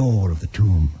the door of the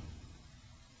tomb.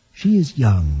 She is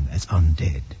young as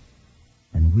undead,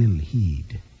 and will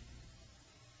heed.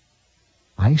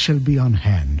 I shall be on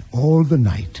hand all the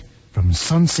night, from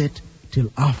sunset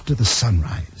till after the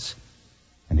sunrise,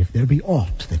 and if there be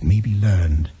aught that may be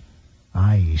learned,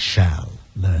 I shall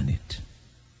learn it.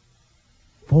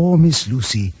 For Miss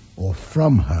Lucy, or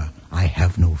from her, I I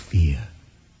have no fear.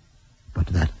 But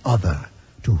that other,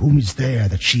 to whom is there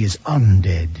that she is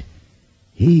undead,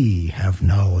 he have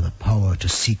now the power to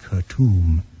seek her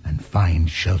tomb and find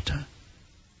shelter.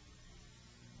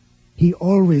 He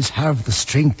always have the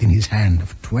strength in his hand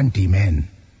of 20 men.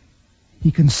 He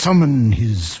can summon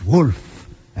his wolf,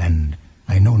 and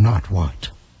I know not what.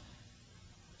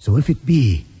 So if it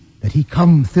be that he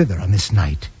come thither on this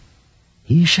night,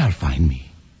 he shall find me,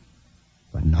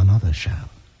 but none other shall,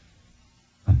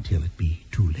 until it be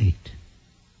too late.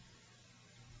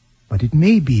 But it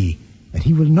may be that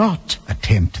he will not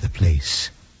attempt the place.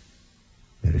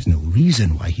 There is no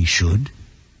reason why he should.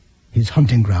 His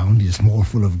hunting ground is more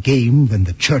full of game than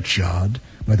the churchyard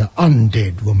where the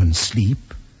undead woman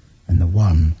sleep and the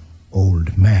one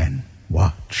old man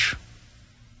watch.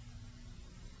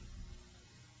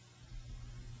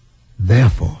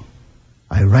 Therefore,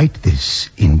 I write this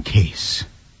in case.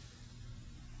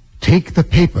 Take the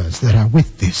papers that are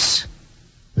with this,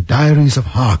 the diaries of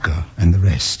Harker and the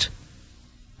rest,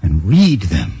 and read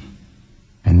them,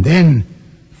 and then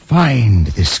find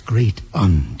this great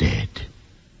undead,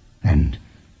 and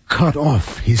cut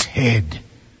off his head,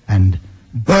 and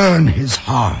burn his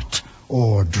heart,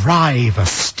 or drive a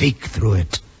stake through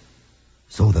it,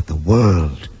 so that the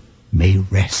world may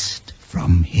rest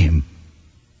from him.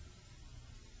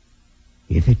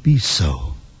 If it be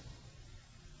so,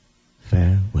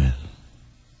 farewell.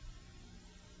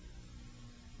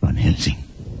 Van Helsing.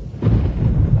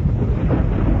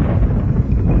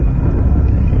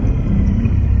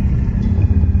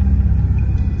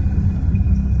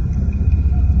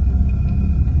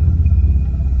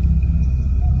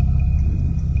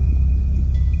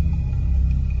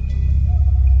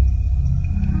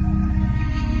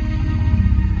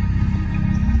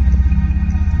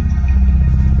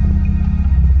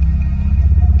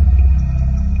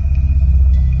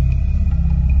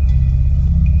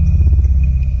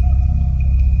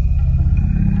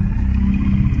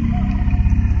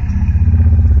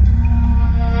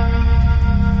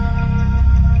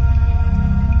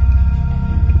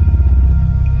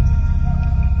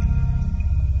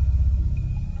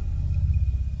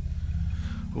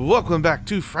 Welcome back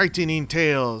to Frightening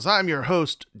Tales. I'm your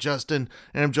host, Justin,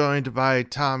 and I'm joined by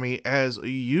Tommy as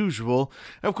usual.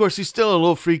 Of course, he's still a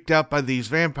little freaked out by these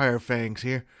vampire fangs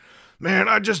here. Man,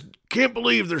 I just can't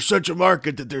believe there's such a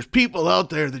market that there's people out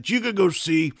there that you could go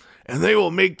see and they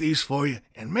will make these for you.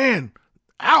 And man,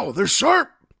 ow, they're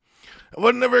sharp. I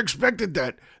would never expected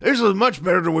that. This is much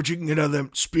better than what you can get out of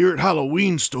them Spirit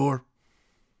Halloween store.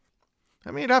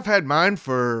 I mean, I've had mine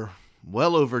for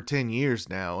well over 10 years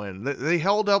now, and they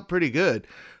held up pretty good.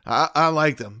 I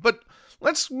like them. But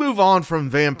let's move on from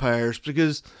vampires,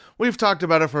 because we've talked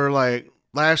about it for like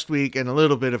last week and a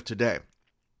little bit of today.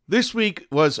 This week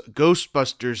was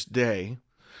Ghostbusters Day,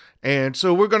 and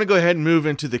so we're going to go ahead and move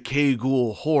into the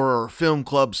K-Ghoul Horror Film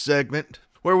Club segment,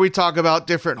 where we talk about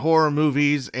different horror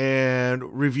movies and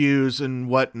reviews and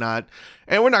whatnot.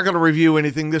 And we're not going to review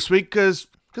anything this week because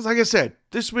like I said,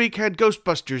 this week had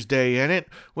Ghostbusters Day in it,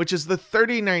 which is the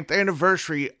 39th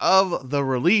anniversary of the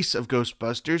release of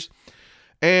Ghostbusters.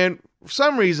 And for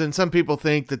some reason, some people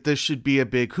think that this should be a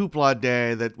big hoopla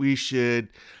day, that we should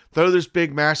throw this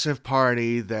big massive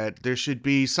party, that there should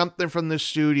be something from the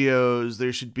studios,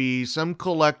 there should be some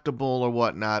collectible or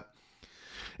whatnot.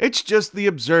 It's just the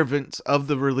observance of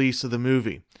the release of the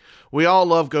movie. We all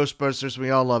love Ghostbusters, we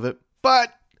all love it,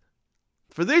 but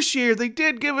for this year, they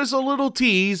did give us a little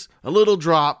tease, a little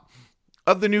drop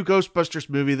of the new Ghostbusters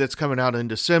movie that's coming out in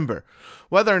December.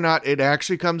 Whether or not it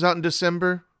actually comes out in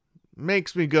December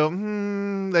makes me go,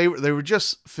 they were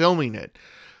just filming it.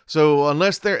 So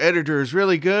unless their editor is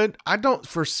really good, I don't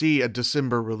foresee a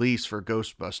December release for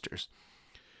Ghostbusters.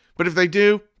 But if they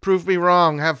do, prove me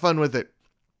wrong, have fun with it.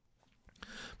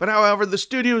 But however, the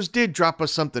studios did drop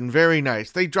us something very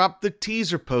nice. They dropped the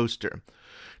teaser poster.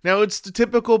 Now, it's the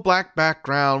typical black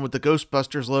background with the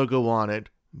Ghostbusters logo on it,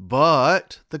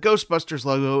 but the Ghostbusters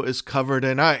logo is covered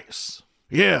in ice.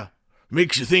 Yeah,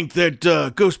 makes you think that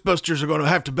Ghostbusters are going to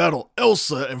have to battle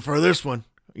Elsa for this one.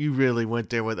 You really went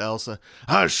there with Elsa.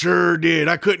 I sure did.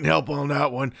 I couldn't help on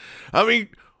that one. I mean,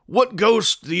 what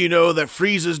ghost do you know that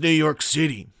freezes New York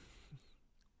City?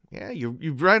 Yeah,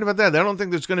 you're right about that. I don't think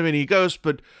there's going to be any ghosts,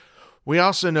 but we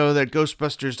also know that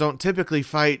Ghostbusters don't typically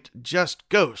fight just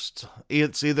ghosts.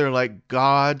 It's either like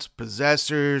gods,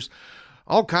 possessors,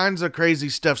 all kinds of crazy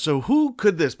stuff. So who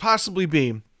could this possibly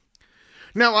be?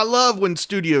 Now, I love when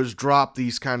studios drop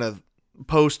these kind of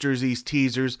posters, these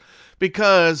teasers,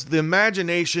 because the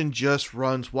imagination just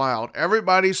runs wild.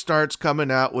 Everybody starts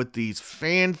coming out with these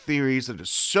fan theories that are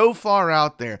so far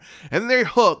out there, and they're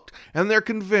hooked, and they're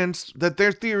convinced that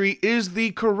their theory is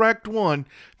the correct one,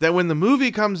 that when the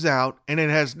movie comes out and it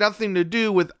has nothing to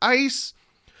do with ice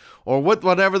or with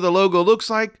whatever the logo looks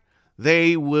like,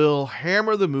 they will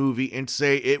hammer the movie and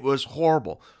say it was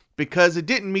horrible because it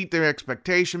didn't meet their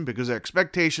expectation, because their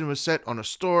expectation was set on a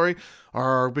story,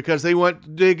 or because they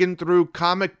went digging through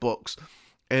comic books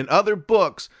and other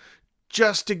books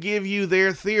just to give you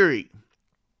their theory.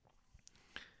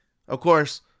 Of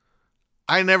course,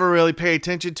 I never really pay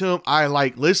attention to them. I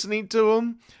like listening to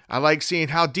them. I like seeing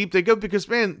how deep they go because,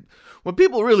 man, when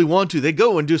people really want to, they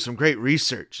go and do some great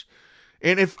research.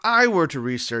 And if I were to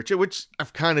research it, which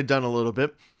I've kind of done a little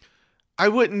bit, I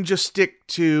wouldn't just stick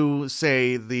to,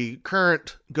 say, the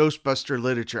current Ghostbuster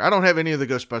literature. I don't have any of the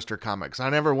Ghostbuster comics. I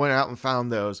never went out and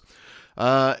found those.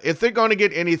 If they're going to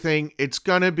get anything, it's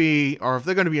going to be, or if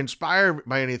they're going to be inspired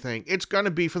by anything, it's going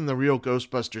to be from the real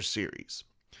Ghostbusters series.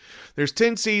 There's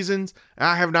 10 seasons.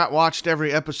 I have not watched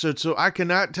every episode, so I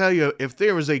cannot tell you if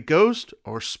there was a ghost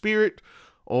or spirit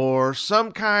or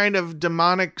some kind of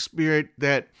demonic spirit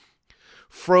that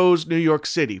froze New York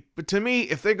City. But to me,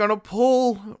 if they're going to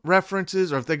pull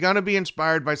references or if they're going to be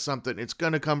inspired by something, it's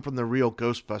going to come from the real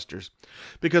Ghostbusters.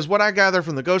 Because what I gather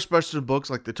from the Ghostbusters books,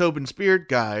 like the Tobin Spirit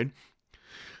Guide,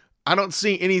 I don't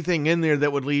see anything in there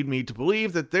that would lead me to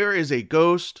believe that there is a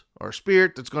ghost or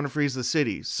spirit that's going to freeze the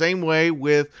city. Same way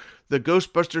with the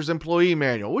Ghostbusters employee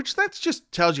manual, which that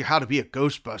just tells you how to be a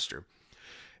Ghostbuster.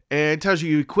 And it tells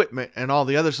you equipment and all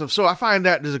the other stuff. So I find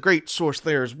that is a great source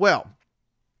there as well.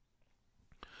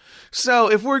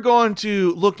 So if we're going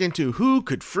to look into who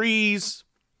could freeze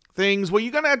things, well,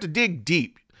 you're going to have to dig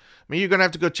deep. I mean, you're going to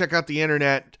have to go check out the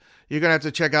internet. You're going to have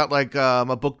to check out like a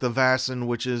book, The Vaesen,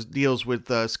 which deals with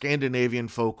Scandinavian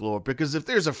folklore. Because if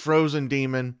there's a frozen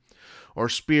demon or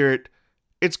spirit,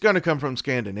 it's going to come from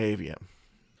Scandinavia.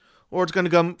 Or it's going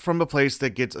to come from a place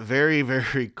that gets very,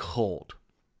 very cold.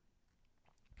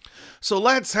 So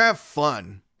let's have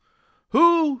fun.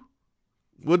 Who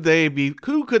could they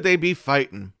be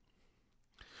fighting?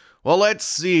 Well, let's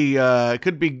see. It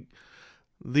could be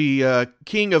the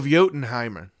King of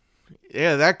Jotunheimer.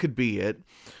 Yeah, that could be it.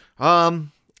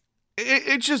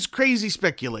 It's just crazy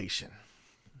speculation.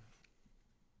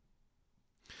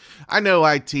 I know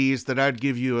I teased that I'd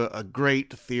give you a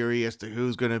great theory as to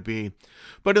who's going to be,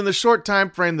 but in the short time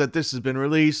frame that this has been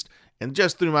released, and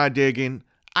just through my digging,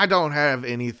 I don't have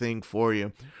anything for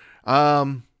you.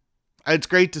 It's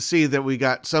great to see that we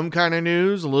got some kind of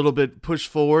news, a little bit push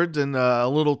forwards and a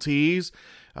little tease.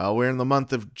 We're in the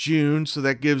month of June, so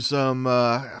that gives them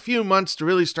a few months to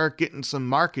really start getting some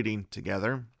marketing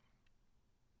together.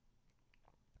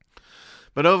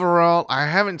 But overall, I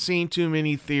haven't seen too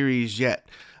many theories yet.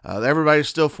 Everybody's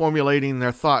still formulating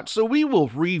their thoughts, so we will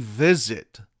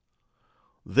revisit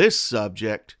this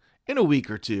subject in a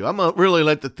week or two. I'm going to really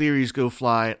let the theories go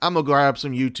flying. I'm going to grab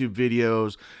some YouTube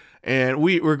videos, and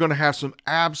we're going to have some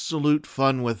absolute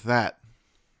fun with that.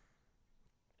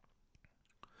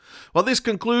 Well, this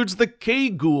concludes the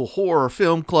K-Ghoul Horror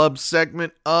Film Club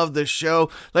segment of the show.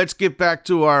 Let's get back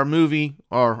to our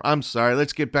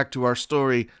let's get back to our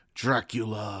story,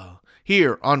 Dracula,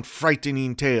 here on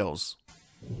Frightening Tales.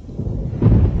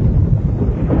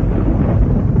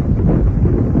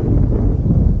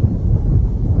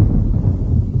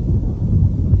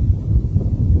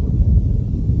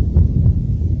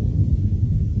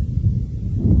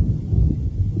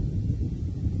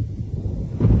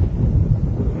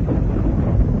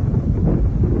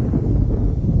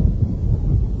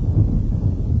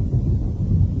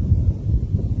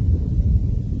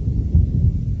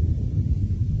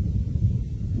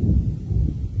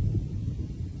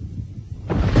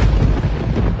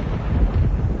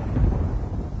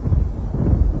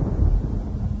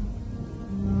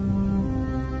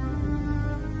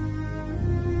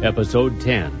 Episode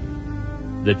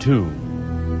 10, The Tomb.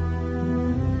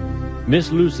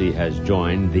 Miss Lucy has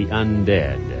joined the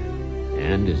undead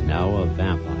and is now a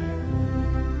vampire.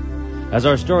 As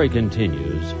our story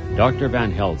continues, Dr.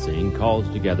 Van Helsing calls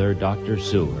together Dr.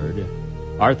 Seward,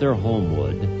 Arthur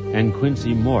Holmwood, and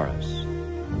Quincy Morris.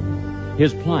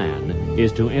 His plan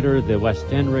is to enter the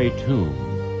Westenra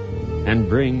tomb and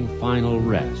bring final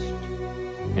rest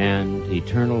and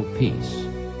eternal peace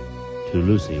to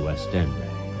Lucy Westenra.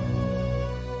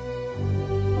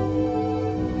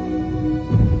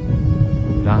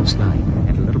 Last night,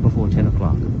 at a little before 10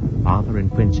 o'clock, Arthur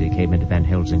and Quincy came into Van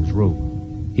Helsing's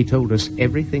room. He told us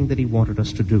everything that he wanted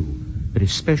us to do, but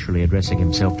especially addressing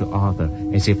himself to Arthur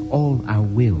as if all our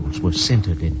wills were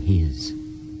centered in his.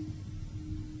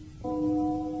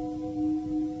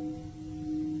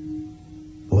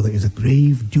 For there is a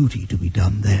grave duty to be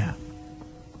done there.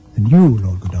 And you,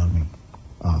 Lord Godalming,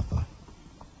 Arthur,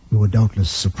 you were doubtless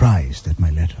surprised at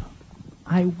my letter.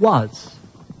 I was.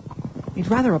 It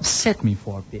rather upset me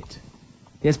for a bit.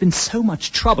 There's been so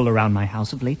much trouble around my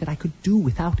house of late that I could do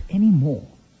without any more.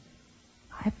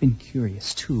 I've been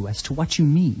curious, too, as to what you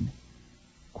mean.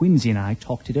 Quincy and I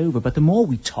talked it over, but the more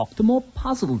we talked, the more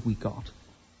puzzled we got.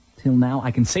 Till now,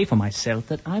 I can say for myself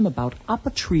that I'm about up a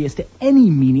tree as to any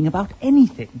meaning about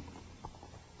anything.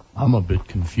 I'm a bit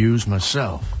confused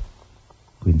myself.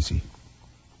 Quincy,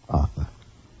 Arthur,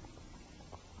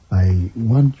 I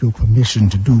want your permission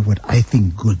to do what I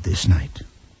think good this night.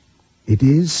 It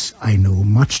is, I know,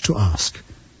 much to ask,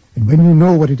 and when you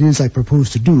know what it is I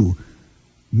propose to do,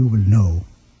 you will know,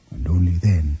 and only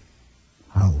then,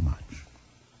 how much.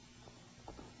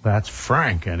 That's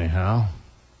frank, anyhow.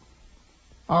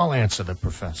 I'll answer the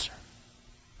professor.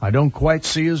 I don't quite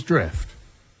see his drift,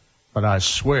 but I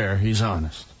swear he's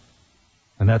honest.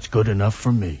 And that's good enough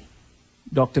for me.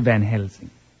 Dr. Van Helsing,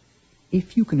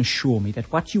 if you can assure me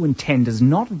that what you intend does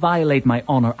not violate my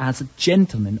honor as a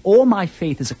gentleman or my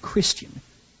faith as a Christian,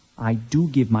 I do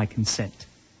give my consent.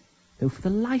 Though for the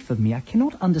life of me, I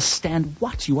cannot understand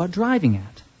what you are driving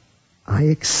at. I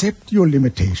accept your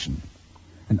limitation.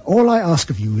 And all I ask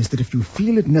of you is that if you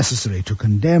feel it necessary to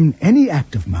condemn any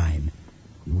act of mine,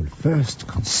 you will first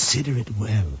consider it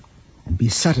well and be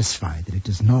satisfied that it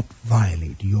does not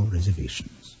violate your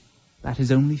reservations. That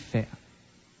is only fair.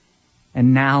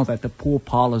 And now that the poor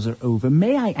parlors are over,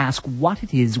 may I ask what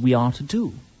it is we are to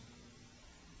do?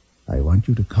 I want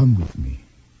you to come with me,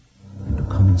 and to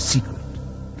come in secret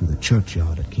to the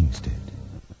churchyard at Kingstead.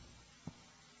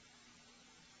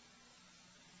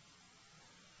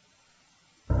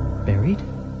 Buried?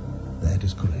 That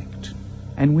is correct.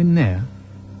 And when there?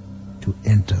 To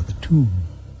enter the tomb.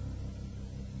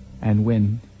 And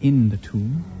when in the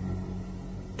tomb?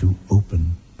 To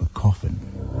open the coffin.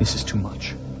 This is too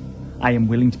much. I am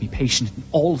willing to be patient in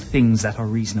all things that are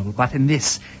reasonable, but in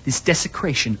this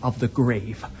desecration of the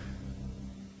grave.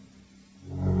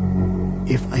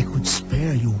 If I could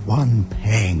spare you one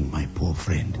pang, my poor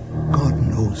friend, God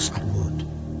knows I would.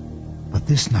 But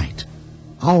this night,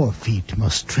 our feet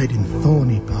must tread in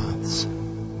thorny paths,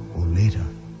 or later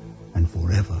and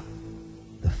forever,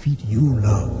 the feet you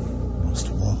love must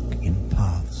walk in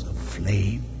paths of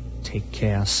flame. Take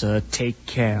care, sir, take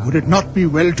care. Would it not be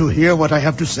well to hear what I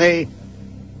have to say?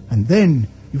 And then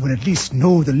you will at least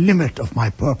know the limit of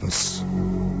my purpose.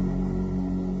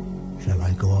 Shall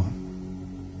I go on?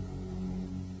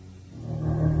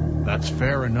 That's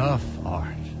fair enough,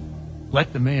 Art.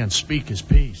 Let the man speak his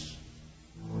piece.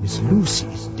 Miss Lucy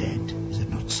is dead, is it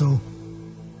not so?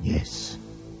 Yes.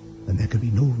 Then there can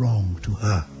be no wrong to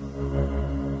her.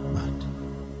 But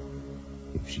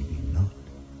if she be not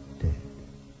dead...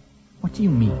 What do you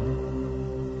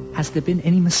mean? Has there been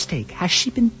any mistake? Has she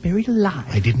been buried alive?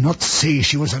 I did not say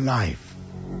she was alive.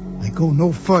 I go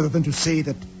no further than to say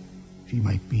that she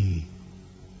might be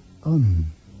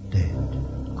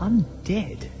undead.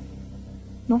 Undead?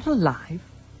 Not alive?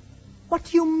 What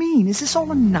do you mean? Is this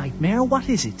all a nightmare, or what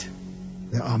is it?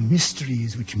 There are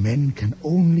mysteries which men can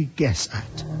only guess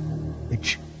at,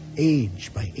 which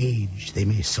age by age they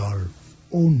may solve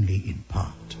only in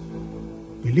part.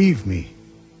 Believe me,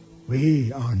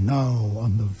 we are now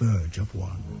on the verge of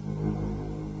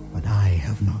one. But I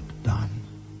have not done.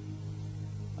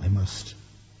 I must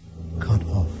cut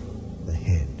off the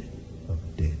head of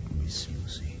dead Miss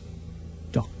Lucy.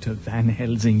 Dr. Van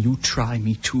Helsing, you try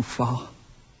me too far.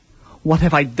 What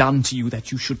have I done to you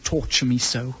that you should torture me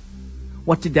so?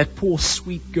 What did that poor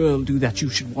sweet girl do that you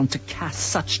should want to cast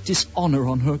such dishonor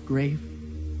on her grave?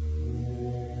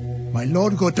 My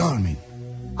Lord Godalming,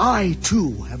 I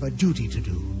too have a duty to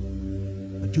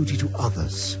do. A duty to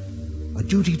others. A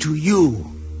duty to you.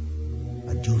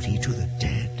 A duty to the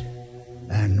dead.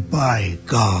 And by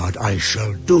God, I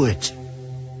shall do it.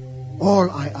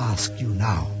 All I ask you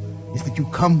now is that you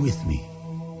come with me,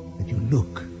 that you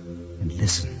look and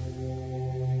listen.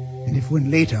 And if when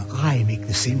later I make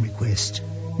the same request,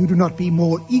 you do not be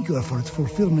more eager for its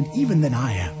fulfillment even than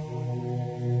I am,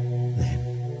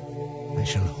 then I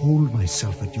shall hold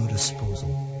myself at your disposal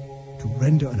to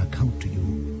render an account to you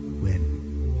when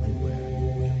and where you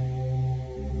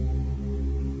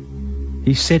will.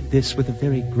 He said this with a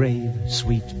very grave,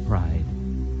 sweet pride,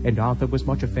 and Arthur was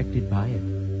much affected by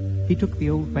it. He took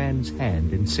the old man's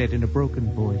hand and said in a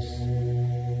broken voice,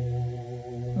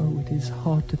 Oh, it is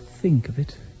hard to think of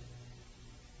it.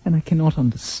 and I cannot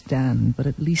understand, but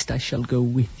at least I shall go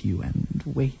with you and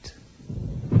wait.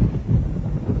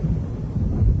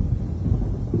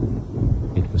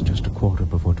 It was just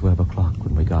 12:15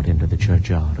 when we got into the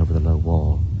churchyard over the low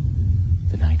wall.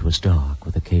 The night was dark,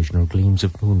 with occasional gleams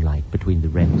of moonlight between the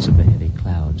rents of the heavy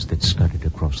clouds that scudded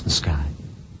across the sky.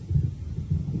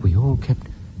 We all kept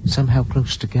somehow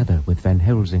close together, with Van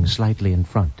Helsing slightly in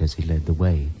front as he led the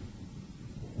way.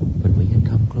 When we had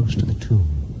come close to the tomb,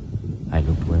 I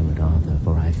looked well at Arthur,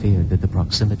 for I feared that the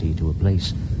proximity to a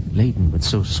place laden with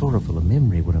so sorrowful a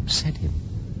memory would upset him.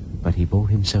 But he bore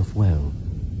himself well.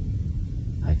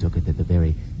 I took it that the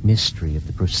very mystery of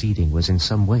the proceeding was in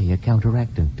some way a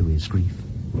counteractant to his grief.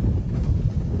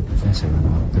 The professor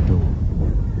unlocked the door,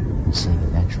 and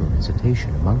seeing natural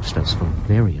hesitation amongst us for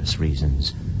various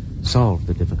reasons, solved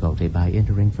the difficulty by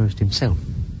entering first himself.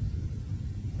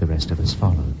 The rest of us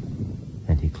followed,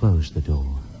 and he closed the door.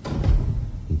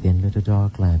 He then lit a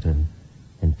dark lantern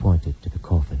and pointed to the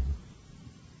coffin.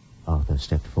 Arthur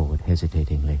stepped forward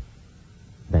hesitatingly.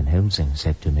 Van Helsing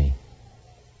said to me,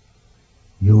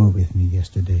 "You were with me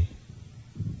yesterday.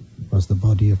 Was the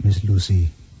body of Miss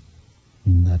Lucy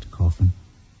in that coffin?"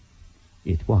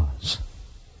 "It was."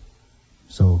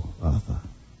 "So, Arthur.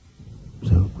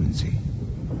 So, Quincy.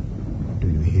 Do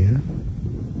you hear?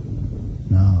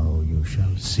 Now you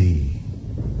shall see."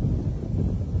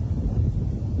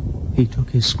 He took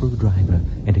his screwdriver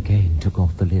and again took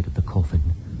off the lid of the coffin.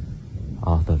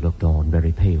 Arthur looked on,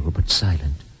 very pale but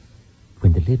silent.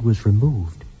 When the lid was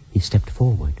removed, he stepped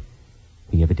forward.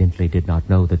 He evidently did not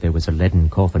know that there was a leaden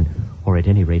coffin, or at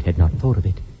any rate had not thought of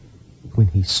it. When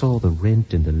he saw the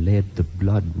rent in the lead, the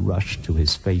blood rushed to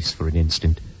his face for an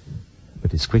instant,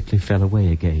 but as quickly fell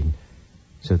away again,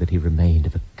 so that he remained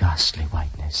of a ghastly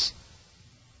whiteness.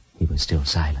 He was still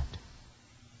silent.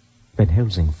 Van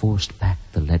Helsing forced back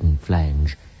the leaden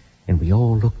flange, and we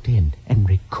all looked in and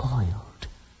recoiled.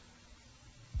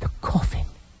 The coffin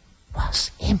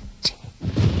was empty.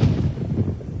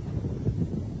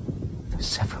 For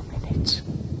several minutes,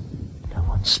 no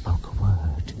one spoke a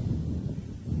word.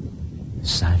 The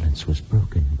silence was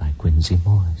broken by Quincy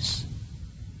Morris.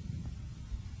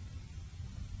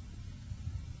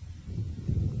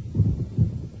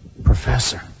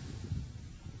 Professor,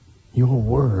 your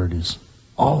word is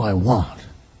all I want.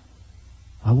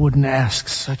 I wouldn't ask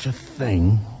such a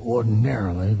thing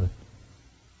ordinarily, but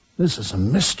this is a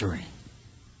mystery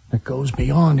that goes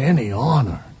beyond any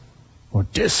honor or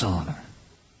dishonor.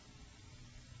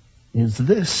 Is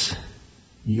this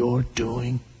your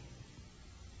doing?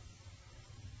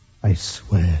 I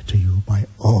swear to you by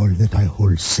all that I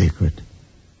hold sacred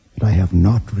that I have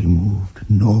not removed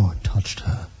nor touched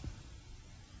her.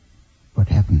 What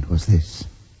happened was this.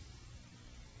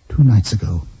 2 nights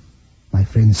ago, my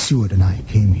friend Seward and I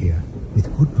came here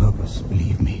with good purpose,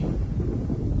 believe me.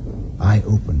 I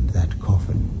opened that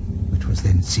coffin, which was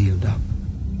then sealed up,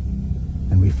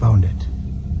 and we found it,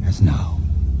 as now,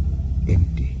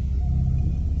 empty.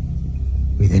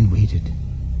 We then waited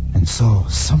and saw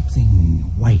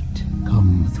something white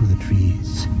come through the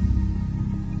trees.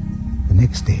 The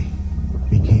next day,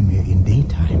 we came here in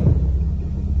daytime,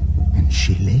 and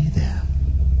she lay there.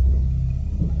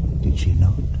 Did she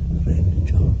not, friend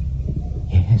John?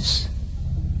 Yes,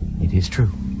 it is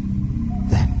true.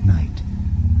 That night,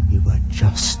 we were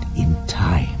just in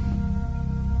time.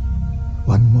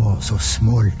 One more so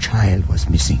small child was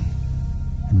missing,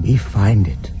 and we find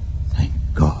it, thank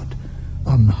God,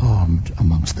 unharmed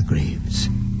amongst the graves.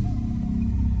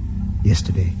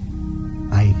 Yesterday,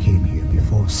 I came here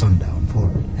before sundown,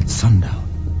 for at sundown,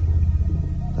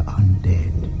 the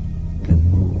undead can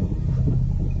move.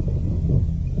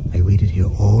 I waited here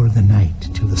all the night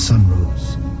till the sun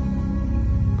rose,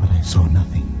 but I saw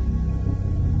nothing.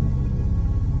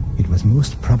 It was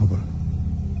most probable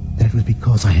that it was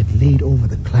because I had laid over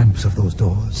the clamps of those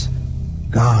doors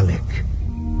garlic,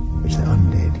 which the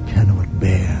undead cannot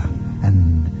bear,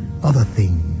 and other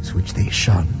things which they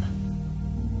shun.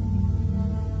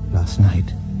 Last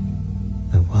night,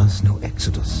 there was no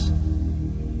exodus.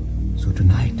 So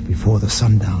tonight, before the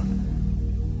sundown,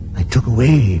 I took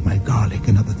away my garlic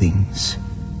and other things.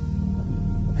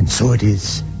 And so it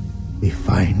is, we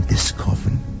find this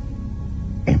coffin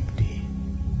empty.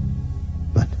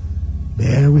 But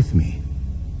bear with me.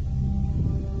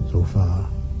 So far,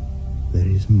 there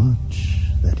is much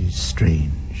that is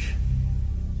strange.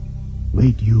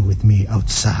 Wait you with me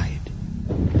outside,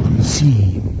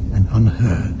 unseen and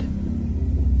unheard,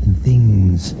 and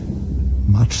things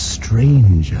much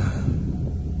stranger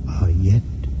are yet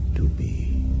to be.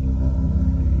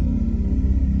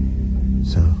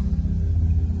 So,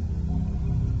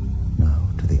 now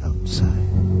to the outside.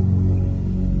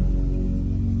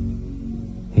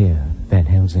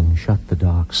 Helsing shut the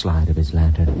dark slide of his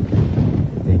lantern.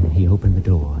 Then he opened the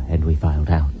door, and we filed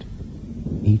out.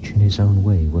 Each in his own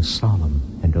way was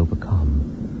solemn and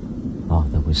overcome.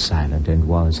 Arthur was silent and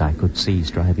was, I could see,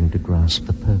 striving to grasp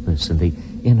the purpose and the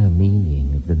inner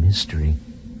meaning of the mystery.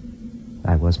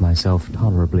 I was myself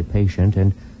tolerably patient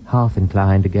and half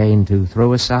inclined again to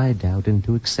throw aside doubt and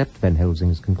to accept Van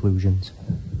Helsing's conclusions.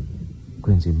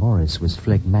 Quincy Morris was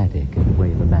phlegmatic in the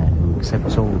way of a man who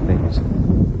accepts all things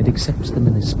and accepts them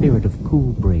in a spirit of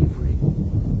cool bravery.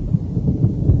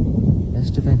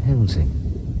 As to Van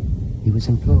Helsing, he was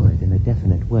employed in a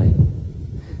definite way.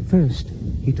 First,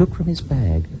 he took from his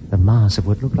bag a mass of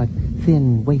what looked like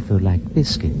thin, wafer-like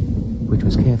biscuit, which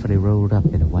was carefully rolled up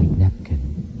in a white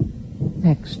napkin.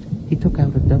 Next, he took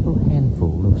out a double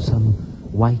handful of some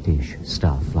whitish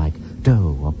stuff like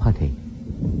dough or putty.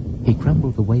 He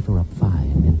crumbled the wafer up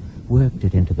fine and worked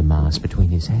it into the mass between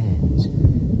his hands.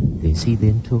 This he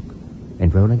then took,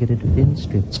 and rolling it into thin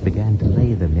strips, began to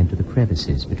lay them into the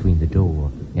crevices between the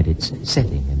door and its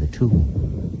setting in the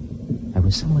tomb. I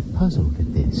was somewhat puzzled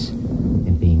at this,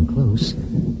 and being close,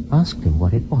 asked him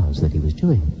what it was that he was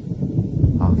doing.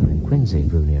 Arthur and Quincy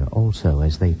drew near also,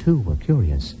 as they too were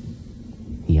curious.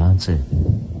 He answered,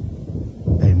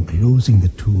 I am closing the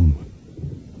tomb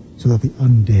so that the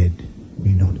undead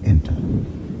may not enter.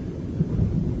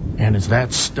 And is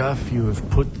that stuff you have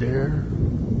put there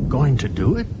going to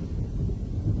do it?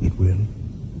 It will.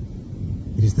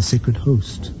 It is the sacred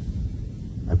host.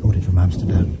 I brought it from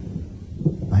Amsterdam.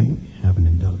 I have an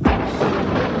indulgence.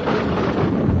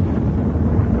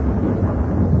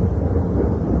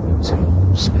 There was a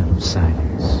long spell of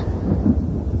silence.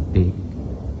 A big,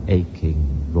 aching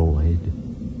void.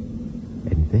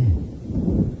 And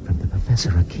then, from the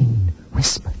professor, a keen,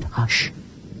 whispered hush.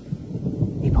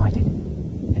 He pointed,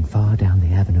 and far down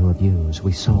the avenue of yews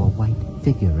we saw a white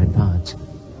figure advance.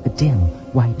 A dim,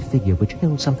 white figure which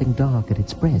held something dark at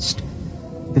its breast.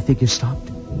 The figure stopped,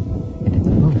 and at the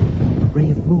moment a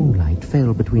ray of moonlight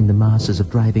fell between the masses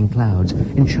of driving clouds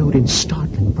and showed in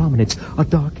startling prominence a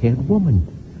dark-haired woman,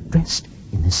 dressed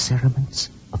in the cerements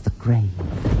of the grave.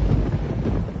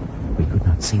 We could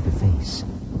not see the face,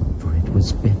 for it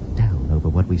was bent down over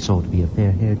what we saw to be a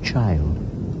fair-haired child.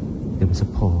 There was a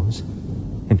pause,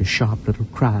 and a sharp little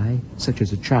cry, such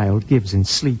as a child gives in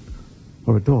sleep,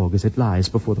 or a dog as it lies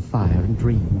before the fire and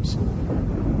dreams.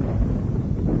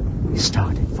 We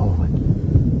started forward,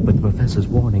 but the professor's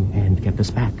warning hand kept us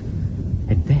back.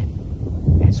 And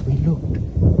then, as we looked,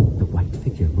 the white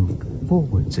figure moved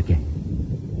forwards again.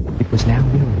 It was now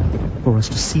near enough for us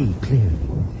to see clearly,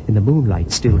 and the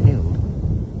moonlight still held.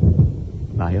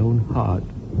 My own heart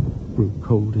grew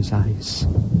cold as ice,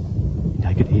 and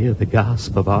I could hear the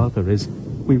gasp of Arthur as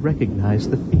we recognized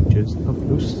the features of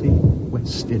Lucy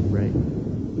Westinray.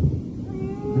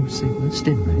 Lucy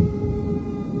Westinray.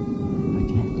 But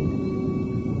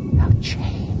yet, how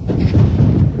changed.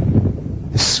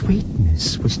 The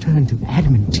sweetness was turned to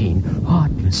adamantine,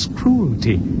 heartless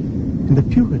cruelty, and the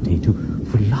purity to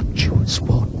voluptuous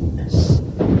wantonness.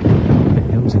 Van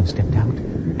Helsing stepped out,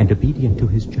 and obedient to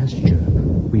his gesture,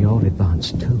 we all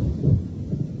advanced too.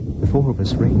 The four of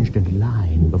us ranged in a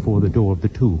line before the door of the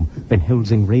tomb. Van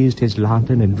Helsing raised his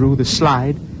lantern and drew the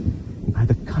slide. And by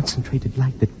the concentrated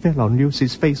light that fell on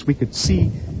Lucy's face, we could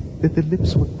see that the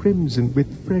lips were crimson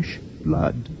with fresh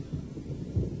blood,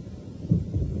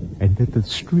 and that the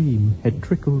stream had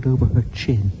trickled over her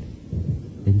chin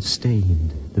and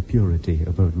stained the purity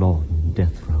of her long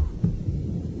death robe.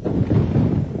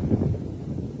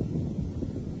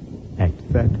 At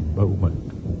that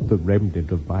moment, the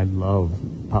remnant of my love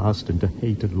passed into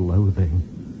hate and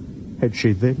loathing. Had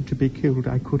she then to be killed,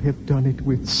 I could have done it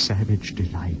with savage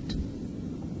delight.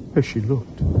 As she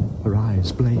looked, her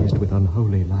eyes blazed with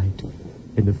unholy light,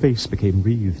 and the face became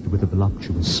wreathed with a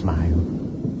voluptuous smile.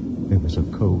 There was a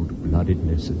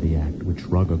cold-bloodedness in the act which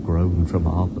wrung a groan from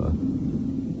Arthur.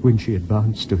 When she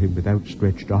advanced to him with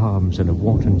outstretched arms and a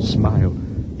wanton smile,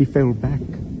 he fell back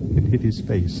and hid his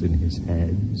face in his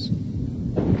hands.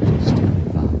 She still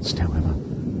advanced, however,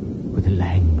 with a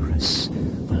languorous,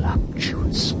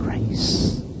 voluptuous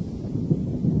grace.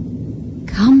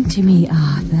 Come to me,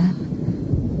 Arthur.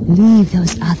 Leave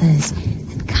those others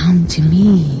and come to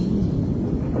me.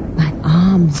 My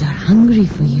arms are hungry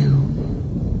for you.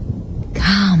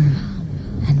 Come,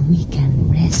 and we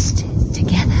can rest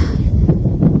together.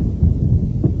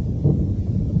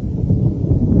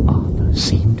 Arthur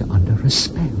seemed under a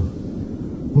spell.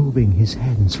 Moving his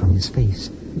hands from his face,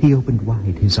 he opened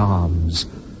wide his arms.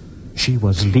 She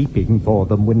was leaping for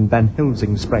them when Van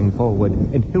Helsing sprang forward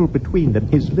and held between them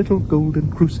his little golden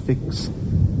crucifix.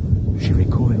 She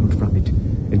recoiled from it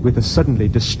and with a suddenly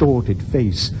distorted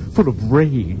face, full of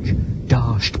rage,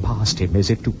 dashed past him as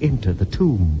if to enter the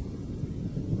tomb.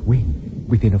 When,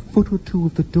 within a foot or two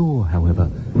of the door, however,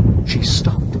 she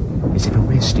stopped, as if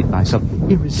arrested by some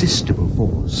irresistible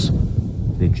force.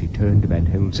 Then she turned to Van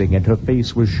Helsing, and her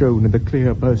face was shown in the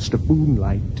clear burst of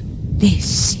moonlight.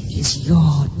 This is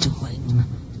your doing.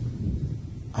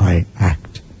 I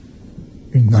act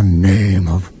in the name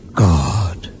of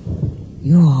God.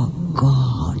 Your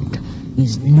God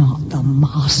is not the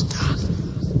master.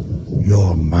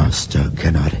 Your master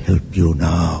cannot help you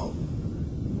now.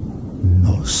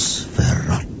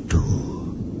 Nosferatu.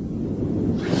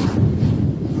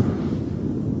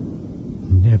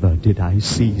 Never did I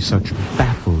see such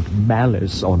baffled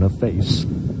malice on a face,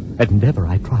 and never,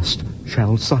 I trust,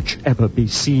 shall such ever be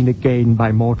seen again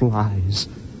by mortal eyes.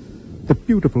 The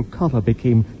beautiful color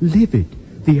became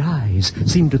livid. The eyes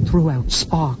seemed to throw out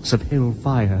sparks of hell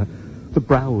fire. The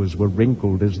brows were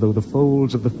wrinkled as though the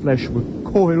folds of the flesh were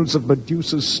coils of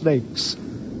Medusa's snakes,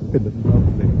 and the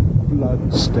lovely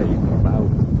blood-stained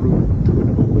mouth grew to an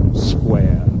open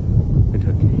square, and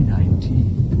her canine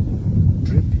teeth,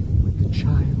 dripping with the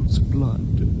child's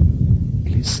blood,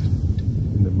 glistened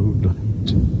in the moonlight.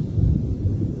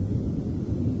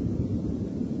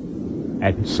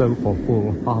 And so for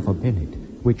full half a minute,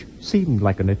 which seemed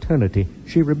like an eternity,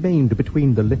 she remained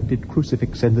between the lifted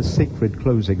crucifix and the sacred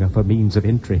closing of her means of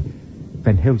entry.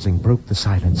 Van Helsing broke the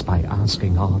silence by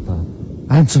asking Arthur,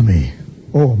 Answer me,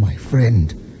 oh my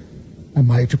friend. Am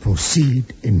I to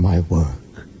proceed in my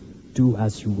work? Do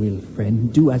as you will,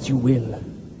 friend. Do as you will.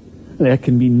 There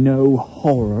can be no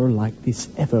horror like this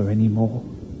ever anymore.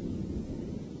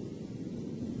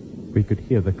 We could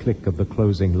hear the click of the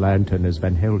closing lantern as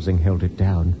Van Helsing held it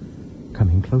down.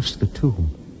 Coming close to the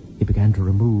tomb, he began to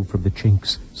remove from the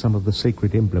chinks some of the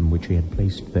sacred emblem which he had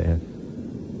placed there.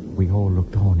 We all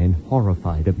looked on in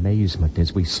horrified amazement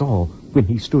as we saw, when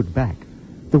he stood back,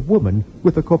 the woman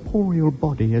with a corporeal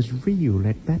body as real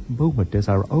at that moment as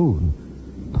our own,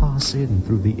 pass in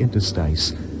through the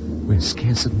interstice where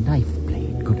scarce a knife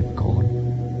blade could have gone.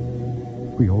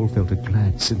 We all felt a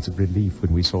glad sense of relief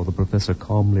when we saw the professor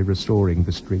calmly restoring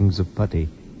the strings of putty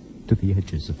to the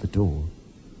edges of the door.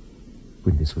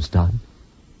 When this was done,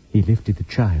 he lifted the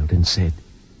child and said,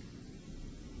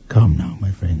 Come now,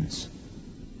 my friends.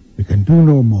 We can do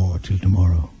no more till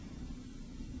tomorrow.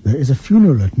 There is a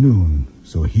funeral at noon,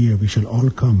 so here we shall all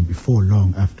come before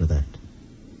long after that.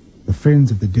 The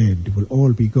friends of the dead will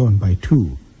all be gone by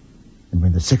 2, and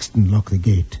when the sexton lock the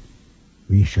gate,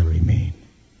 we shall remain.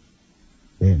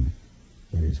 Then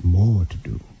there is more to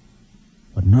do,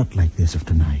 but not like this of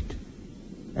tonight.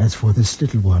 As for this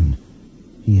little one,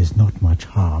 he is not much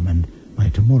harm, and by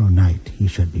tomorrow night he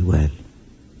shall be well.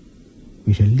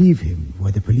 We shall leave him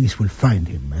where the police will find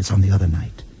him, as on the other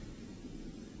night,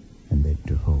 and then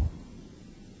to home.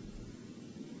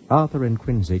 Arthur and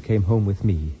Quincy came home with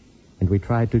me, and we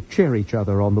tried to cheer each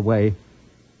other on the way.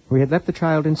 We had left the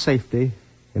child in safety,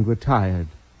 and were tired,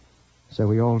 so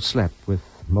we all slept with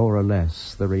more or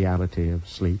less the reality of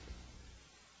sleep.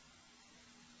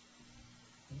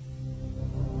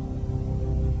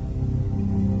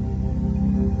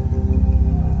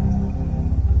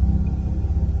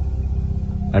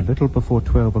 A little before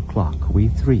 12 o'clock, we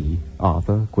 3,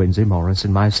 Arthur, Quincy, Morris,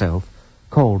 and myself,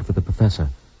 called for the professor.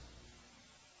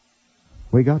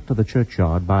 We got to the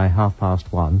churchyard by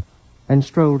 1:30 and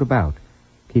strolled about,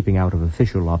 keeping out of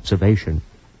official observation,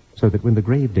 so that when the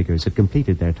gravediggers had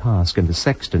completed their task and the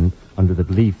sexton, under the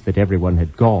belief that everyone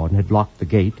had gone, had locked the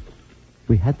gate,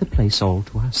 we had the place all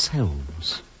to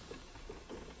ourselves.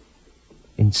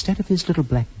 Instead of his little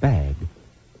black bag,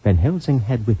 Van Helsing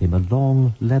had with him a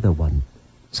long leather one,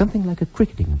 something like a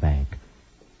cricketing bag.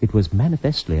 It was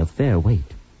manifestly of fair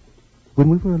weight. When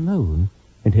we were alone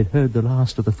and had heard the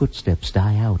last of the footsteps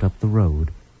die out up the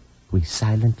road, we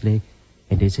silently,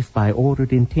 and as if by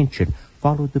ordered intention,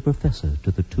 followed the professor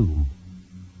to the tomb.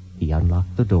 He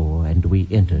unlocked the door, and we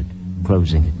entered,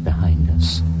 closing it behind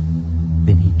us.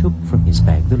 Then he took from his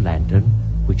bag the lantern,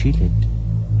 which he lit,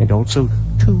 and also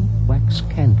 2 wax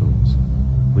candles,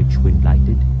 which, when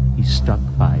lighted, he stuck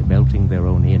by melting their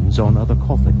own ends on other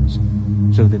coffins,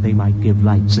 so that they might give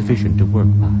light sufficient to work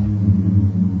by.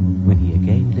 When he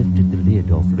again lifted the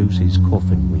lid off Lucy's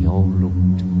coffin, we all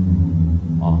looked,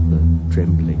 Arthur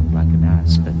trembling like an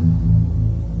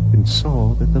aspen, and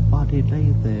saw that the body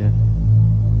lay there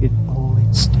in all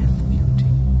its death beauty.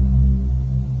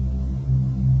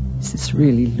 Is this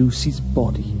really Lucy's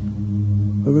body,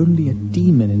 or only a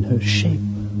demon in her shape?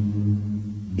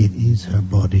 It is her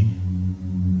body,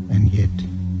 and yet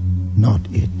not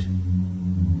it.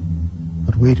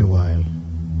 But wait a while.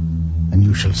 and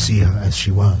you shall see her as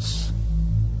she was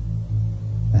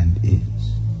and is.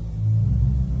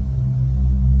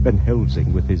 Van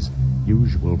Helsing, with his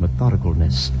usual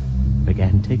methodicalness,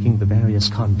 began taking the various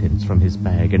contents from his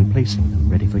bag and placing them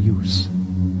ready for use.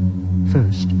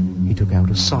 First, he took out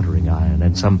a soldering iron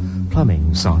and some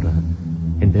plumbing solder,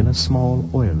 and then a small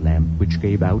oil lamp which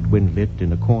gave out, when lit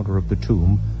in a corner of the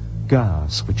tomb,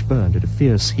 gas which burned at a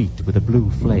fierce heat with a blue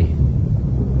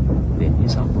flame. Then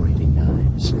his operating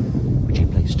knives, which he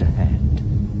placed to hand,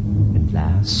 and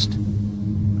last, a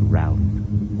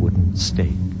round wooden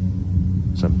stake,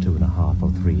 some 2.5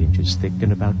 or 3 inches thick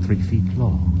and about 3 feet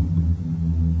long.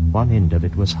 One end of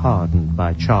it was hardened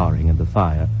by charring in the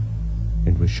fire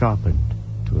and was sharpened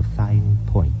to a fine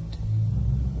point.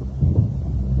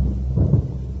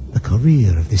 The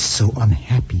career of this so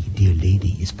unhappy dear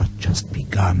lady is but just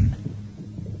begun.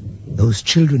 Those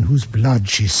children whose blood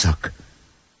she suck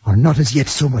are not as yet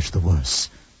so much the worse.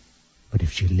 But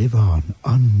if she live on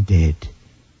undead,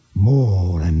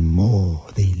 more and more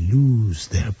they lose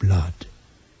their blood,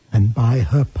 and by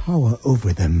her power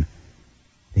over them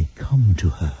they come to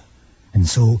her, and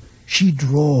so she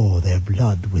draw their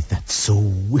blood with that so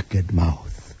wicked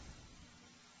mouth.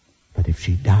 But if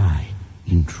she die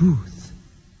in truth,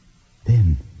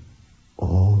 then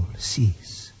all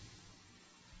cease.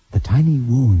 The tiny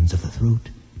wounds of the throat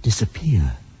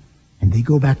disappear, and they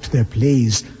go back to their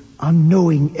place,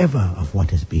 unknowing ever of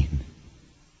what has been.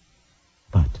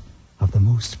 But of the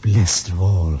most blessed of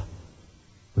all,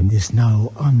 when this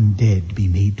now undead be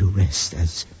made to rest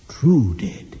as true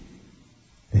dead,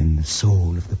 then the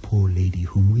soul of the poor lady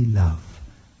whom we love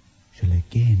shall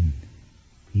again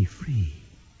be free.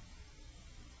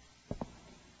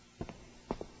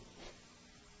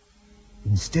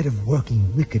 Instead of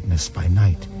working wickedness by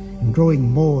night and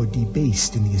growing more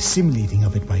debased in the assimilating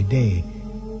of it by day,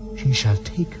 she shall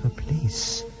take her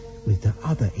place with the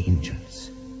other angels,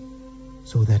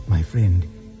 so that, my friend,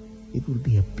 it will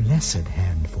be a blessed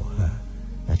hand for her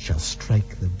that shall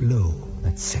strike the blow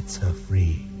that sets her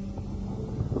free.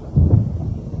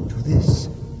 To this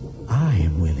I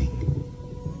am willing,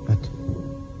 but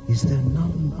is there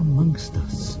none amongst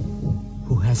us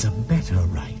who has a better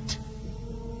right?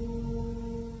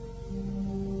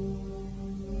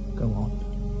 Go on.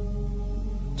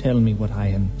 Tell me what I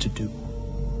am to do.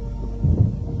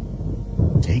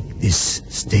 Take this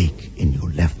stake in your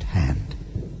left hand,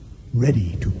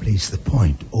 ready to place the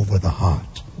point over the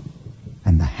heart,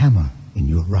 and the hammer in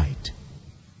your right.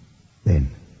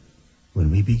 Then, when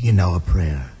we begin our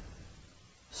prayer,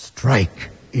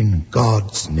 strike in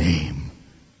God's name,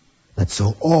 that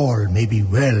so all may be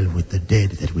well with the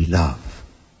dead that we love,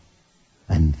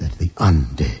 and that the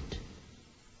undead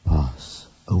pass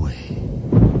away.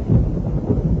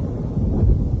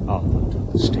 Arthur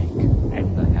took the stake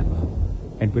and the hammer,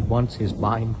 and when once his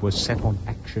mind was set on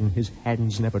action, his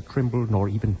hands never trembled nor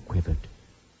even quivered.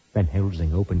 Van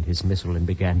Helsing opened his missal and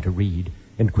began to read,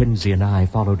 and Quinsy and I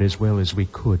followed as well as we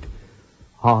could.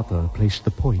 Arthur placed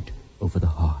the point over the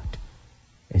heart.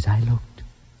 As I looked,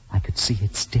 I could see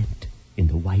its dent in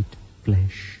the white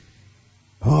flesh.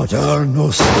 Pater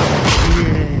noster, qui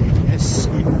es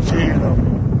in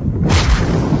caelum,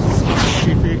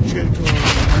 sanctificetur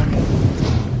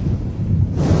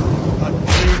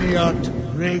adveniat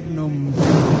regnum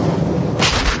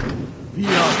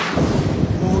fiat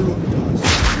voluntas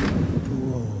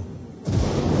tuo.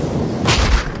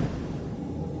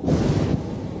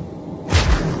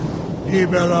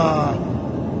 Libera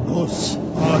nos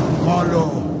ad malo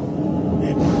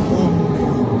et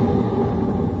omnium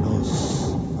nos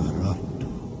arat.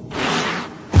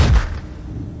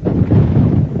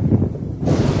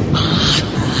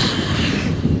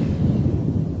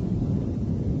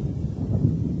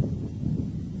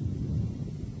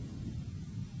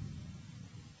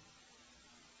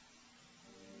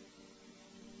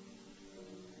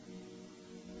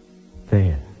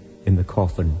 There, in the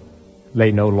coffin,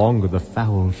 lay no longer the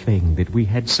foul thing that we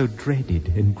had so dreaded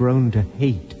and grown to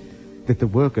hate, that the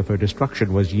work of her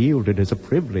destruction was yielded as a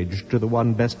privilege to the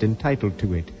one best entitled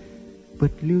to it,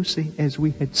 but Lucy as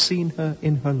we had seen her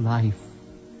in her life,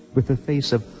 with a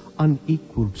face of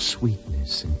unequaled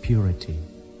sweetness and purity.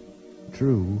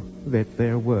 True that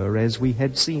there were, as we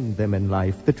had seen them in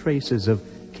life, the traces of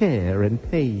care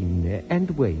and pain and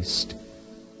waste,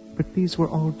 but these were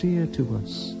all dear to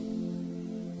us.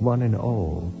 One and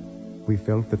all, we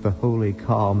felt that the holy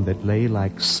calm that lay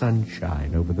like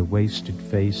sunshine over the wasted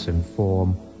face and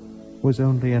form was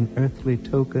only an earthly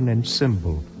token and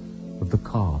symbol of the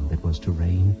calm that was to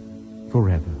reign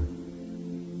forever.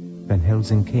 Van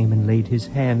Helsing came and laid his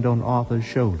hand on Arthur's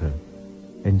shoulder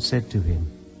and said to him,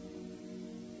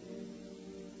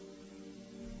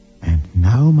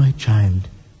 Now, my child,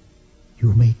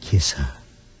 you may kiss her.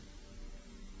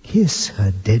 Kiss her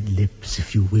dead lips,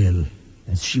 if you will,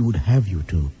 as she would have you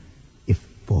to, if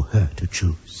for her to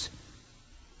choose.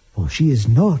 For she is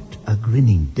not a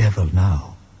grinning devil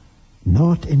now,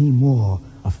 not any more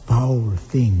a foul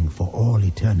thing for all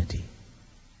eternity.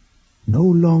 No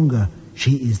longer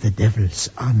she is the devil's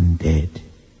undead.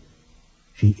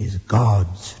 She is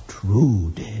God's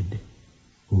true dead,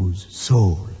 whose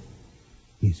soul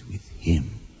is with him.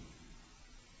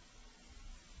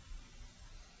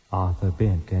 Arthur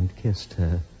bent and kissed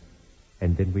her,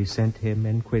 and then we sent him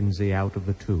and Quincy out of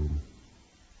the tomb.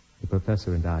 The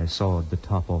professor and I sawed the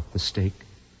top off the stake,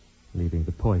 leaving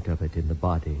the point of it in the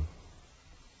body.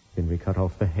 Then we cut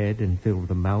off the head and filled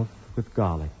the mouth with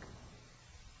garlic.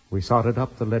 We soldered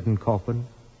up the leaden coffin,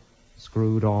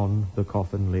 screwed on the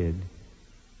coffin lid,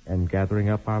 and gathering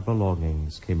up our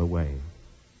belongings, came away.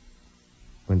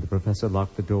 When the professor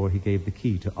locked the door, he gave the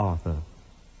key to Arthur.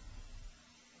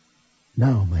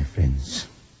 Now, my friends,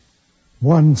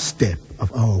 one step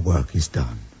of our work is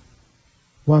done.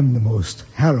 One the most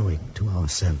harrowing to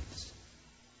ourselves.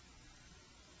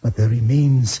 But there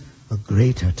remains a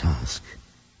greater task.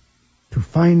 To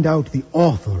find out the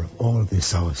author of all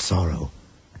this our sorrow,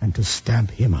 and to stamp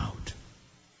him out.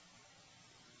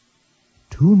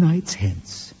 2 nights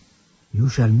hence, you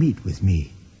shall meet with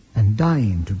me, and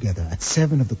dine together at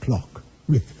 7 o'clock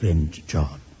with friend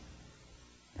John.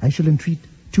 I shall entreat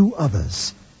 2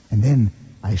 others, and then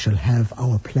I shall have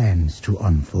our plans to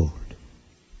unfold.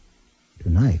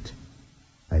 Tonight,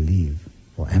 I leave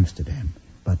for Amsterdam,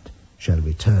 but shall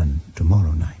return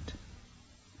tomorrow night.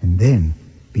 And then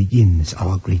begins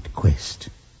our great quest.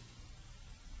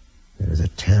 There is a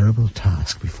terrible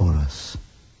task before us,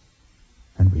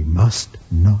 and we must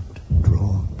not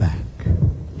draw back.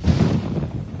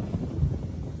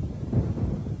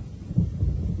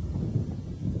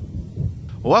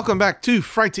 Welcome back to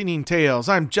Frightening Tales.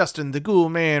 I'm Justin, the Ghoul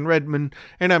Man Redmond,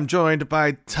 and I'm joined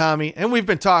by Tommy, and we've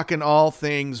been talking all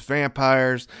things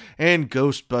vampires and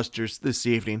Ghostbusters this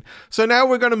evening. So now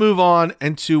we're going to move on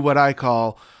into what I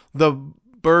call the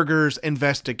B.U.R.G.E.R.S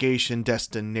investigation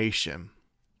destination.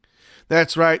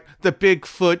 That's right, the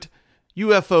Bigfoot,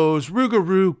 UFOs,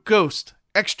 Rougarou, Ghost,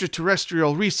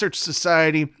 Extraterrestrial Research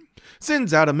Society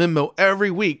sends out a memo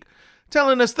every week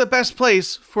telling us the best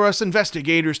place for us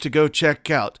investigators to go check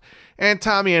out. And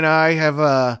Tommy and I have,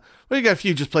 we got a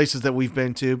few just places that we've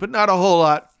been to, but not a whole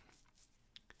lot.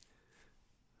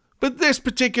 But this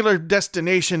particular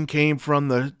destination came from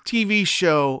the TV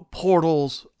show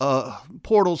Portals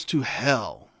to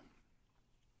Hell.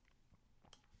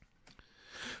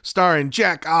 Starring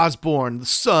Jack Osborne, the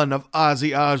son of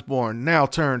Ozzy Osbourne, now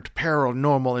turned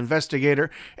paranormal investigator,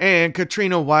 and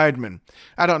Katrina Weidman.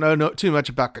 I don't know too much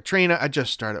about Katrina, I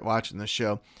just started watching the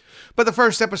show. But the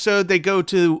first episode, they go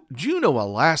to Juneau,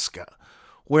 Alaska,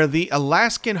 where the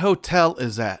Alaskan Hotel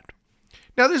is at.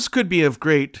 Now, this could be of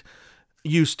great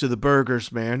use to the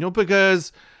B.U.R.G.E.R.S manual,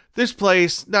 because this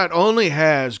place not only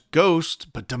has ghosts,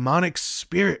 but demonic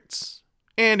spirits,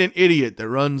 and an idiot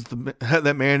that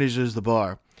that manages the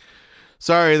bar.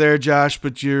 Sorry there, Josh,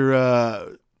 but you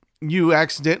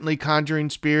accidentally conjuring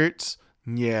spirits?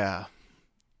 Yeah.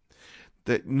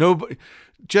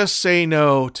 Just say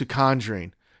no to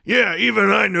conjuring. Yeah,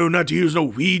 even I know not to use no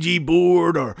Ouija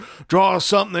board or draw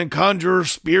something and conjure a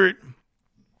spirit.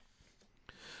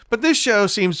 But this show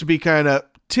seems to be kind of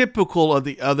typical of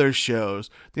the other shows.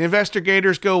 The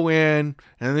investigators go in,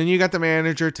 and then you got the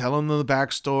manager telling them the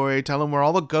backstory, telling them where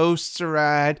all the ghosts are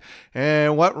at,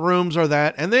 and what rooms are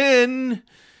that, and then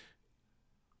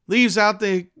leaves out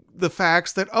the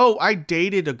facts that, oh, I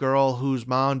dated a girl whose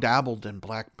mom dabbled in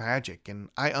black magic, and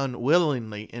I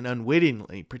unwillingly and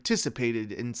unwittingly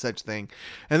participated in such thing,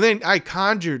 and then I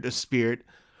conjured a spirit.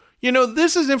 You know,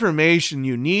 this is information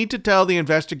you need to tell the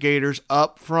investigators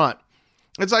up front.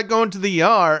 It's like going to the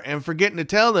ER and forgetting to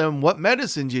tell them what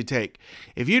medicines you take.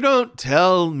 If you don't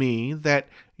tell me that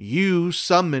you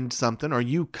summoned something or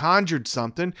you conjured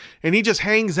something, and he just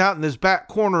hangs out in this back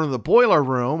corner of the boiler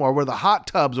room or where the hot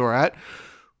tubs are at,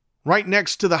 right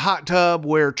next to the hot tub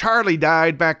where Charlie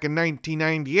died back in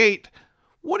 1998,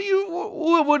 what do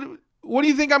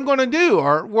you think I'm going to do?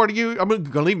 Or I'm going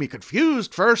to leave me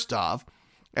confused, first off,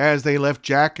 as they left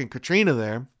Jack and Katrina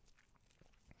there.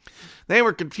 They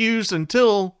were confused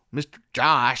until Mr.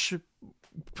 Josh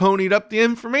ponied up the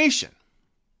information.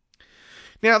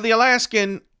 Now, the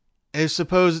Alaskan is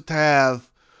supposed to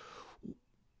have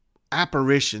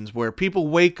apparitions where people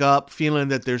wake up feeling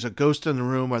that there's a ghost in the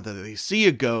room or that they see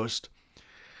a ghost.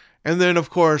 And then, of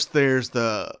course, there's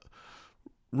the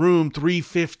room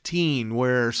 315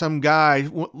 where some guy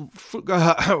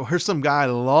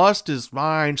lost his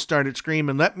mind, started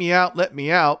screaming, "Let me out, let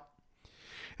me out,"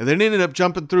 and then ended up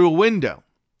jumping through a window.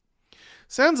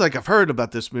 Sounds like I've heard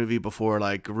about this movie before,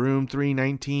 like room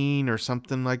 319 or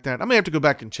something like that. I may have to go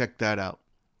back and check that out.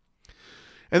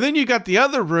 And then you got the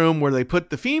other room where they put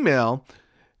the female,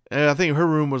 and I think her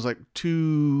room was like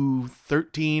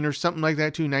 213 or something like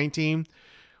that, 219,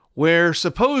 where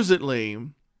supposedly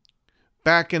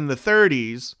back in the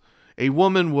 30s, a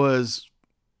woman was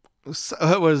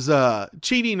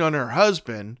cheating on her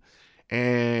husband,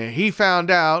 and he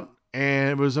found out,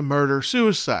 and it was a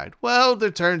murder-suicide. Well,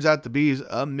 there turns out to be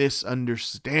a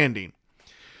misunderstanding.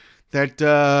 That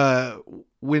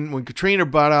when Katrina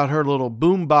brought out her little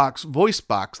boombox voice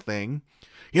box thing,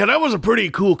 yeah, that was a pretty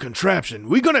cool contraption.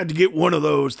 We're going to have to get one of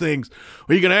those things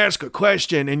where you can ask a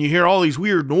question and you hear all these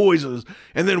weird noises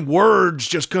and then words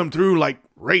just come through like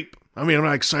rape. I mean, I'm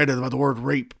not excited about the word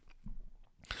rape.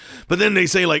 But then they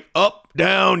say like up,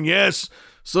 down, yes.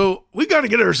 So we got to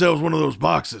get ourselves one of those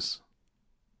boxes.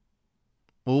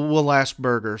 Well, we'll ask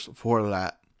Burgers for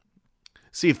that.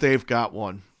 See if they've got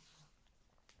one.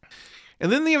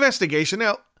 And then the investigation.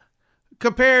 Now,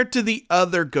 compared to the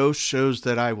other ghost shows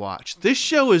that I watch, this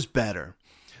show is better.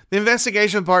 The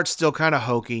investigation part's still kind of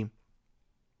hokey.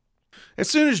 As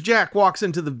soon as Jack walks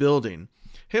into the building,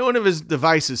 one of his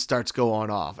devices starts going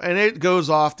off, and it goes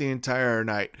off the entire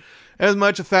night. As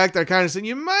much a fact, I kind of said,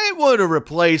 you might want to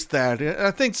replace that.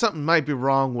 I think something might be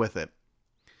wrong with it.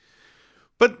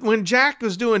 But when Jack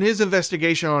was doing his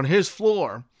investigation on his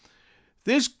floor,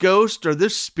 this ghost or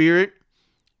this spirit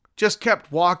just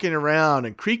kept walking around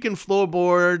and creaking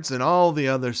floorboards and all the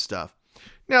other stuff.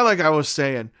 Now, like I was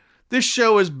saying, this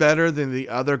show is better than the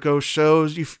other ghost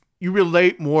shows. You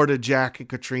relate more to Jack and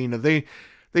Katrina. They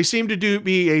seem to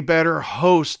be a better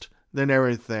host than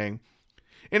everything.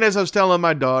 And as I was telling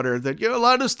my daughter, that a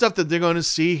lot of stuff that they're going to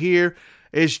see here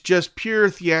is just pure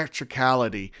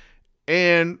theatricality.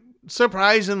 And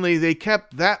surprisingly, they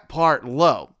kept that part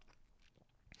low.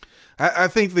 I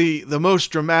think the most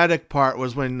dramatic part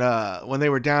was when they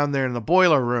were down there in the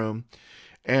boiler room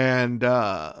and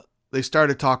they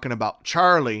started talking about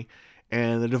Charlie,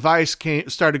 and the device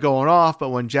started going off, but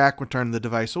when Jack would turn the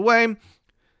device away,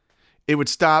 it would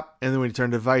stop, and then when he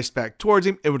turned the device back towards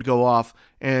him, it would go off,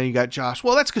 and you got Josh.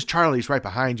 Well, that's because Charlie's right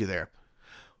behind you there.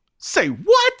 Say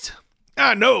what?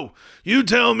 I know. You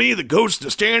tell me the ghost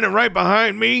is standing right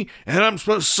behind me, and I'm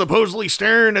supposedly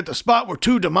staring at the spot where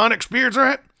two demonic spirits are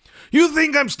at? You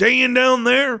think I'm staying down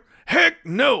there? Heck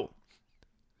no.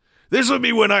 This would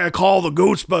be when I call the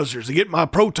Ghostbusters to get my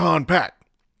proton pack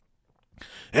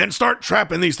and start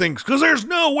trapping these things, because there's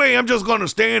no way I'm just going to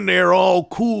stand there all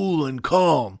cool and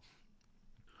calm.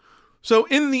 So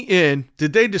in the end,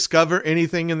 did they discover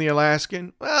anything in the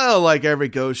Alaskan? Well, like every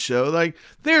ghost show, like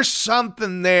there's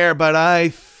something there, but I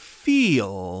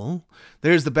feel,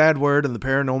 there's the bad word in the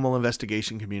paranormal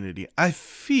investigation community, I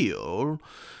feel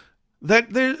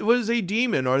that there was a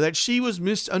demon, or that she was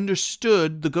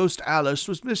misunderstood, the ghost Alice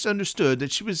was misunderstood,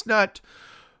 that it was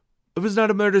not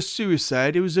a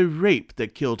murder-suicide, it was a rape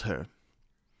that killed her.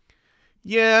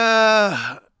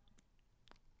 Yeah,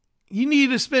 you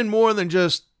need to spend more than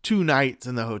just 2 nights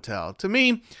in the hotel. To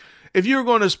me, if you're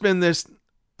going to spend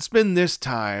this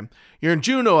time, you're in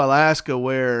Juneau, Alaska,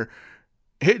 where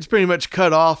it's pretty much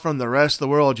cut off from the rest of the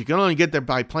world. You can only get there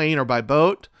by plane or by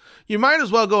boat. You might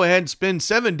as well go ahead and spend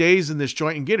 7 days in this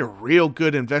joint and get a real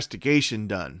good investigation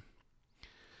done.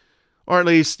 Or at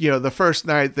least, the first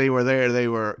night they were there, they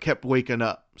kept waking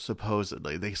up,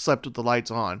 supposedly. They slept with the lights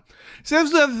on. So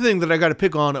that's the other thing that I got to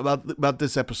pick on about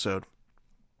this episode.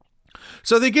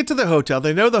 So they get to the hotel.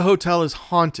 They know the hotel is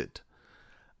haunted.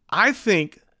 I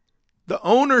think the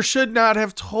owner should not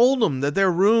have told them that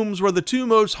their rooms were the 2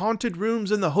 most haunted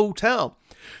rooms in the hotel.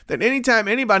 That anytime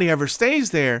anybody ever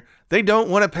stays there, they don't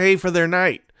want to pay for their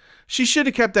night. She should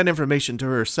have kept that information to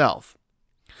herself.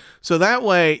 So that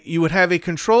way you would have a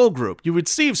control group. You would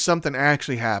see if something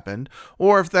actually happened,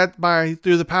 or if that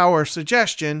through the power of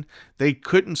suggestion, they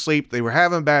couldn't sleep, they were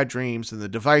having bad dreams, and the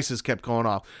devices kept going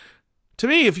off. To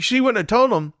me, if she wouldn't have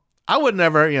told them, I would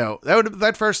never,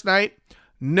 that first night,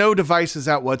 no devices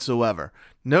out whatsoever.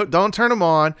 No, don't turn them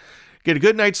on. Get a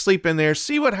good night's sleep in there,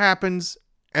 see what happens,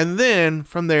 and then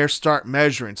from there start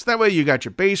measuring. So that way you got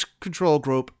your base control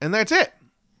group, and that's it.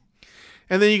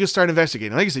 And then you can start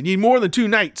investigating. Like I said, you need more than 2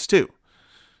 nights too.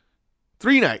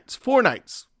 3 nights, 4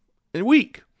 nights, a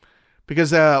week.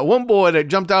 Because one boy that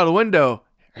jumped out of the window,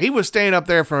 he was staying up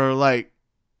there for like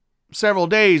several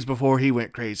days before he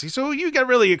went crazy. So you got to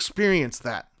really experience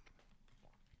that.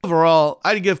 Overall,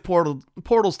 I'd give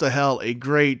Portals to Hell a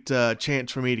great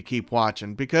chance for me to keep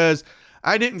watching, because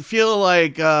I didn't feel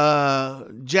like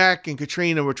Jack and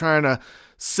Katrina were trying to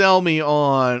sell me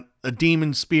on a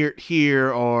demon spirit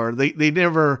here, or they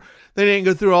didn't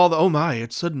go through all the, oh my,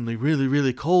 it's suddenly really,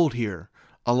 really cold here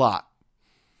a lot.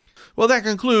 Well, that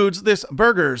concludes this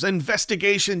Burgers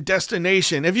Investigation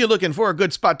Destination. If you're looking for a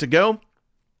good spot to go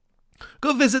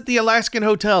visit the Alaskan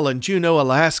Hotel in Juneau,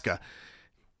 Alaska,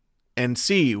 and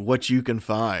see what you can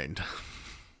find.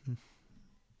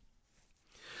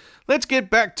 Let's get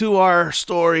back to our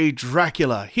story,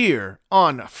 Dracula, here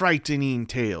on Frightening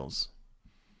Tales.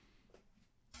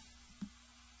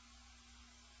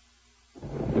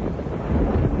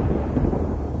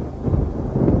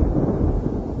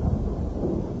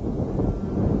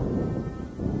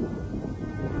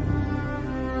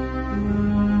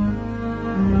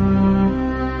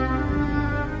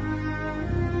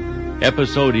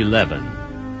 Episode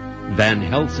 11, Van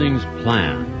Helsing's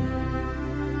Plan.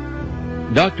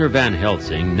 Dr. Van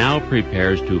Helsing now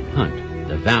prepares to hunt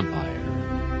the vampire.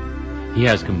 He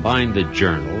has combined the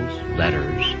journals,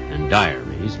 letters, and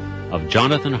diaries of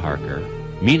Jonathan Harker,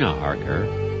 Mina Harker,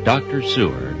 Dr.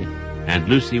 Seward, and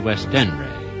Lucy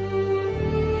Westenray.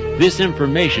 This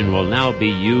information will now be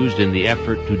used in the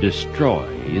effort to destroy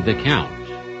the Count.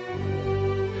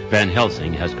 Van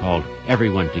Helsing has called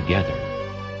everyone together,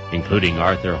 including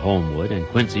Arthur Holmwood and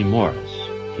Quincy Morris,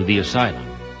 to the asylum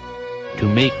to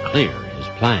make clear his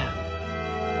plan.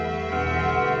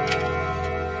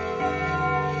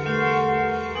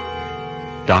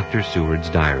 Dr. Seward's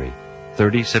Diary,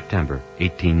 30 September,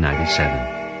 1897.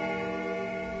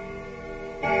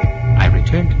 I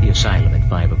returned to the asylum at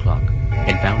 5 o'clock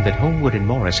and found that Holmwood and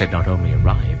Morris had not only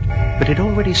arrived, but had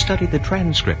already studied the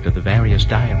transcript of the various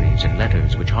diaries and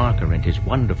letters which Harker and his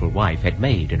wonderful wife had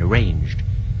made and arranged.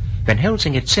 Van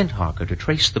Helsing had sent Harker to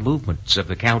trace the movements of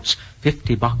the Count's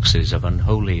 50 boxes of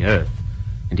unholy earth,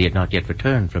 and he had not yet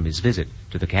returned from his visit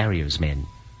to the carrier's men.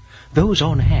 Those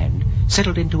on hand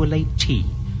settled into a late tea,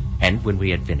 and when we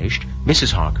had finished,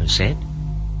 Mrs. Harker said,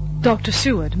 Dr.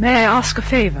 Seward, may I ask a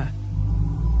favor?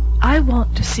 I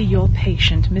want to see your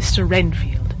patient, Mr.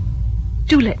 Renfield.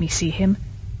 Do let me see him.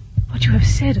 What you have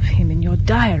said of him in your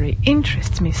diary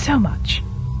interests me so much.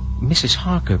 Mrs.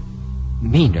 Harker,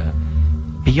 Mina,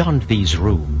 beyond these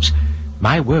rooms,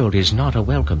 my world is not a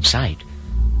welcome sight.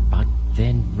 But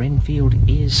then Renfield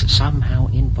is somehow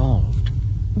involved.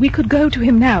 We could go to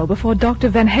him now before Dr.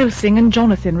 Van Helsing and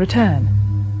Jonathan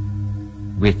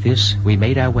return. With this, we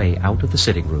made our way out of the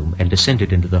sitting room and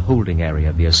descended into the holding area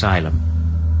of the asylum,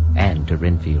 and to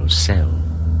Renfield's cell.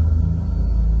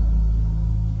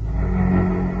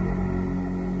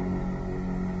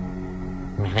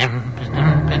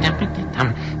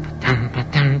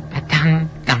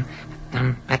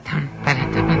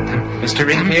 Mr.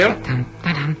 Renfield?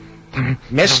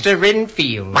 Mr.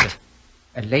 Renfield. What?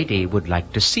 A lady would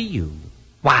like to see you.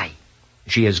 Why?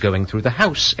 She is going through the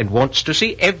house and wants to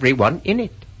see everyone in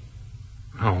it.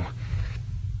 Oh,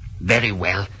 very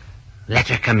well. Let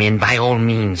her come in by all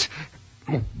means.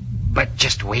 But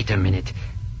just wait a minute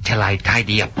till I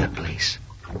tidy up the place.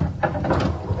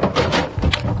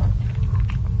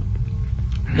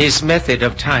 His method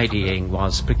of tidying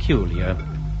was peculiar.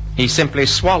 He simply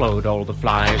swallowed all the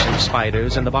flies and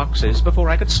spiders in the boxes before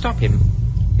I could stop him.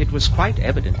 It was quite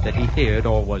evident that he feared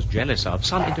or was jealous of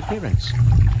some interference.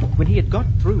 When he had got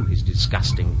through his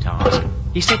disgusting task,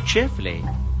 he said cheerfully,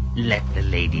 Let the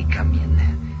lady come in.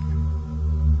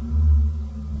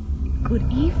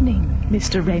 Good evening,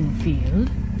 Mr.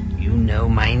 Renfield. You know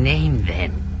my name,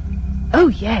 then? Oh,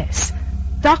 yes.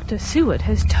 Dr. Seward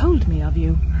has told me of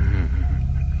you.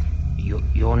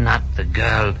 You're not the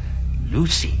girl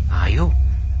Lucy, are you?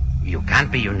 You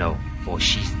can't be, you know, for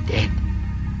she's dead.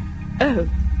 Oh,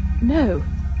 no.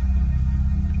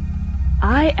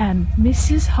 I am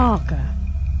Mrs. Harker.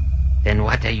 Then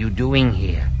what are you doing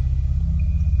here?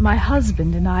 My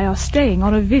husband and I are staying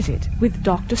on a visit with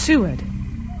Dr. Seward.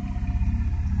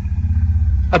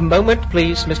 A moment,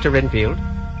 please, Mr. Renfield.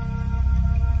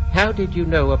 How did you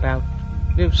know about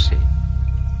Lucy?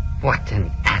 What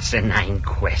an asinine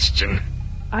question.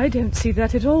 I don't see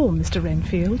that at all, Mr.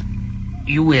 Renfield.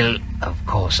 You will, of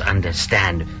course,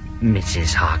 understand,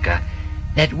 Mrs. Harker,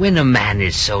 that when a man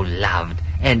is so loved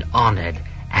and honored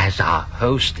as our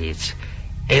host is,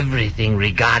 everything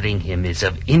regarding him is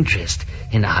of interest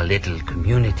in our little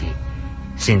community.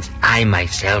 Since I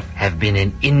myself have been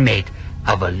an inmate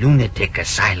of a lunatic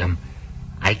asylum,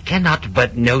 I cannot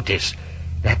but notice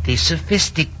that the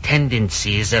sophistic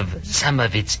tendencies of some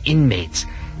of its inmates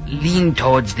lean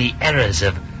towards the errors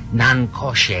of non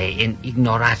kosher in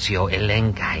ignoratio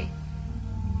elenchi.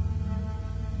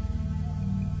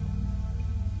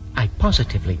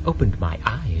 positively opened my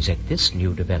eyes at this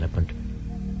new development.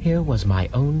 Here was my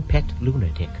own pet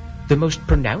lunatic, the most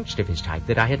pronounced of his type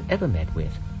that I had ever met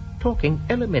with, talking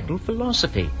elemental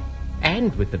philosophy,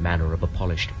 and with the manner of a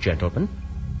polished gentleman.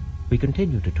 We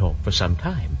continued to talk for some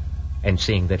time, and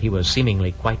seeing that he was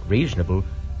seemingly quite reasonable,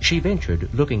 she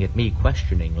ventured, looking at me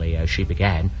questioningly as she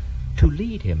began, to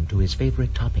lead him to his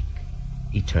favorite topic,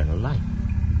 eternal life.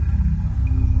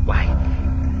 Why,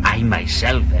 I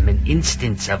myself am an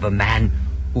instance of a man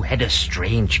who had a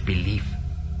strange belief.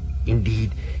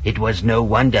 Indeed, it was no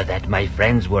wonder that my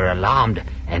friends were alarmed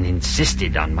and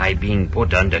insisted on my being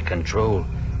put under control.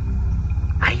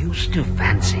 I used to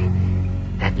fancy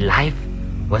that life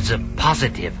was a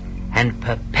positive and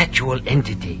perpetual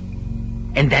entity,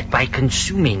 and that by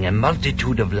consuming a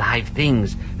multitude of live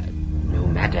things, no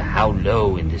matter how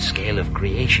low in the scale of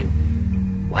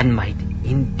creation, one might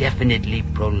indefinitely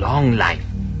prolong life,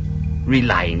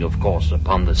 relying, of course,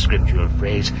 upon the scriptural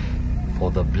phrase, "For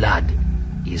the blood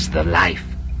is the life."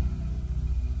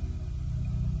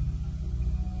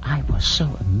 I was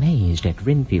so amazed at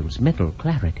Renfield's mental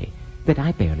clarity that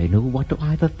I barely knew what to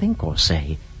either think or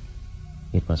say.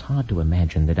 It was hard to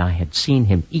imagine that I had seen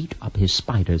him eat up his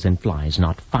spiders and flies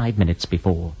not 5 minutes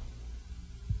before.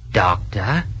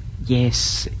 Doctor?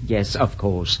 Yes, of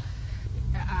course.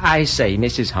 I say,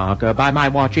 Mrs. Harker, by my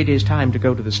watch it is time to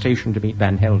go to the station to meet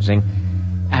Van Helsing.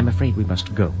 I'm afraid we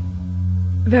must go.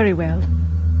 Very well.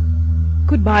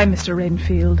 Goodbye, Mr.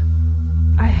 Renfield.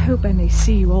 I hope I may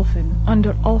see you often,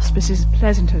 under auspices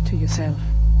pleasanter to yourself.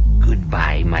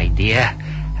 Goodbye, my dear.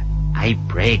 I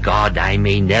pray God I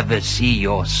may never see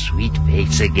your sweet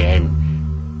face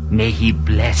again. May he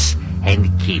bless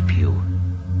and keep you.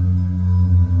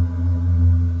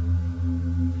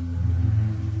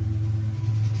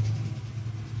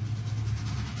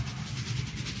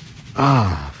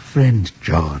 Ah, friend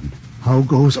John, how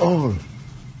goes all?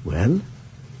 Well?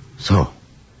 So,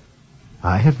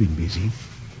 I have been busy.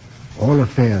 All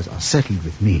affairs are settled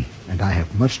with me, and I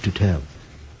have much to tell.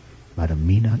 Madam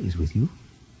Mina is with you?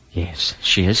 Yes,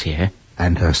 she is here.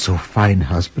 And her so fine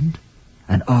husband?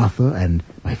 And Arthur and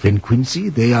my friend Quincy,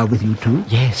 they are with you too?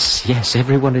 Yes,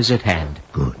 everyone is at hand.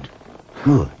 Good.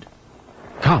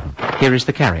 Come, here is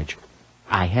the carriage.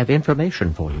 I have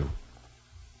information for you.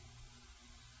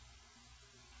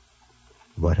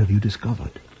 What have you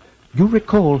discovered? You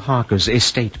recall Harker's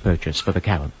estate purchase for the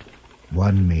Count?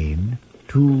 1 main,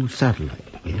 2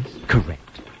 satellite, yes?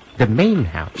 Correct. The main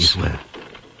house... Is where?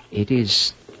 It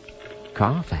is...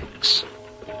 Carfax.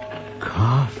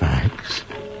 Carfax?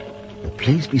 The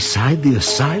place beside the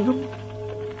asylum?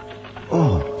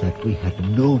 Oh, that we had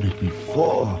known it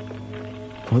before.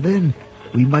 For then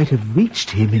we might have reached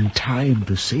him in time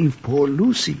to save poor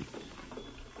Lucy.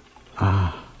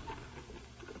 Ah,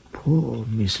 poor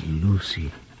Miss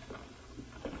Lucy.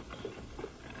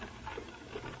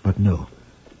 But no,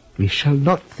 we shall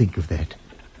not think of that.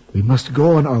 We must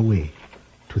go on our way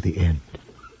to the end.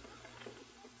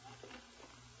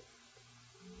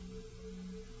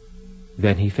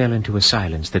 Then he fell into a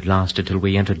silence that lasted till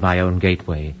we entered my own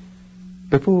gateway.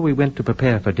 Before we went to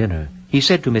prepare for dinner, he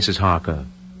said to Mrs. Harker,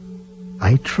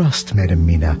 I trust, Madam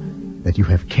Mina, that you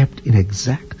have kept in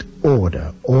exact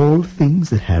order all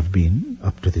things that have been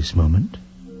up to this moment.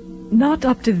 Not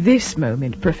up to this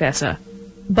moment, Professor,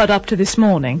 but up to this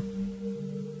morning.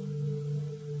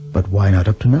 But why not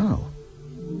up to now?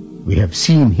 We have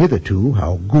seen hitherto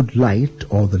how good light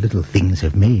all the little things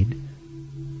have made.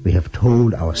 We have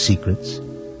told our secrets,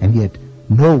 and yet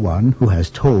no one who has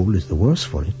told is the worse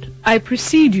for it. I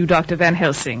precede you, Dr. Van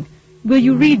Helsing. Will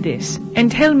you read this,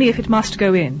 and tell me if it must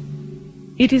go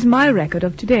in? It is my record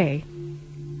of today.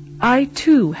 I,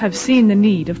 too, have seen the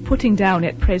need of putting down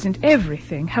at present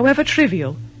everything, however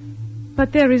trivial.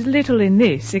 But there is little in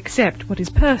this, except what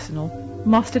is personal.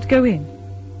 Must it go in?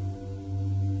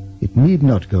 It need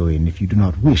not go in if you do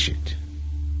not wish it,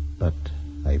 but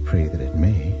I pray that it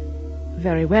may.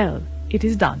 Very well, it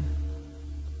is done.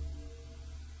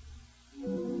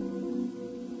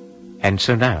 And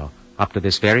so now, up to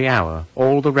this very hour,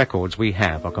 all the records we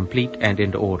have are complete and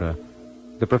in order.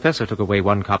 The professor took away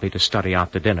 1 copy to study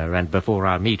after dinner and before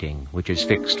our meeting, which is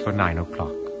fixed for 9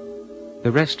 o'clock.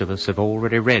 The rest of us have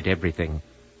already read everything,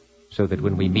 so that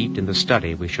when we meet in the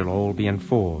study we shall all be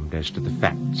informed as to the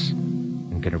facts,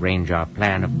 and can arrange our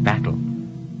plan of battle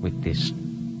with this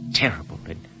terrible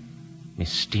and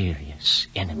mysterious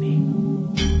enemy.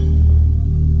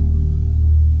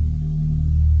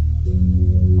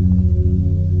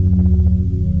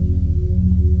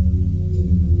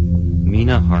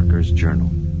 Mina Harker's journal.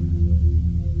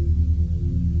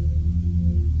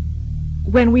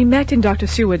 When we met in Dr.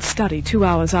 Seward's study 2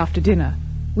 hours after dinner,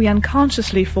 we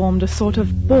unconsciously formed a sort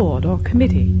of board or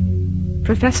committee.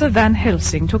 Professor Van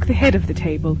Helsing took the head of the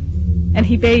table, and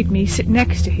he bade me sit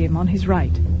next to him on his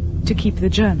right, to keep the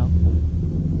journal.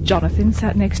 Jonathan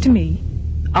sat next to me.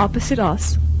 Opposite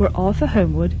us were Arthur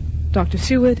Homewood, Dr.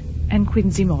 Seward, and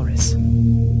Quincey Morris.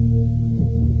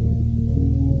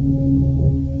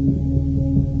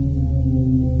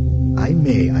 I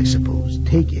may, I suppose,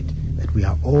 take it that we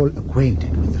are all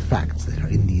acquainted with the facts that are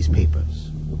in these papers.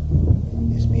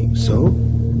 This being so,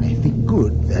 I think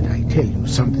good that I tell you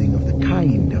something of the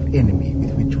kind of enemy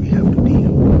with which we have to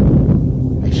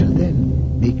deal. I shall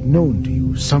then make known to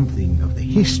you something of the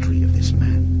history of this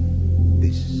man,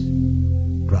 this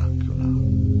Dracula.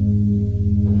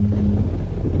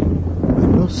 The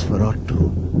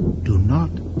Nosferatu do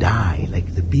not die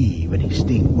like the bee when he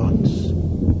stings once.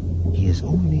 He is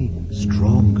only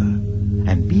stronger,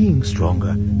 and being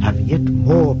stronger, have yet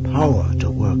more power to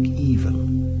work evil.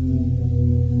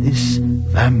 This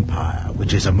vampire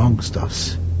which is amongst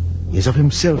us is of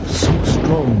himself so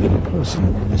strong in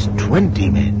person as 20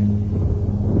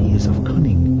 men. He is of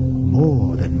cunning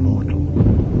more than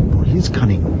mortal, for his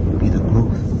cunning be the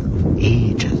growth of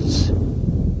ages.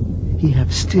 He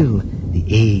have still the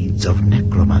aids of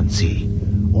necromancy.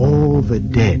 All the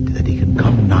dead that he can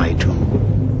come nigh to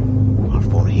are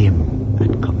for him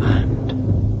at command.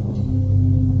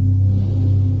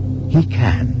 He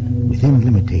can, within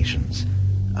limitations,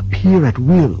 appear at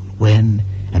will when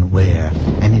and where,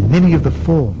 and in many of the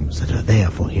forms that are there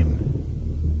for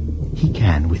him. He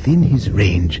can, within his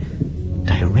range,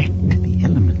 direct the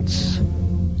elements,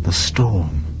 the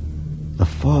storm, the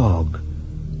fog,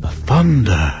 the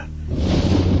thunder.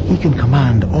 He can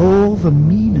command all the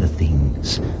meaner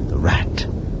things, the rat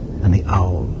and the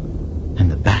owl and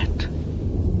the bat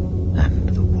and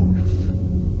the wolf.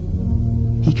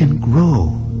 He can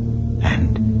grow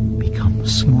and become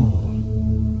small.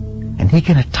 And he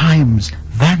can at times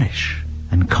vanish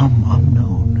and come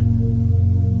unknown.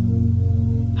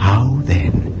 How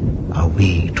then are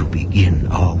we to begin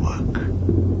our work?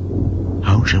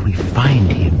 How shall we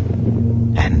find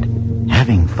him? And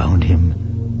having found him,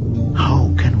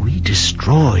 how can we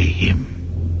destroy him?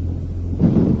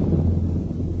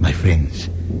 My friends,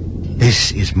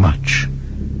 this is much.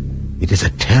 It is a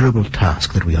terrible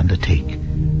task that we undertake,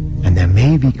 and there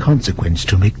may be consequence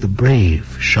to make the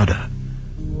brave shudder.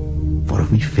 For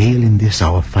if we fail in this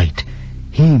our fight,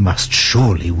 he must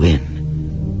surely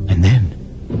win. And then,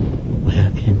 where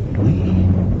end we?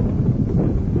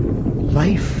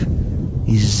 Life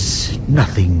is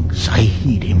nothing's, I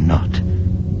heed him not.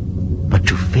 But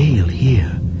to fail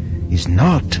here is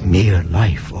not mere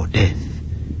life or death.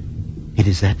 It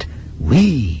is that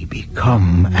we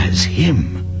become as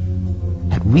him.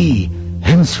 That we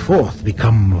henceforth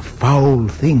become foul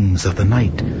things of the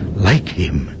night, like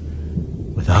him.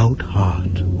 Without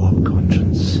heart or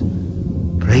conscience,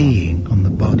 preying on the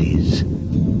bodies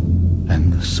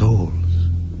and the souls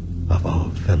of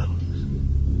our fellows.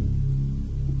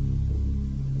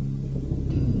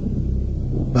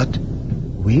 But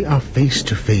we are face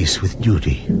to face with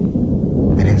duty,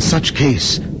 and in such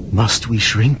case must we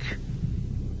shrink?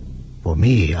 For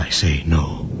me, I say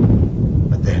no.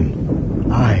 But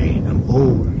then, I am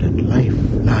old and life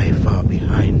lie far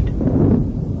behind.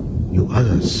 You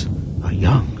others are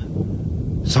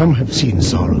young. Some have seen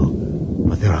sorrow,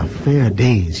 but there are fair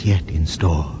days yet in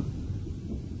store.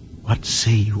 What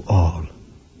say you all?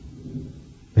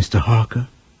 Mr. Harker?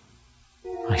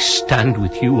 I stand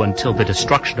with you until the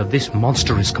destruction of this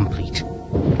monster is complete.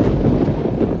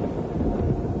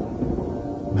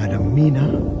 Madam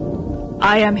Mina?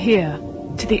 I am here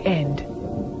to the end.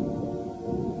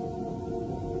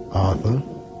 Arthur?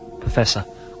 Professor,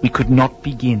 we could not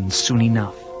begin soon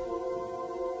enough.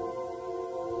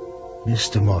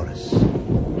 Mr. Morris,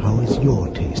 how is your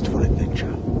taste for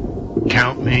adventure?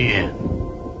 Count me in.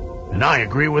 And I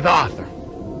agree with Arthur.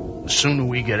 The sooner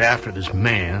we get after this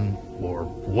man, or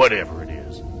whatever it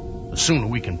is, the sooner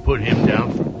we can put him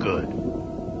down for good.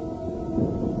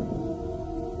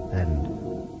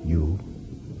 And you,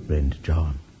 friend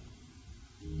John?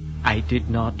 I did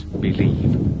not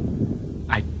believe.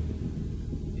 I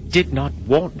did not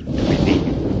want to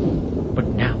believe. But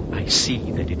now I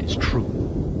see that it is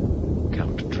true.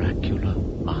 Count Dracula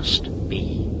must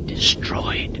be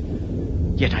destroyed.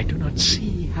 Yet I do not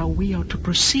see how we are to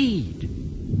proceed.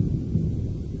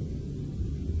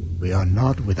 We are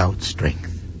not without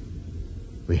strength.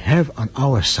 We have on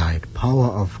our side power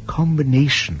of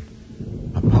combination,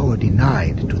 a power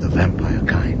denied to the vampire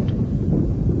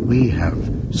kind. We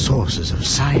have sources of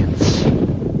science.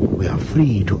 We are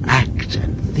free to act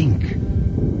and think,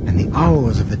 and the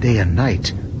hours of the day and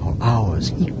night are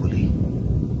ours equally.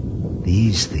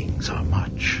 these things are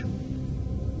much.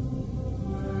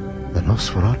 The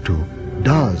Nosferatu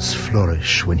does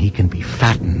flourish when he can be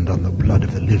fattened on the blood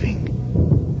of the living,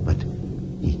 but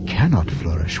he cannot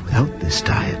flourish without this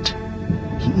diet.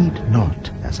 He eat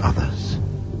not as others.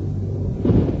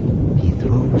 He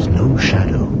throws no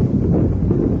shadow.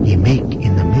 He make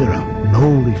in the mirror no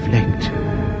reflect.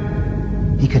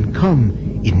 He can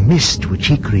come in mist which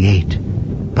he create,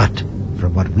 but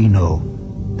from what we know,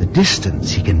 the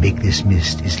distance he can make this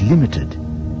mist is limited,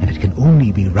 and it can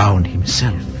only be round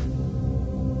himself.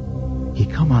 He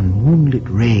come on moonlit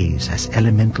rays as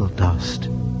elemental dust.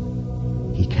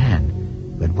 He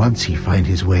can, when once he find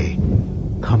his way,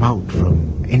 come out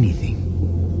from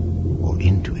anything or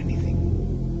into anything.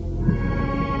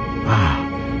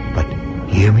 But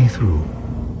hear me through.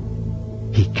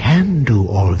 He can do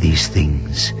all these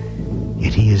things,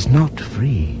 yet he is not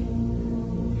free.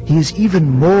 He is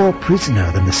even more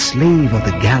prisoner than the slave of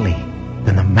the galley,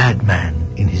 than the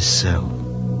madman in his cell.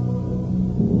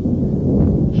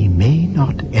 He may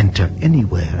not enter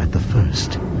anywhere at the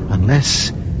first,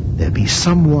 unless there be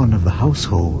someone of the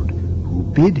household who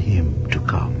bid him to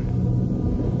come.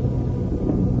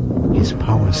 His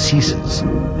power ceases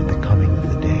at the coming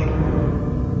of the day.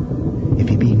 If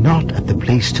he be not at the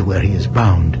place to where he is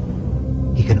bound,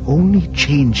 he can only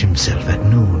change himself at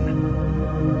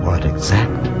noon, or at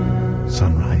exact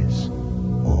sunrise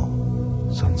or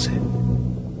sunset.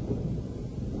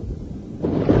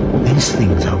 These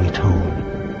things are we told,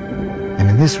 and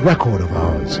in this record of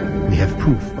ours we have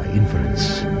proof by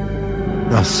inference.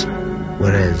 Thus,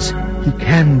 whereas he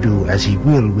can do as he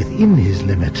will within his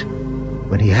limit,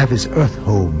 when he have his earth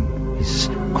home, his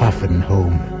coffin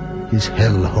home, his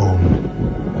hell home,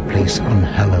 a place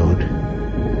unhallowed,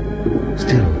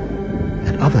 still,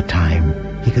 at other time,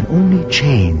 he can only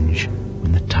change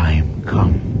when the time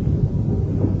come.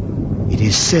 It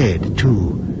is said,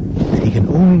 too, that he can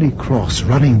only cross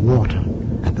running water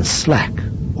at the slack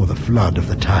or the flood of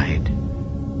the tide.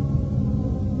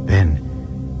 Then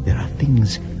there are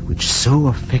things which so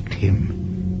affect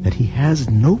him that he has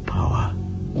no power,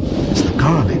 as the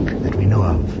garlic that we know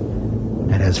of,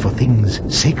 and as for things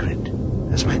sacred,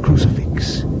 as my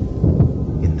crucifix.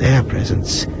 In their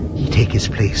presence he take his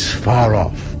place far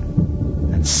off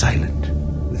and silent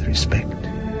with respect.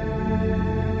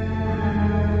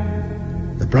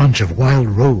 The branch of wild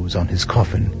rose on his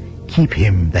coffin keep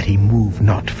him that he move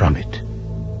not from it.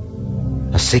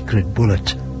 A sacred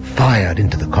bullet fired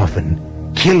into the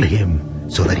coffin kill him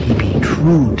so that he be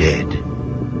true dead.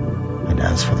 And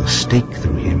as for the stake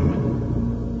through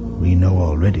him, we know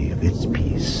already of its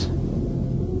peace,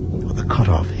 or the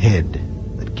cut-off head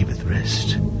that giveth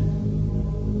rest.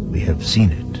 We have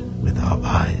seen it with our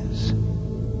eyes.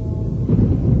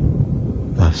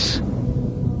 Thus,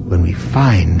 when we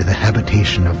find the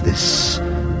habitation of this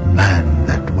man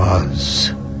that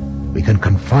was, we can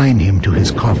confine him to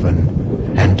his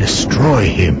coffin and destroy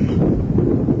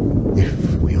him.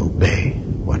 If we obey,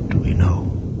 what do we know?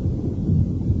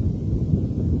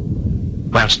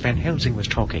 Whilst Van Helsing was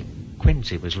talking,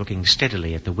 Quincy was looking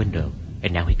steadily at the window,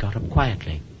 and now he got up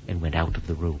quietly and went out of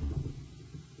the room.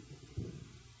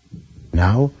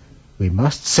 Now we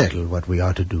must settle what we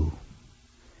are to do.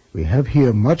 We have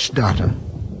here much data,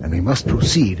 and we must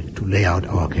proceed to lay out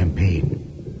our campaign.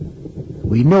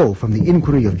 We know from the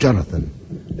inquiry of Jonathan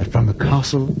that from the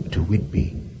castle to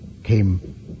Whitby came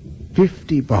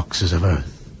 50 boxes of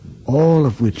earth, all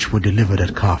of which were delivered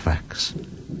at Carfax.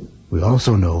 We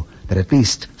also know that at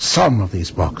least some of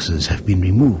these boxes have been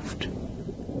removed.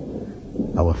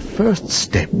 Our first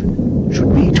step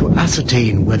should be to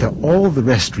ascertain whether all the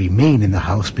rest remain in the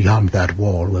house beyond that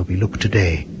wall where we look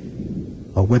today,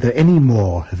 or whether any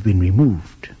more have been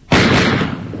removed.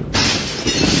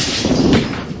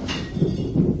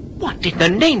 What in the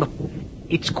name of...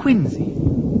 It's Quincy.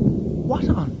 What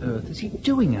on earth is he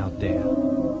doing out there?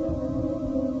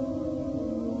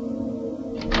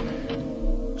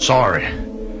 Sorry.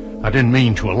 I didn't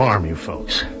mean to alarm you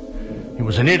folks. It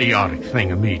was an idiotic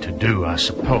thing of me to do, I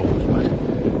suppose, but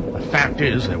the fact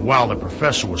is that while the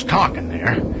professor was talking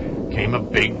there, came a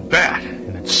big bat,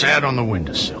 and it sat on the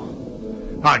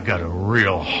windowsill. I got a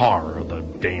real horror of the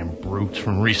damn brutes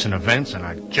from recent events, and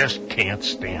I just can't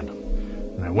stand them.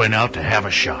 And I went out to have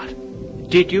a shot.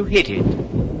 Did you hit it?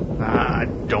 I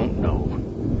don't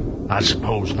know. I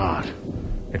suppose not.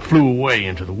 It flew away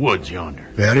into the woods yonder.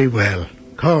 Very well.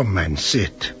 Come and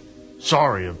sit.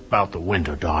 Sorry about the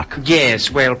window, Doc.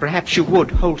 Yes, well, perhaps you would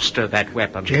holster that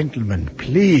weapon. Gentlemen,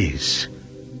 please.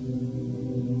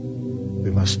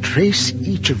 We must trace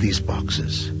each of these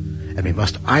boxes, and we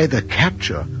must either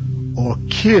capture or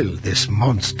kill this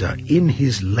monster in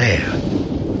his lair,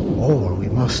 or we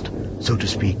must, so to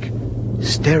speak,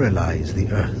 sterilize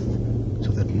the earth,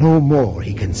 so that no more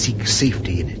he can seek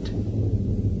safety in it.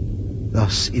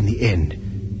 Thus, in the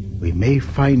end, we may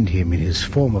find him in his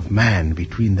form of man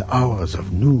between the hours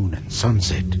of noon and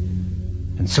sunset,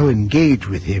 and so engage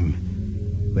with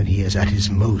him when he is at his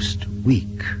most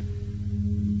weak.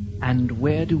 And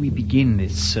where do we begin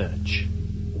this search?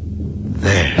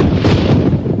 There.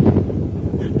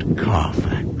 At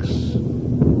Carfax.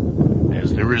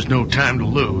 As there is no time to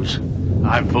lose,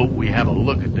 I vote we have a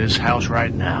look at this house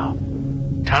right now.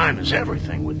 Time is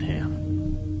everything with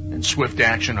him, and swift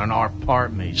action on our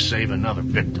part may save another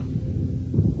victim.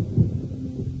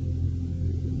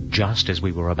 Just as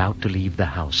we were about to leave the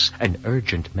house, an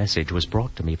urgent message was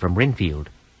brought to me from Renfield.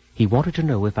 He wanted to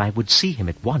know if I would see him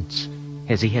at once,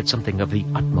 as he had something of the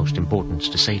utmost importance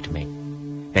to say to me.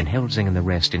 Van Helsing and the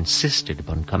rest insisted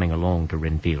upon coming along to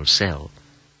Renfield's cell.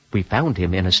 We found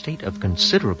him in a state of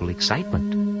considerable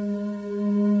excitement.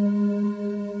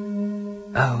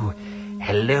 Oh,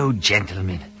 hello,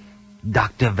 gentlemen.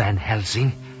 Dr. Van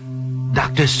Helsing.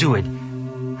 Dr. Seward,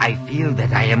 I feel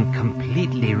that I am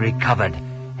completely recovered,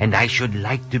 and I should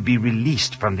like to be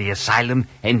released from the asylum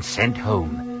and sent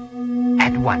home.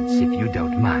 At once, if you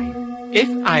don't mind.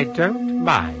 If I don't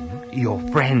mind? Your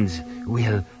friends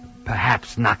will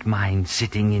perhaps not mind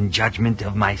sitting in judgment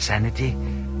of my sanity.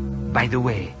 By the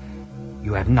way,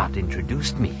 you have not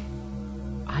introduced me.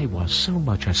 I was so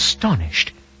much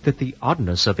astonished that the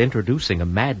oddness of introducing a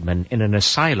madman in an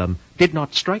asylum did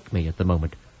not strike me at the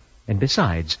moment. And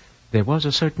besides, there was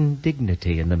a certain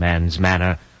dignity in the man's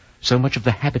manner, so much of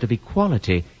the habit of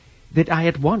equality, that I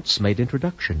at once made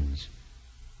introductions.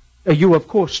 You, of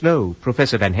course, know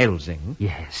Professor Van Helsing.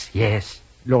 Yes.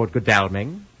 Lord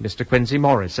Godalming, Mr. Quincy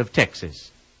Morris of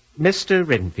Texas, Mr.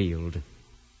 Renfield.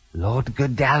 Lord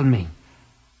Godalming,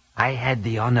 I had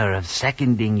the honor of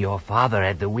seconding your father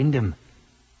at the Wyndham.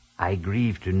 I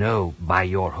grieve to know, by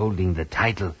your holding the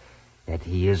title, that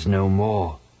he is no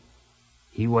more.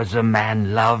 He was a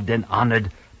man loved and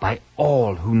honored by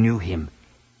all who knew him,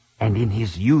 and in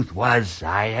his youth was,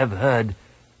 I have heard,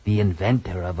 the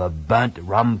inventor of a burnt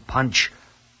rum punch,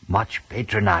 much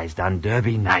patronized on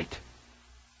Derby night.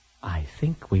 I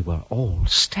think we were all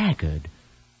staggered.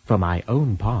 For my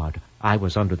own part, I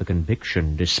was under the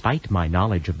conviction, despite my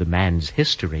knowledge of the man's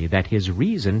history, that his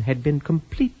reason had been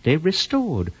completely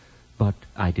restored. But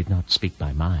I did not speak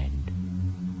my mind.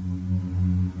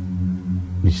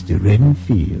 Mr.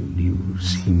 Renfield, you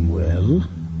seem well.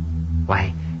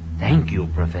 Why, thank you,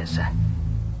 Professor.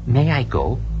 May I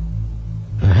go?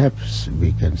 Perhaps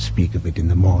we can speak of it in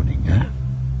the morning, eh?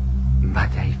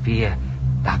 But I fear,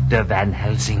 Dr. Van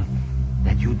Helsing,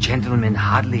 that you gentlemen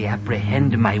hardly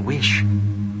apprehend my wish.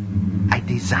 I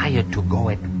desire to go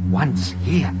at once,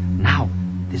 here, now,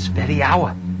 this very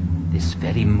hour, this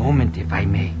very moment, if I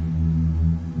may.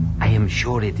 I am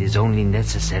sure it is only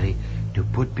necessary to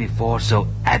put before so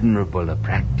admirable a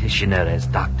practitioner as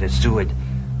Dr. Seward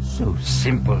so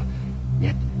simple,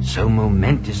 yet so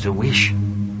momentous a wish,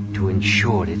 to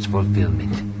ensure its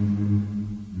fulfillment.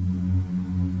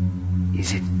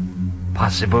 Is it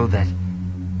possible that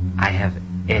I have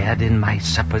erred in my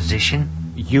supposition?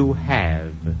 You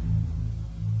have.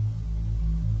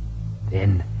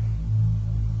 Then,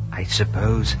 I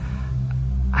suppose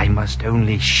I must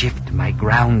only shift my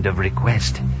ground of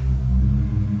request.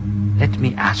 Let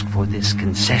me ask for this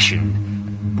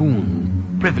concession,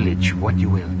 boon, privilege, what you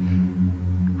will.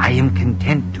 I am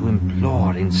content to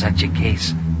implore in such a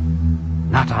case,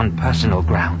 not on personal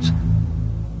grounds,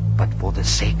 but for the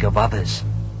sake of others.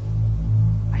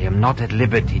 I am not at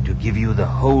liberty to give you the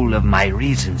whole of my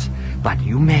reasons, but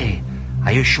you may,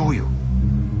 I assure you,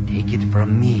 take it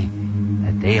from me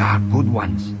that they are good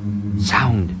ones,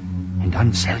 sound and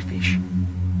unselfish,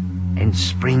 and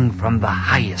spring from the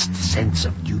highest sense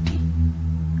of duty.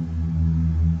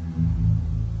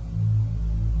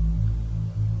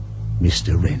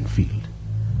 Mr. Renfield,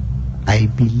 I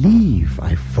believe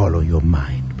I follow your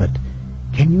mind, but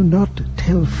can you not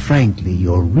tell frankly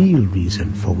your real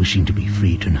reason for wishing to be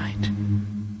free tonight?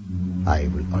 I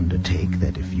will undertake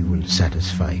that if you will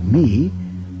satisfy me,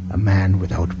 a man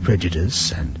without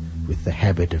prejudice and with the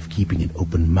habit of keeping an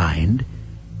open mind,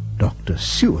 Dr.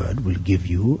 Seward will give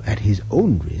you, at his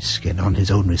own risk and on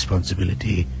his own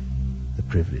responsibility, the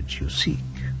privilege you seek.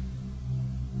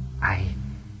 I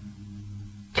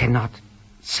cannot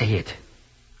say it.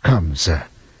 Come, sir.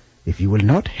 If you will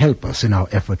not help us in our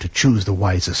effort to choose the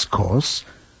wisest course,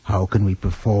 how can we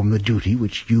perform the duty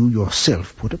which you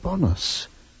yourself put upon us?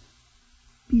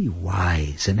 Be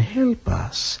wise and help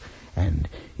us, and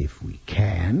if we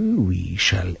can, we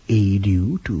shall aid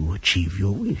you to achieve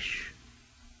your wish.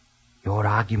 Your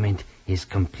argument is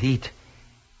complete,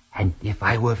 and if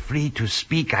I were free to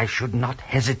speak, I should not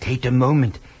hesitate a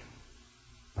moment.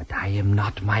 But I am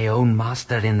not my own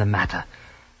master in the matter.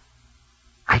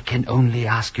 I can only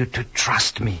ask you to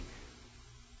trust me.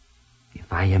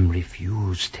 If I am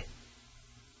refused,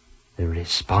 the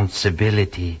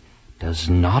responsibility does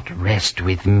not rest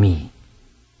with me.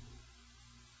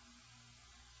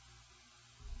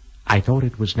 I thought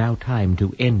it was now time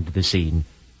to end the scene,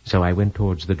 so I went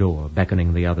towards the door,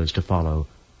 beckoning the others to follow.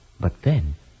 But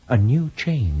then a new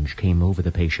change came over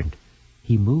the patient.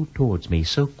 He moved towards me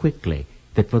so quickly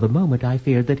that for the moment I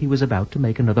feared that he was about to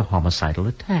make another homicidal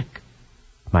attack.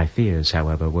 My fears,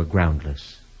 however, were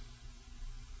groundless.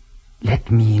 Let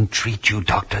me entreat you,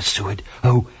 Dr. Seward.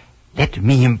 Oh, let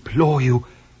me implore you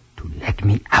to let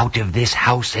me out of this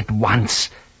house at once.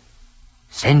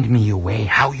 Send me away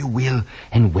how you will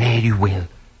and where you will.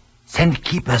 Send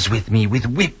keepers with me with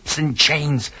whips and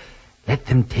chains. Let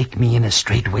them take me in a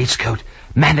strait waistcoat,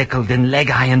 manacled and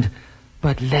leg-ironed.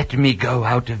 But let me go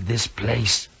out of this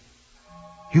place.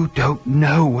 You don't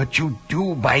know what you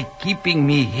do by keeping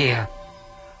me here.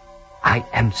 I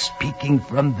am speaking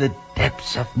from the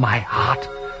depths of my heart,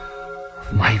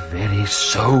 of my very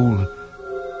soul.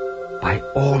 By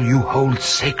all you hold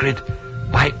sacred,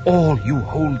 by all you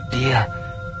hold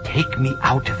dear, take me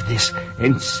out of this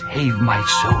and save my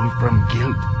soul from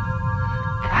guilt.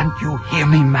 Can't you hear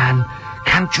me, man?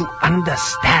 Can't you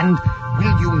understand?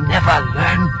 Will you never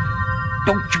learn?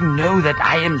 Don't you know that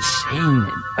I am sane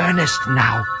and earnest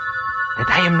now? That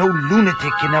I am no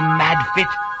lunatic in a mad fit,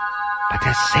 but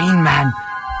a sane man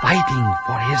fighting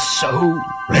for his soul?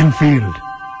 Renfield,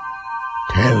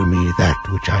 tell me that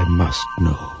which I must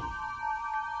know.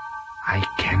 I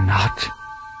cannot.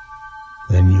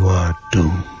 Then you are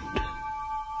doomed.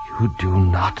 You do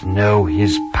not know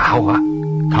his power.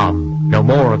 Come, no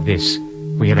more of this.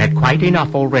 We have had quite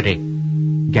enough already.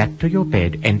 Get to your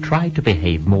bed and try to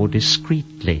behave more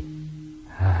discreetly.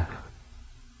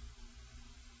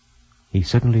 He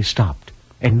suddenly stopped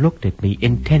and looked at me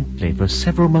intently for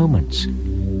several moments.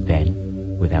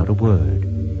 Then, without a word,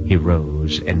 he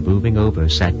rose and, moving over,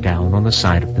 sat down on the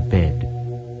side of the bed.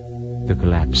 The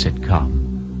collapse had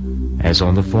come, as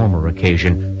on the former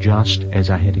occasion, just as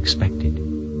I had expected.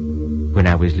 When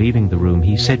I was leaving the room,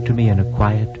 he said to me in a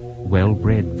quiet,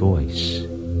 well-bred voice,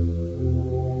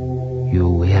 You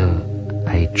will,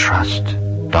 I trust,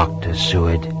 Dr.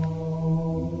 Seward,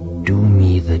 do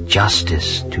me the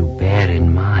justice to bear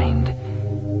in mind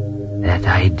that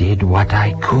I did what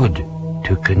I could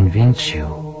to convince you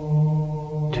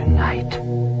tonight.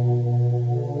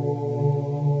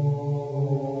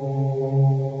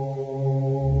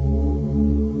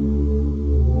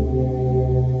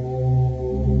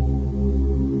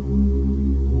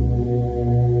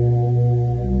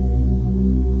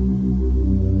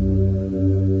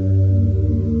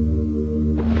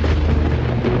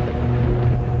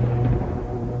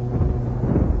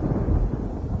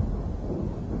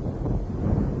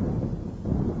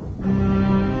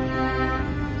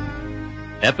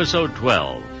 Episode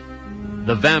 12,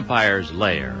 The Vampire's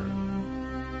Lair.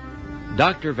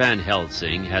 Dr. Van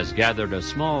Helsing has gathered a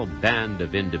small band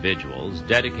of individuals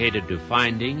dedicated to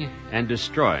finding and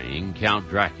destroying Count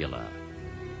Dracula.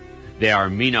 They are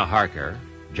Mina Harker,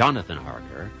 Jonathan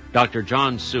Harker, Dr.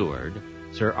 John Seward,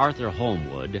 Sir Arthur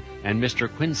Holmwood, and Mr.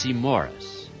 Quincy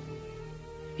Morris.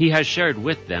 He has shared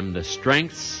with them the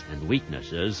strengths and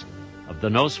weaknesses of the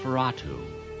Nosferatu,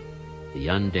 the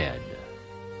undead.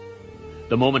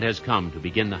 The moment has come to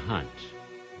begin the hunt.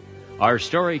 Our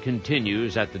story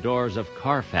continues at the doors of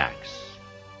Carfax,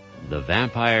 the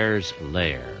Vampire's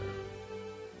Lair.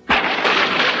 The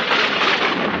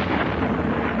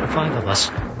five of us,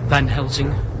 Van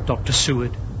Helsing, Dr.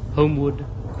 Seward, Holmwood,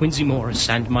 Quincy Morris,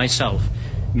 and myself,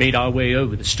 made our way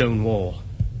over the stone wall.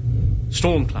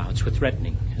 Storm clouds were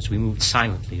threatening as we moved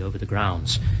silently over the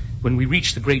grounds. When we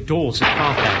reached the great doors of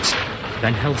Carfax,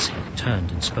 Van Helsing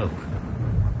turned and spoke.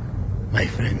 My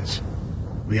friends,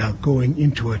 we are going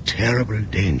into a terrible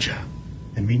danger,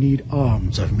 and we need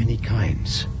arms of many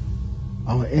kinds.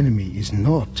 Our enemy is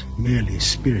not merely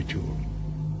spiritual.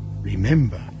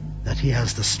 Remember that he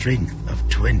has the strength of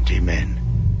 20 men,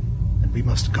 and we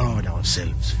must guard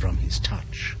ourselves from his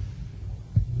touch.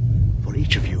 For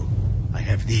each of you, I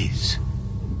have these.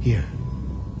 Here,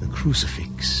 the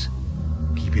crucifix.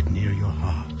 Keep it near your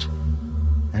heart.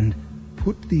 And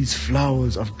put these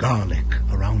flowers of garlic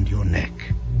around your neck.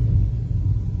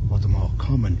 For the more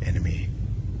common enemy,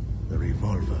 the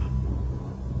revolver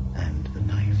and the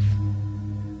knife.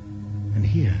 And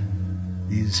here,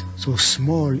 these so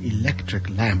small electric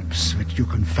lamps which you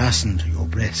can fasten to your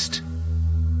breast.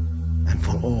 And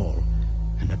for all,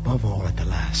 and above all at the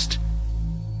last,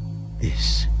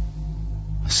 this,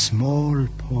 a small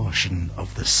portion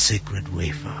of the sacred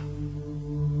wafer.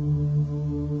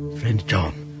 Friend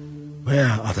John, where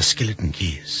are the skeleton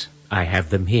keys? I have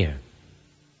them here.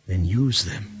 Then use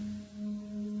them.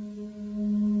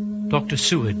 Dr.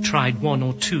 Seward tried 1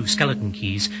 or 2 skeleton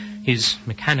keys, his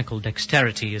mechanical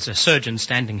dexterity as a surgeon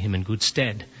standing him in good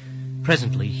stead.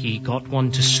 Presently he got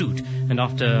one to suit, and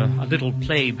after a little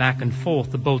play back and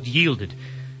forth, the bolt yielded,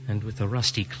 and with a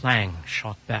rusty clang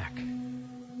shot back.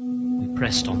 We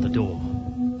pressed on the door.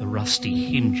 The rusty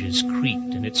hinges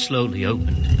creaked, and it slowly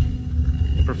opened.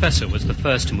 The professor was the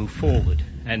first to move forward,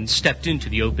 and stepped into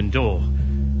the open door.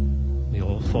 We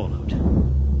all followed,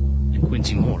 and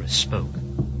Quincy Morris spoke.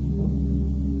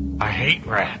 I hate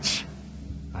rats.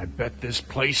 I bet this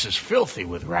place is filthy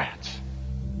with rats.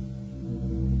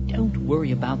 Don't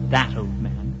worry about that, old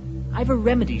man. I've a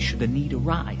remedy should the need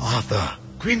arise. Arthur,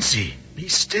 Quincy, be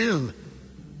still.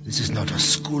 This is not a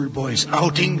schoolboy's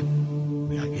outing.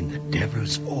 We are in the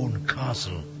devil's own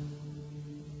castle.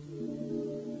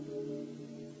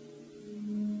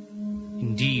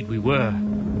 Indeed we were.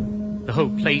 The whole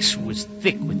place was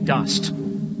thick with dust.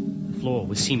 The floor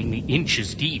was seemingly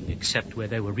inches deep, except where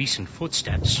there were recent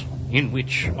footsteps, in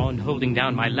which, on holding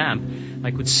down my lamp,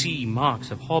 I could see marks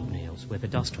of hobnails where the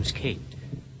dust was caked.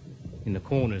 In the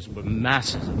corners were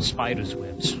masses of spiders'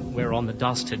 webs, whereon the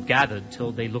dust had gathered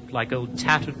till they looked like old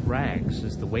tattered rags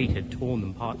as the weight had torn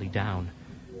them partly down.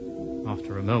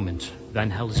 After a moment,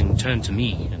 Van Helsing turned to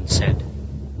me and said,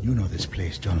 You know this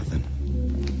place, Jonathan.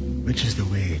 Which is the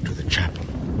way to the chapel?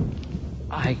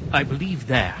 I believe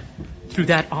there, through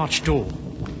that arched door.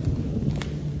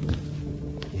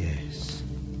 Yes.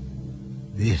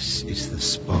 This is the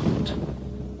spot.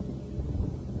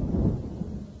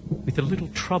 With a little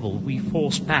trouble, we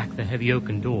forced back the heavy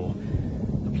oaken door.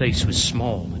 The place was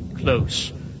small and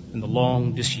close, and the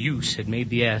long disuse had made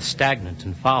the air stagnant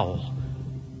and foul.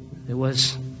 There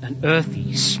was an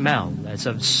earthy smell, as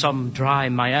of some dry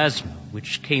miasma,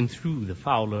 which came through the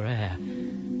fouler air.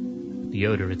 The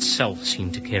odor itself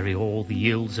seemed to carry all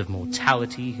the ills of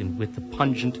mortality, and with the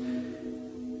pungent,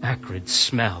 acrid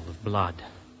smell of blood.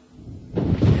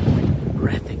 Every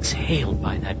breath exhaled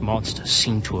by that monster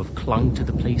seemed to have clung to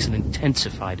the place and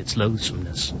intensified its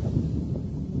loathsomeness.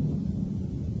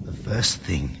 The first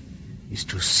thing is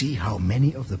to see how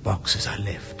many of the boxes are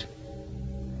left.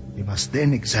 We must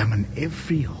then examine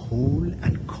every hole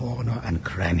and corner and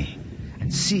cranny,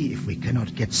 and see if we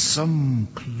cannot get some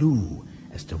clue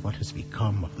as to what has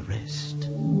become of the rest.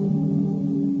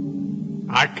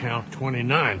 I count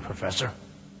 29, Professor.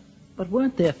 But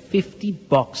weren't there 50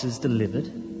 boxes delivered?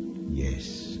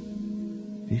 Yes,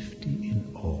 50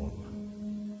 in all.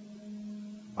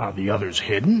 Are the others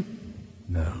hidden?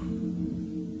 No,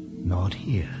 not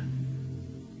here.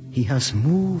 He has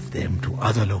moved them to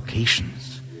other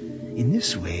locations. In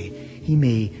this way, he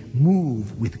may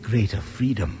move with greater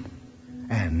freedom.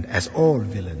 And as all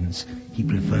villains, he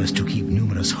prefers to keep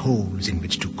numerous holes in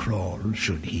which to crawl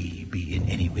should he be in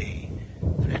any way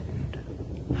threatened.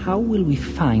 How will we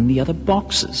find the other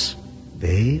boxes?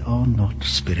 They are not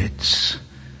spirits.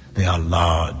 They are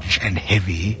large and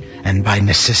heavy, and by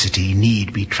necessity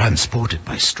need be transported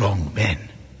by strong men.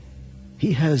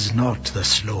 He has not the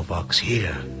Slovaks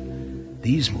here.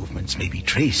 These movements may be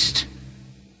traced.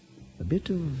 A bit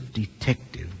of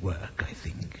detective work, I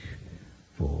think,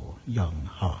 for young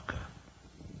Harker.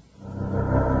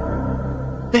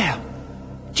 There!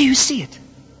 Do you see it?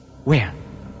 Where?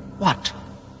 What?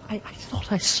 I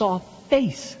thought I saw a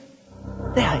face.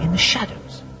 There, in the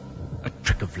shadows. A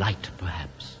trick of light,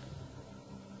 perhaps.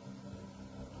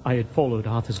 I had followed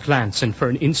Arthur's glance, and for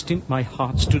an instant my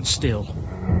heart stood still.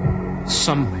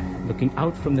 Somewhere, looking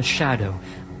out from the shadow,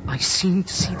 I seemed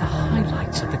to see the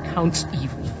highlights of the Count's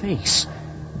evil face.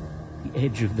 The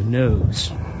edge of the nose,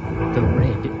 the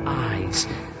red eyes,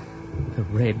 the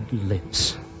red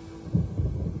lips.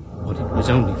 But it was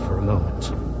only for a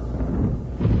moment.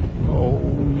 Oh,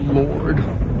 Lord.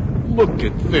 Look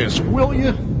at this, will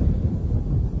you?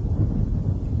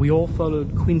 We all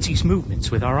followed Quincy's movements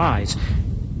with our eyes,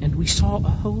 and we saw a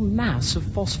whole mass of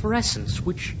phosphorescence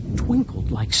which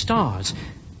twinkled like stars.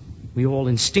 We all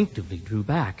instinctively drew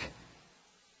back.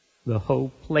 The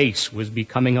whole place was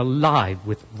becoming alive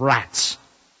with rats.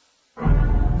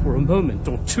 For a moment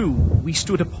or two, we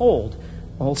stood appalled,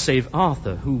 all save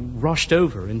Arthur, who rushed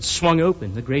over and swung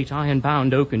open the great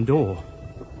iron-bound oaken door.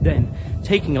 Then,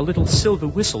 taking a little silver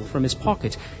whistle from his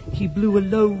pocket, he blew a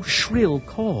low, shrill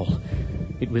call.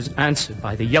 It was answered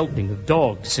by the yelping of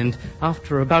dogs, and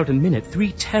after about a minute,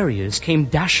 3 terriers came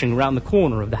dashing round the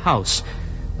corner of the house.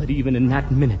 But even in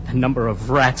that minute, the number of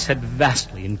rats had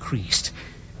vastly increased.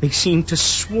 They seemed to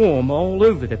swarm all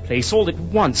over the place, all at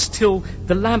once, till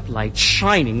the lamplight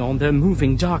shining on their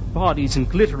moving dark bodies and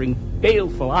glittering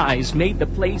baleful eyes made the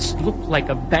place look like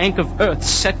a bank of earth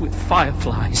set with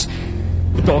fireflies.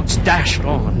 The dogs dashed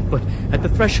on, but at the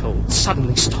threshold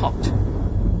suddenly stopped.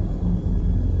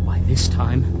 By this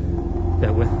time,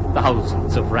 there were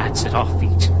thousands of rats at our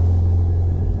feet.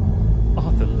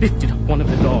 Arthur lifted up one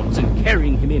of the dogs and,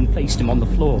 carrying him in, placed him on the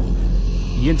floor.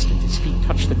 The instant his feet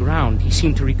touched the ground, he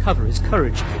seemed to recover his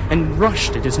courage and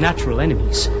rushed at his natural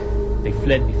enemies. They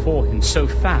fled before him so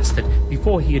fast that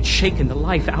before he had shaken the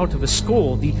life out of a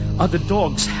score, the other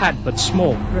dogs had but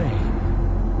small prey.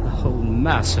 The whole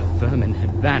mass of vermin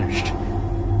had vanished.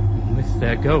 And with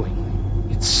their going,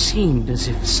 it seemed as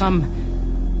if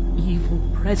some evil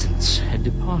presence had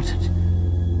departed,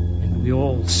 and we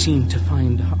all seemed to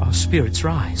find our spirits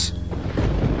rise.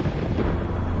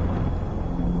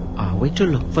 Are we to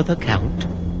look for the Count?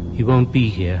 He won't be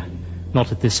here.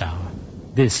 Not at this hour.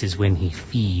 This is when he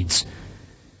feeds.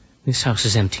 This house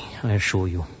is empty, I assure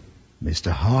you. Mr.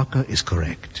 Harker is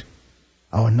correct.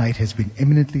 Our night has been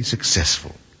eminently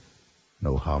successful.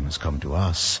 No harm has come to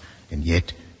us, and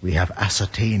yet we have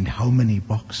ascertained how many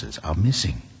boxes are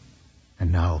missing.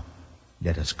 And now,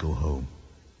 let us go home.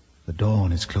 The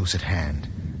dawn is close at hand,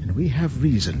 and we have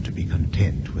reason to be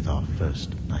content with our first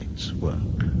night's work.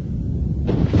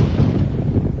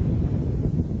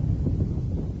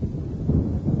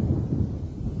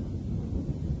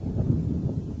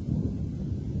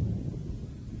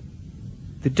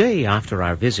 The day after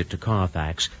our visit to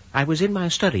Carfax, I was in my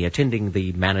study attending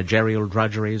the managerial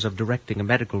drudgeries of directing a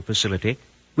medical facility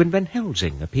when Van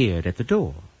Helsing appeared at the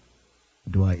door.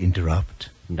 Do I interrupt?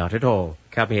 Not at all.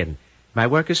 Come in. My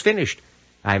work is finished.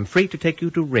 I am free to take you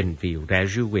to Renfield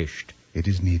as you wished. It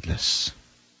is needless.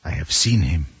 I have seen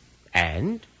him.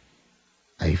 And?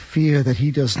 I fear that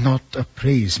he does not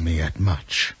appraise me at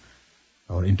much.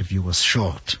 Our interview was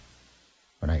short.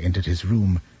 When I entered his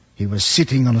room, he was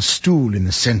sitting on a stool in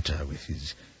the center with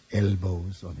his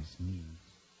elbows on his knees.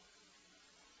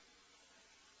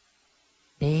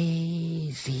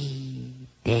 Daisy,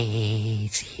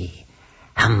 Daisy,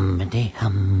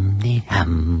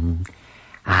 hum-de-hum-de-hum.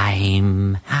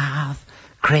 I'm half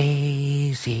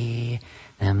crazy,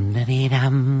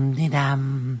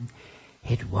 dum-de-dum-de-dum.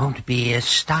 It won't be a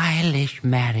stylish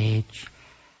marriage.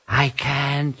 I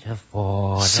can't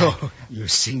afford So, you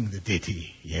sing the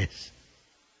ditty, yes?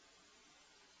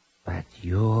 But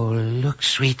you'll look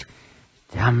sweet,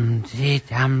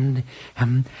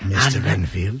 dum-de-dum-de-hum. Mr.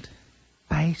 Renfield?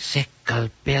 Bicycle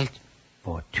built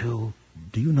for two.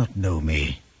 Do you not know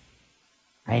me?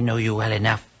 I know you well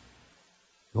enough.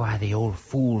 You are the old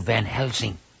fool Van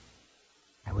Helsing.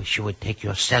 I wish you would take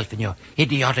yourself and your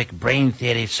idiotic brain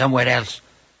theory somewhere else.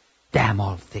 Damn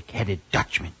all thick-headed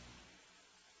Dutchmen.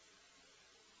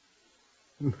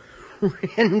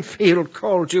 Renfield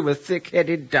called you a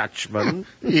thick-headed Dutchman.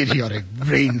 Idiotic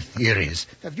brain theories.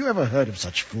 Have you ever heard of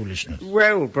such foolishness?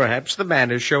 Well, perhaps the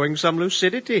man is showing some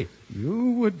lucidity.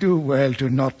 You would do well to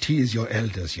not tease your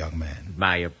elders, young man.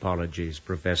 My apologies,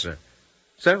 Professor.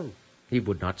 So, he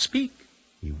would not speak.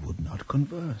 He would not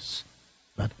converse.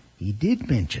 But he did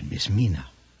mention Miss Mina,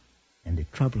 and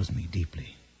it troubles me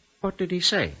deeply. What did he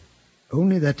say?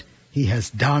 Only that he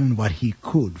has done what he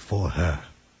could for her,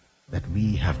 that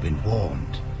we have been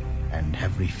warned and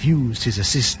have refused his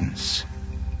assistance.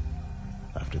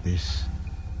 After this,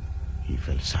 he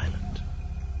fell silent.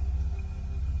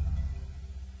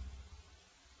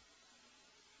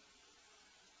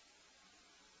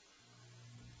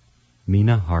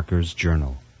 Mina Harker's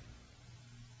Journal.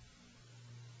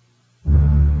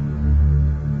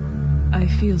 I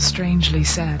feel strangely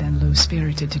sad and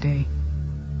low-spirited today.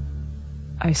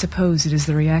 I suppose it is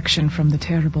the reaction from the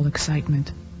terrible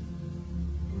excitement.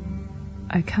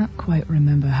 I can't quite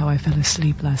remember how I fell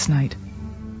asleep last night.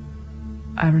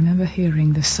 I remember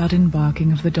hearing the sudden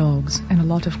barking of the dogs and a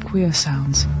lot of queer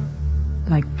sounds,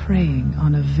 like praying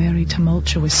on a very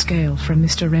tumultuous scale from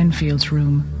Mr. Renfield's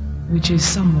room, which is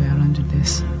somewhere under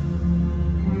this.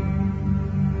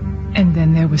 And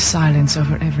then there was silence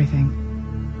over everything.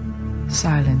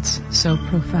 Silence so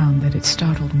profound that it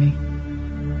startled me,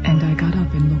 and I got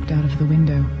up and looked out of the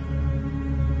window.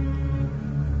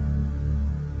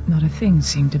 Not a thing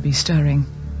seemed to be stirring,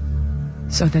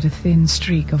 so that a thin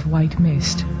streak of white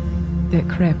mist that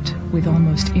crept with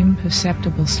almost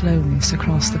imperceptible slowness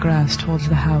across the grass towards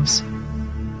the house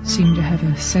seemed to have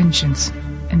a sentience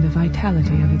and a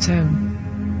vitality of its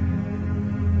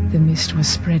own. The mist was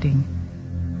spreading,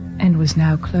 and was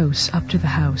now close up to the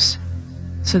house,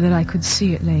 so that I could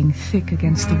see it laying thick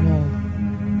against the wall,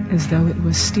 as though it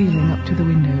was stealing up to the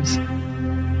windows.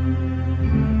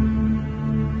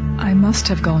 I must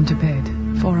have gone to bed,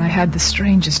 for I had the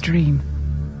strangest dream.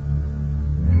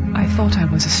 I thought I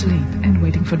was asleep and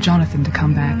waiting for Jonathan to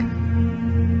come back.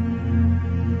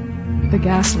 The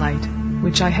gaslight,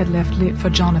 which I had left lit for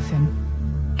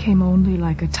Jonathan, came only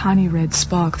like a tiny red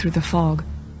spark through the fog,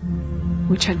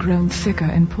 which had grown thicker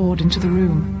and poured into the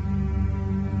room.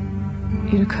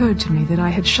 It occurred to me that I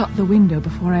had shut the window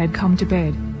before I had come to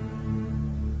bed.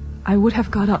 I would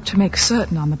have got up to make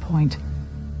certain on the point,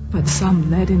 but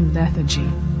some leaden lethargy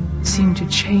seemed to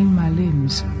chain my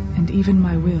limbs and even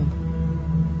my will.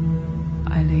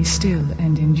 I lay still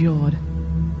and endured.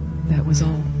 That was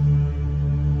all.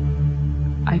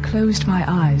 I closed my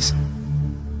eyes,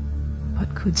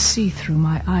 but could see through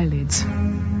my eyelids. The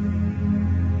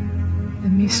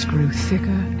mist grew thicker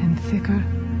and thicker,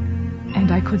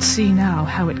 and I could see now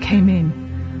how it came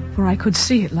in, for I could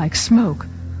see it like smoke,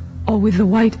 or with the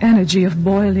white energy of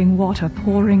boiling water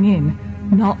pouring in,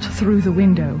 not through the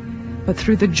window, but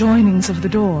through the joinings of the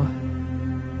door.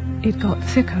 It got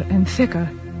thicker and thicker,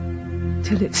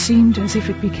 till it seemed as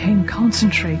if it became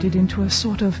concentrated into a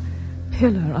sort of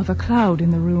pillar of a cloud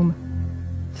in the room,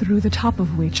 through the top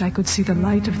of which I could see the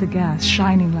light of the gas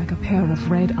shining like a pair of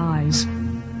red eyes.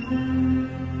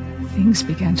 Things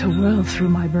began to whirl through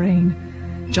my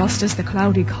brain, just as the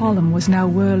cloudy column was now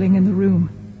whirling in the room.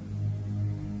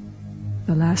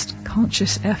 The last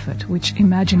conscious effort which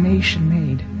imagination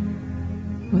made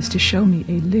was to show me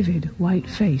a livid white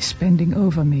face bending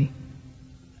over me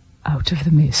out of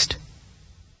the mist.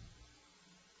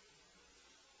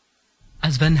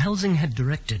 As Van Helsing had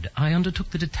directed, I undertook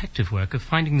the detective work of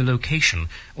finding the location,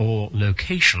 or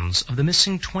locations, of the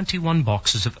missing 21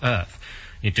 boxes of earth.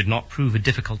 It did not prove a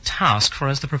difficult task, for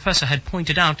as the professor had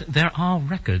pointed out, there are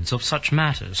records of such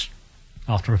matters.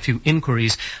 After a few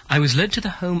inquiries, I was led to the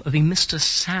home of a Mr.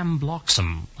 Sam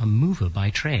Bloxham, a mover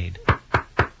by trade.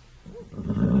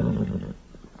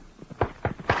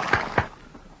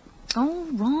 All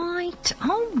right.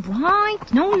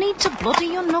 No need to bloody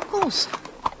your knuckles.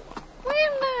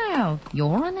 Well, now,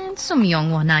 you're an handsome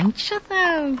young one, ain't you,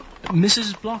 though?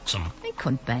 Mrs. Bloxham? It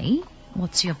could be.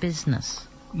 What's your business?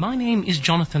 My name is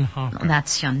Jonathan Harker.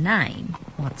 That's your name.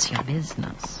 What's your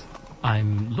business?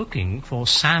 I'm looking for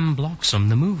Sam Bloxham,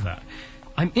 the mover.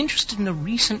 I'm interested in a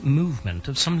recent movement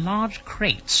of some large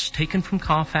crates taken from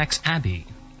Carfax Abbey.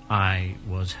 I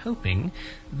was hoping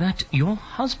that your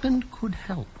husband could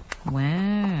help.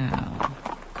 Well,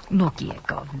 look here,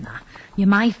 Governor. You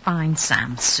may find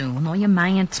Sam soon, or you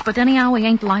mayn't, but anyhow he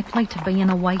ain't likely to be in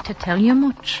a way to tell you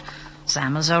much.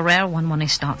 Sam is a rare one when he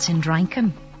starts in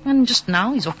drinking, and just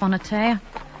now he's off on a tear.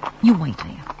 You wait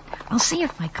here. I'll see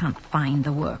if I can't find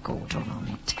the work order on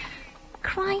it.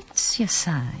 Crates, you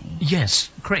say? Yes,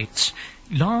 crates.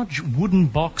 Large wooden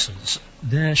boxes.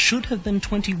 There should have been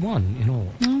 21 in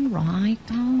all. All right.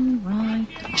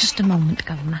 Just a moment,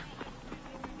 Governor.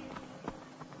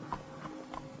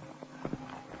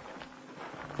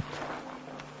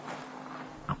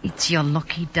 Oh, it's your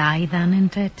lucky day, then,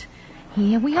 isn't it?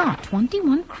 Here we are,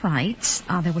 21 crates.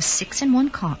 There was 6 in one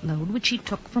cartload, which he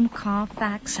took from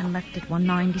Carfax and left at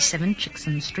 197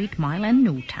 Chickson Street, Mile End,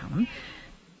 Newtown.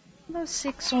 Those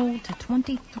 6 all to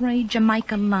 23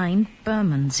 Jamaica Lane,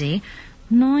 Bermondsey.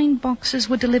 9 boxes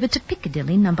were delivered to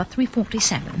Piccadilly, number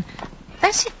 347.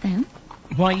 That's it, then.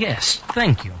 Why, yes,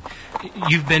 thank you.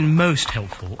 You've been most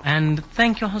helpful, and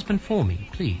thank your husband for me,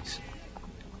 please.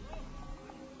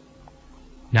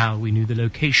 Now we knew the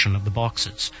location of the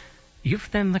boxes.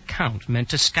 If then the Count meant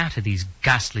to scatter these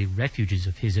ghastly refuges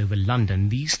of his over London,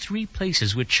 these 3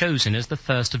 places were chosen as the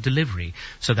first of delivery,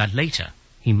 so that later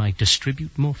he might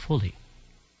distribute more fully.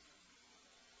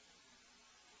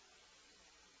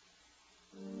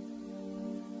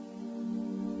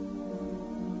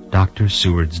 Dr.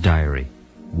 Seward's Diary,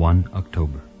 1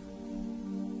 October.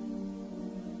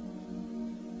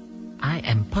 I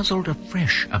am puzzled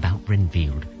afresh about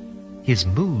Renfield. His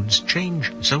moods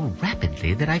change so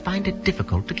rapidly that I find it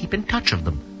difficult to keep in touch of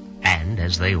them. And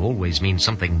as they always mean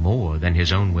something more than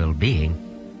his own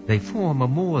well-being, they form a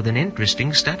more than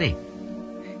interesting study.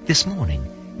 This morning,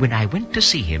 when I went to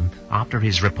see him after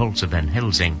his repulse of Van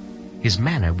Helsing, his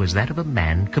manner was that of a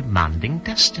man commanding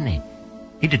destiny.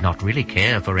 He did not really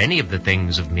care for any of the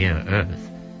things of mere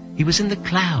earth. He was in the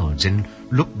clouds and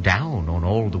looked down on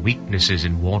all the weaknesses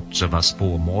and wants of us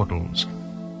poor mortals.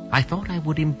 I thought I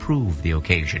would improve the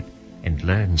occasion and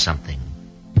learn something.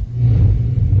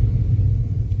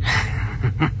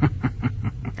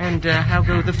 And how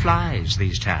go the flies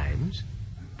these times?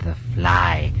 The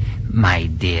fly, my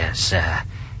dear sir,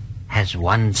 has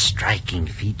one striking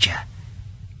feature.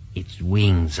 Its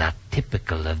wings are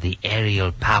typical of the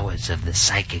aerial powers of the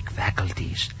psychic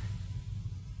faculties.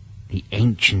 The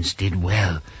ancients did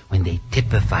well when they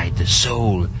typified the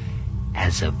soul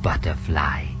as a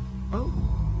butterfly. Oh,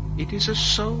 it is a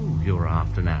soul you're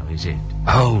after now, is it?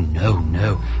 Oh,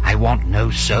 no. I want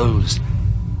no souls.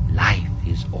 Life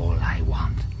is all I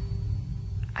want.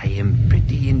 I am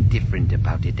pretty indifferent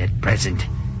about it at present.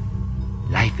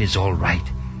 Life is all right.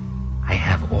 I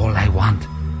have all I want.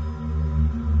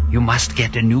 You must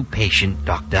get a new patient,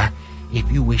 Doctor,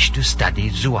 if you wish to study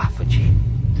zoophagy.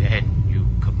 Then you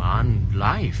command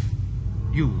life.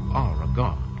 You are a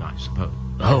god, I suppose.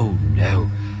 Oh, no.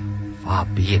 Far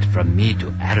be it from me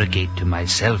to arrogate to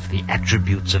myself the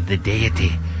attributes of the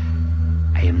deity.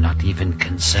 I am not even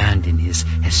concerned in his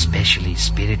especially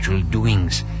spiritual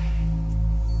doings.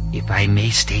 If I may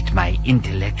state my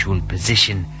intellectual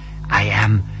position, I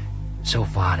am, so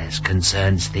far as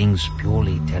concerns things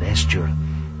purely terrestrial,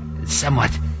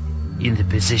 somewhat in the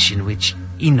position which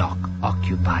Enoch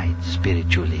occupied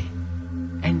spiritually.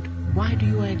 And why do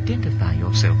you identify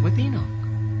yourself with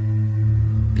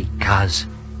Enoch? Because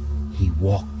he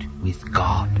walked with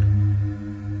God.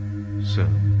 So,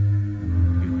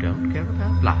 you don't care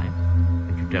about life,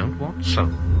 and you don't want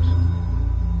souls.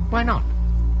 Why not?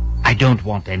 I don't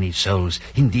want any souls.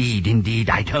 Indeed,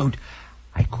 I don't.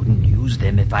 I couldn't use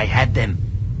them if I had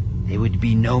them. They would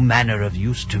be no manner of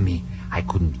use to me. I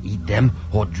couldn't eat them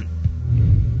or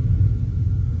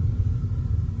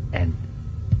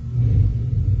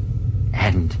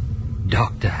And,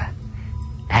 Doctor,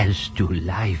 as to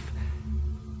life,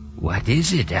 what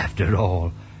is it after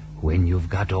all when you've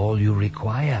got all you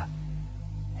require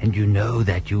and you know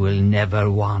that you will never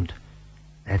want?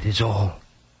 That is all.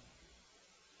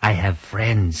 I have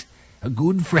friends,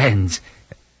 good friends,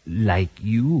 like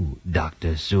you,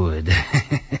 Dr. Seward.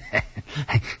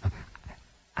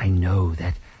 I know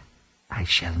that I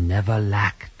shall never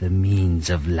lack the means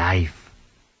of life.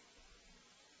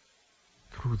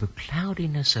 Through the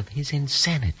cloudiness of his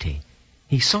insanity,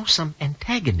 he saw some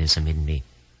antagonism in me,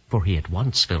 for he at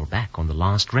once fell back on the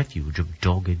last refuge of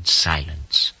dogged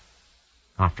silence.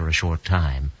 After a short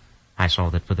time, I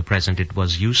saw that for the present it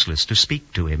was useless to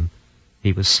speak to him.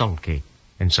 He was sulky,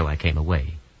 and so I came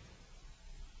away.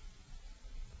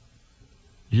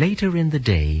 Later in the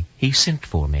day, he sent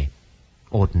for me.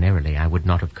 Ordinarily, I would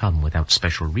not have come without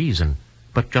special reason,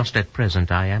 but just at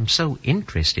present I am so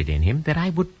interested in him that I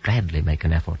would gladly make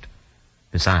an effort.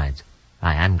 Besides,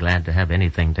 I am glad to have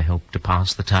anything to help to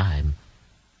pass the time.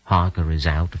 Harker is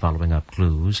out following up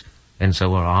clues, and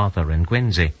so are Arthur and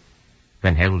Quincy.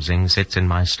 Van Helsing sits in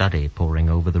my study poring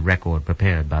over the record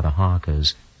prepared by the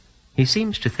Harkers. He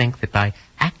seems to think that by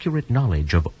accurate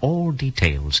knowledge of all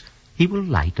details he will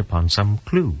light upon some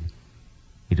clue.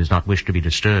 He does not wish to be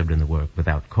disturbed in the work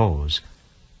without cause.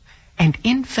 And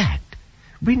in fact,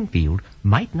 Winfield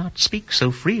might not speak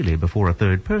so freely before a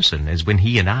third person as when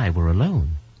he and I were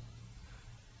alone.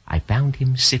 I found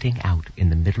him sitting out in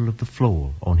the middle of the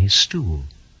floor on his stool,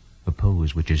 a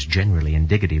pose which is generally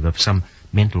indicative of some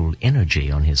mental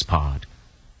energy on his part.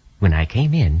 When I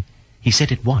came in, he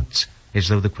said at once, as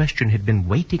though the question had been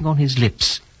waiting on his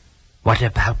lips, "What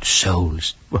about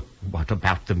souls?" "Well, what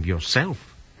about them yourself?"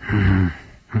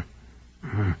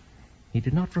 He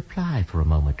did not reply for a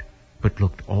moment, but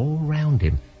looked all round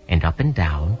him and up and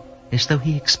down as though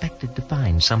he expected to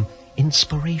find some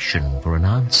inspiration for an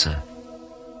answer.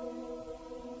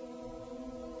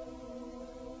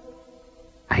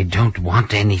 "I don't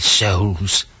want any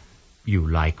souls." "You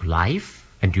like life,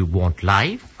 and you want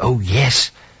life?" "Oh,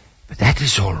 yes, but that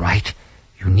is all right.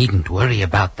 You needn't worry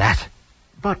about that."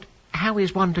 "But how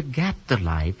is one to get the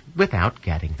life without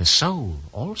getting the soul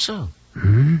also?"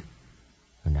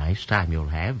 A nice time you'll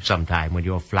have sometime when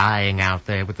you're flying out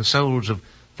there with the souls of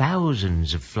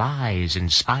thousands of flies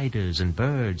and spiders and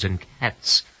birds and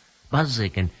cats,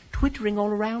 buzzing and twittering all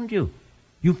around you.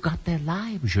 You've got their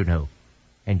lives, you know,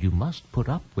 and you must put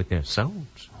up with their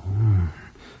souls.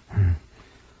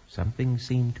 Something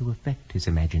seemed to affect his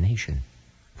imagination,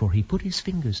 for he put his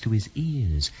fingers to his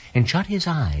ears and shut his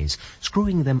eyes,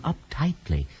 screwing them up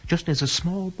tightly, just as a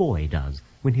small boy does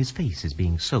when his face is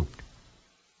being soaped.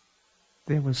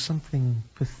 There was something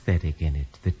pathetic in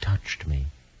it that touched me.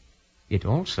 It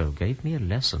also gave me a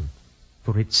lesson,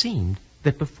 for it seemed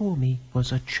that before me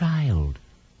was a child,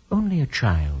 only a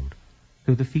child,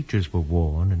 though the features were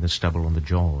worn and the stubble on the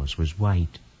jaws was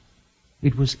white.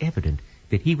 It was evident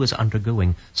that he was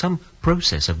undergoing some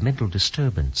process of mental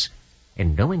disturbance,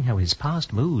 and knowing how his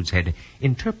past moods had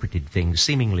interpreted things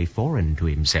seemingly foreign to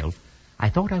himself, I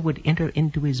thought I would enter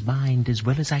into his mind as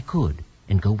well as I could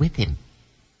and go with him.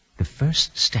 The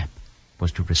first step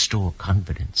was to restore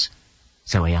confidence.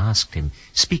 So I asked him,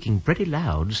 speaking pretty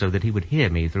loud so that he would hear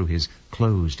me through his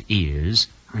closed ears,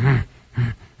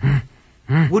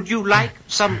 "Would you like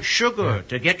some sugar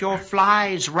to get your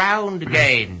flies round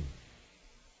again?"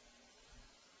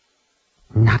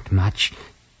 Not much.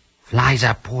 Flies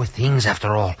are poor things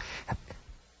after all.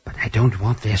 But I don't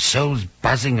want their souls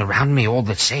buzzing around me all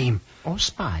the same. Or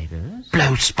spiders?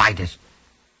 Blow spiders.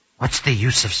 What's the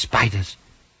use of spiders?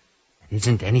 There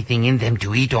isn't anything in them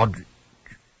to eat or...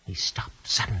 He stopped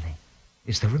suddenly,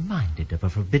 as though reminded of a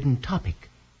forbidden topic.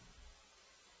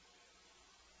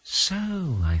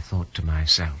 So, I thought to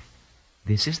myself,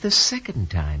 this is the second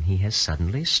time he has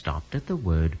suddenly stopped at the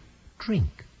word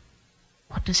drink.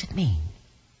 What does it mean?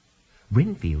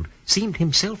 Renfield seemed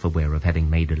himself aware of having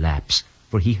made a lapse,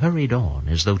 for he hurried on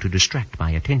as though to distract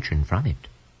my attention from it.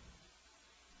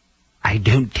 I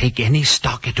don't take any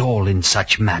stock at all in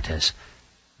such matters.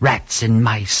 Rats and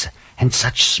mice and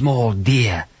such small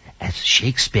deer, as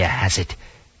Shakespeare has it,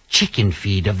 chicken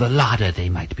feed of the larder they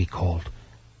might be called.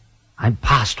 I'm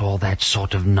past all that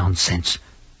sort of nonsense.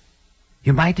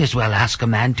 You might as well ask a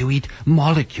man to eat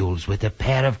molecules with a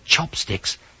pair of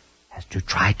chopsticks as to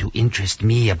try to interest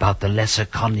me about the lesser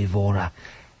carnivora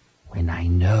when I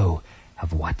know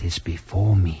of what is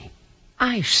before me.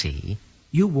 I see.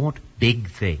 You want big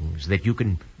things that you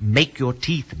can make your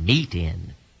teeth meet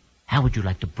in. How would you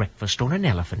like to breakfast on an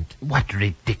elephant? What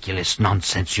ridiculous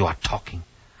nonsense you are talking.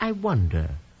 I wonder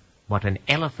what an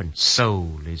elephant's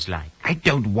soul is like. I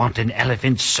don't want an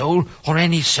elephant's soul or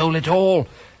any soul at all.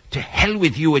 To hell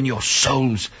with you and your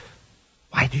souls.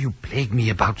 Why do you plague me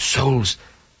about souls?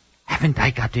 Haven't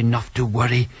I got enough to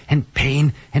worry and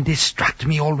pain and distract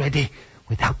me already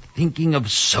without thinking of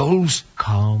souls?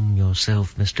 Calm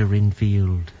yourself, Mr.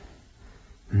 Renfield.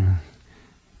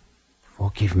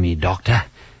 Forgive me, Doctor.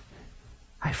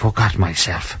 I forgot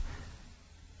myself.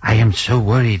 I am so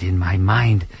worried in my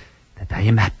mind that I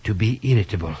am apt to be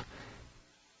irritable.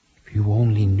 If you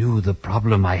only knew the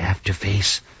problem I have to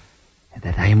face, and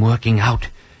that I am working out,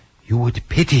 you would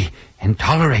pity and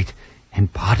tolerate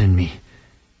and pardon me.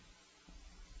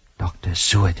 Dr.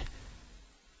 Seward,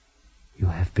 you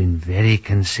have been very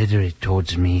considerate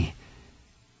towards me.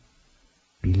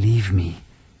 Believe me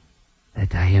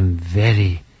that I am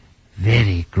very,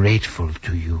 very grateful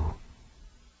to you.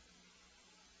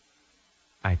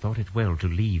 I thought it well to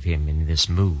leave him in this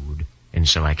mood, and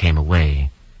so I came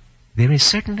away. There is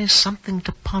certainly something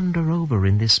to ponder over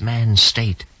in this man's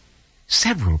state.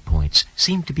 Several points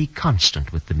seem to be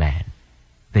constant with the man.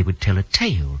 They would tell a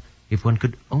tale if one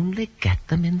could only get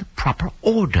them in the proper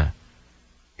order.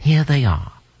 Here they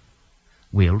are.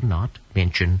 Will not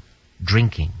mention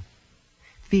drinking.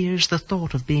 Fears the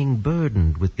thought of being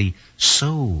burdened with the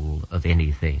soul of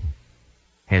anything.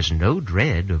 Has no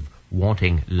dread of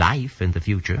wanting life in the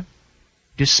future.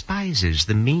 Despises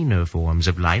the meaner forms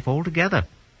of life altogether,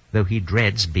 though he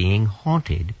dreads being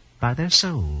haunted by their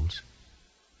souls.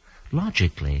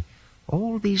 Logically,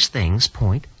 all these things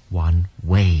point one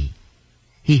way.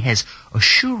 He has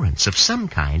assurance of some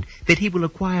kind that he will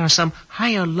acquire some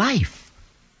higher life.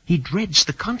 He dreads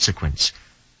the consequence,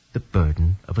 the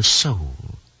burden of a soul.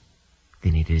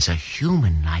 Then it is a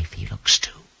human life he looks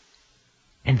to.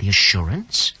 And the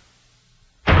assurance?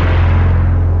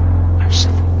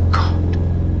 Merciful God!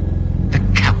 The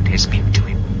Count has been to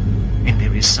him, and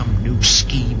there is some new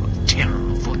scheme of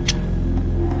terror afoot.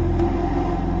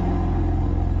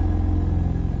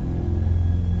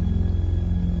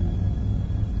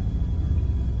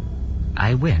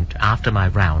 I went after my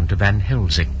round to Van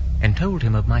Helsing and told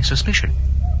him of my suspicion.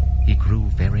 He grew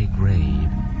very grave,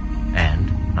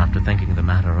 and, after thinking the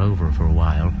matter over for a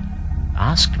while,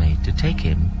 asked me to take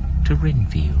him to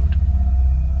Renfield.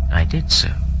 I did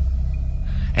so.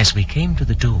 As we came to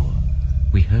the door,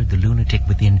 we heard the lunatic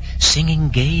within singing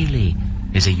gaily,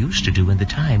 as he used to do in the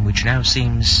time which now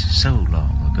seems so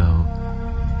long ago.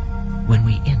 When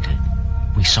we entered,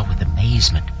 we saw with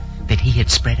amazement that he had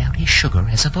spread out his sugar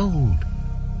as of old.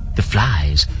 The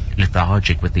flies,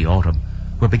 lethargic with the autumn,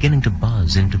 were beginning to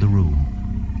buzz into the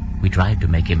room. We tried to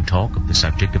make him talk of the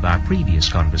subject of our previous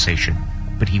conversation,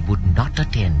 but he would not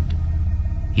attend.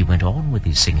 He went on with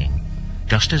his singing,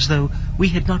 just as though we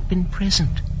had not been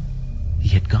present. He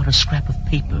had got a scrap of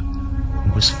paper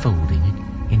and was folding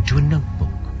it into a notebook.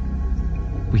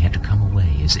 We had to come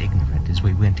away as ignorant as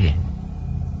we went in.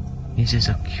 This is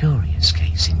a curious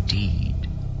case indeed.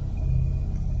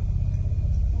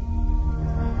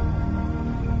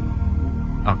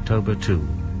 October 2,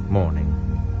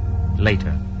 morning.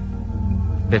 Later.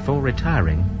 Before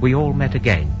retiring, we all met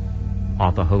again.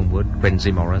 Arthur Homewood,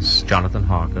 Quincy Morris, Jonathan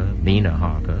Harker, Mina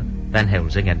Harker, Van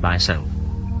Helsing, and myself.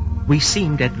 We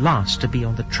seemed at last to be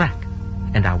on the track,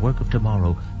 and our work of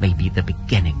tomorrow may be the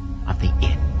beginning of the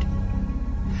end.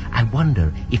 I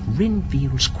wonder if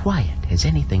Renfield's quiet has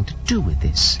anything to do with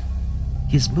this.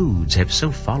 His moods have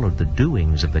so followed the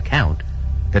doings of the Count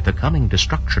that the coming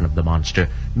destruction of the monster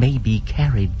may be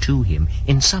carried to him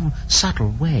in some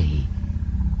subtle way.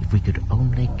 If we could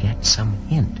only get some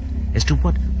hint as to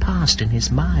what passed in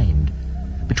his mind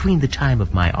between the time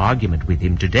of my argument with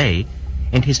him today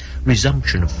and his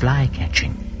resumption of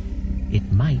fly-catching,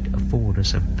 it might afford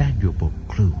us a valuable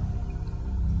clue.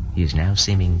 He is now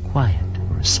seeming quiet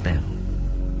for a spell.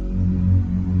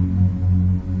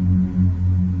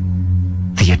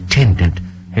 The attendant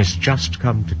has just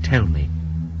come to tell me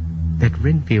that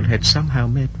Renfield had somehow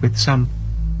met with some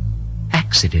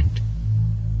accident.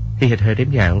 He had heard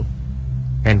him yell,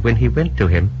 and when he went to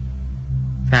him,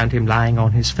 found him lying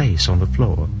on his face on the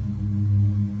floor,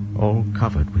 all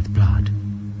covered with blood.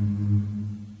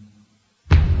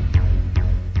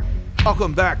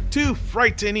 Welcome back to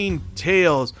Frightening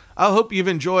Tales. I hope you've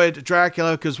enjoyed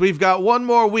Dracula, because we've got one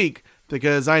more week,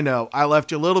 because I know I left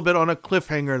you a little bit on a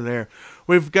cliffhanger there.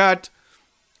 We've got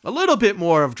a little bit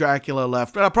more of Dracula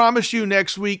left, but I promise you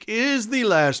next week is the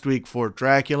last week for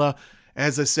Dracula.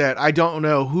 As I said, I don't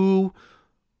know who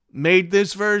made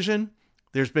this version.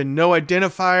 There's been no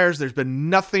identifiers. There's been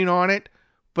nothing on it,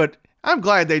 but I'm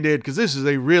glad they did, because this is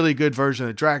a really good version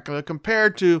of Dracula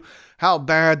compared to how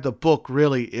bad the book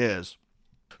really is.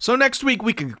 So next week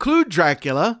we conclude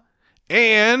Dracula,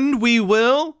 and we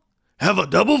will have a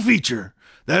double feature.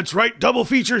 That's right, double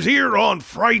features here on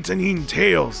Frightening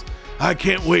Tales. I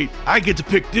can't wait. I get to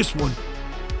pick this one.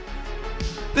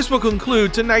 This will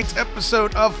conclude tonight's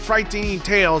episode of Frightening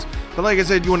Tales. But like I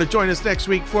said, you want to join us next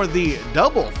week for the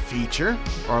double feature,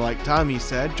 or like Tommy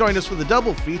said, join us for the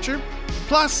double feature.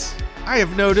 Plus, I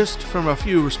have noticed from a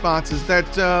few responses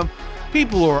that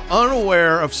people are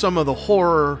unaware of some of the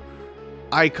horror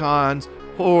icons,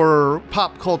 horror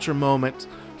pop culture moments.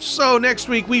 So next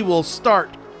week we will start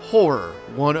Horror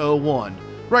 101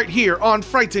 right here on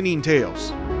Frightening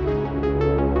Tales.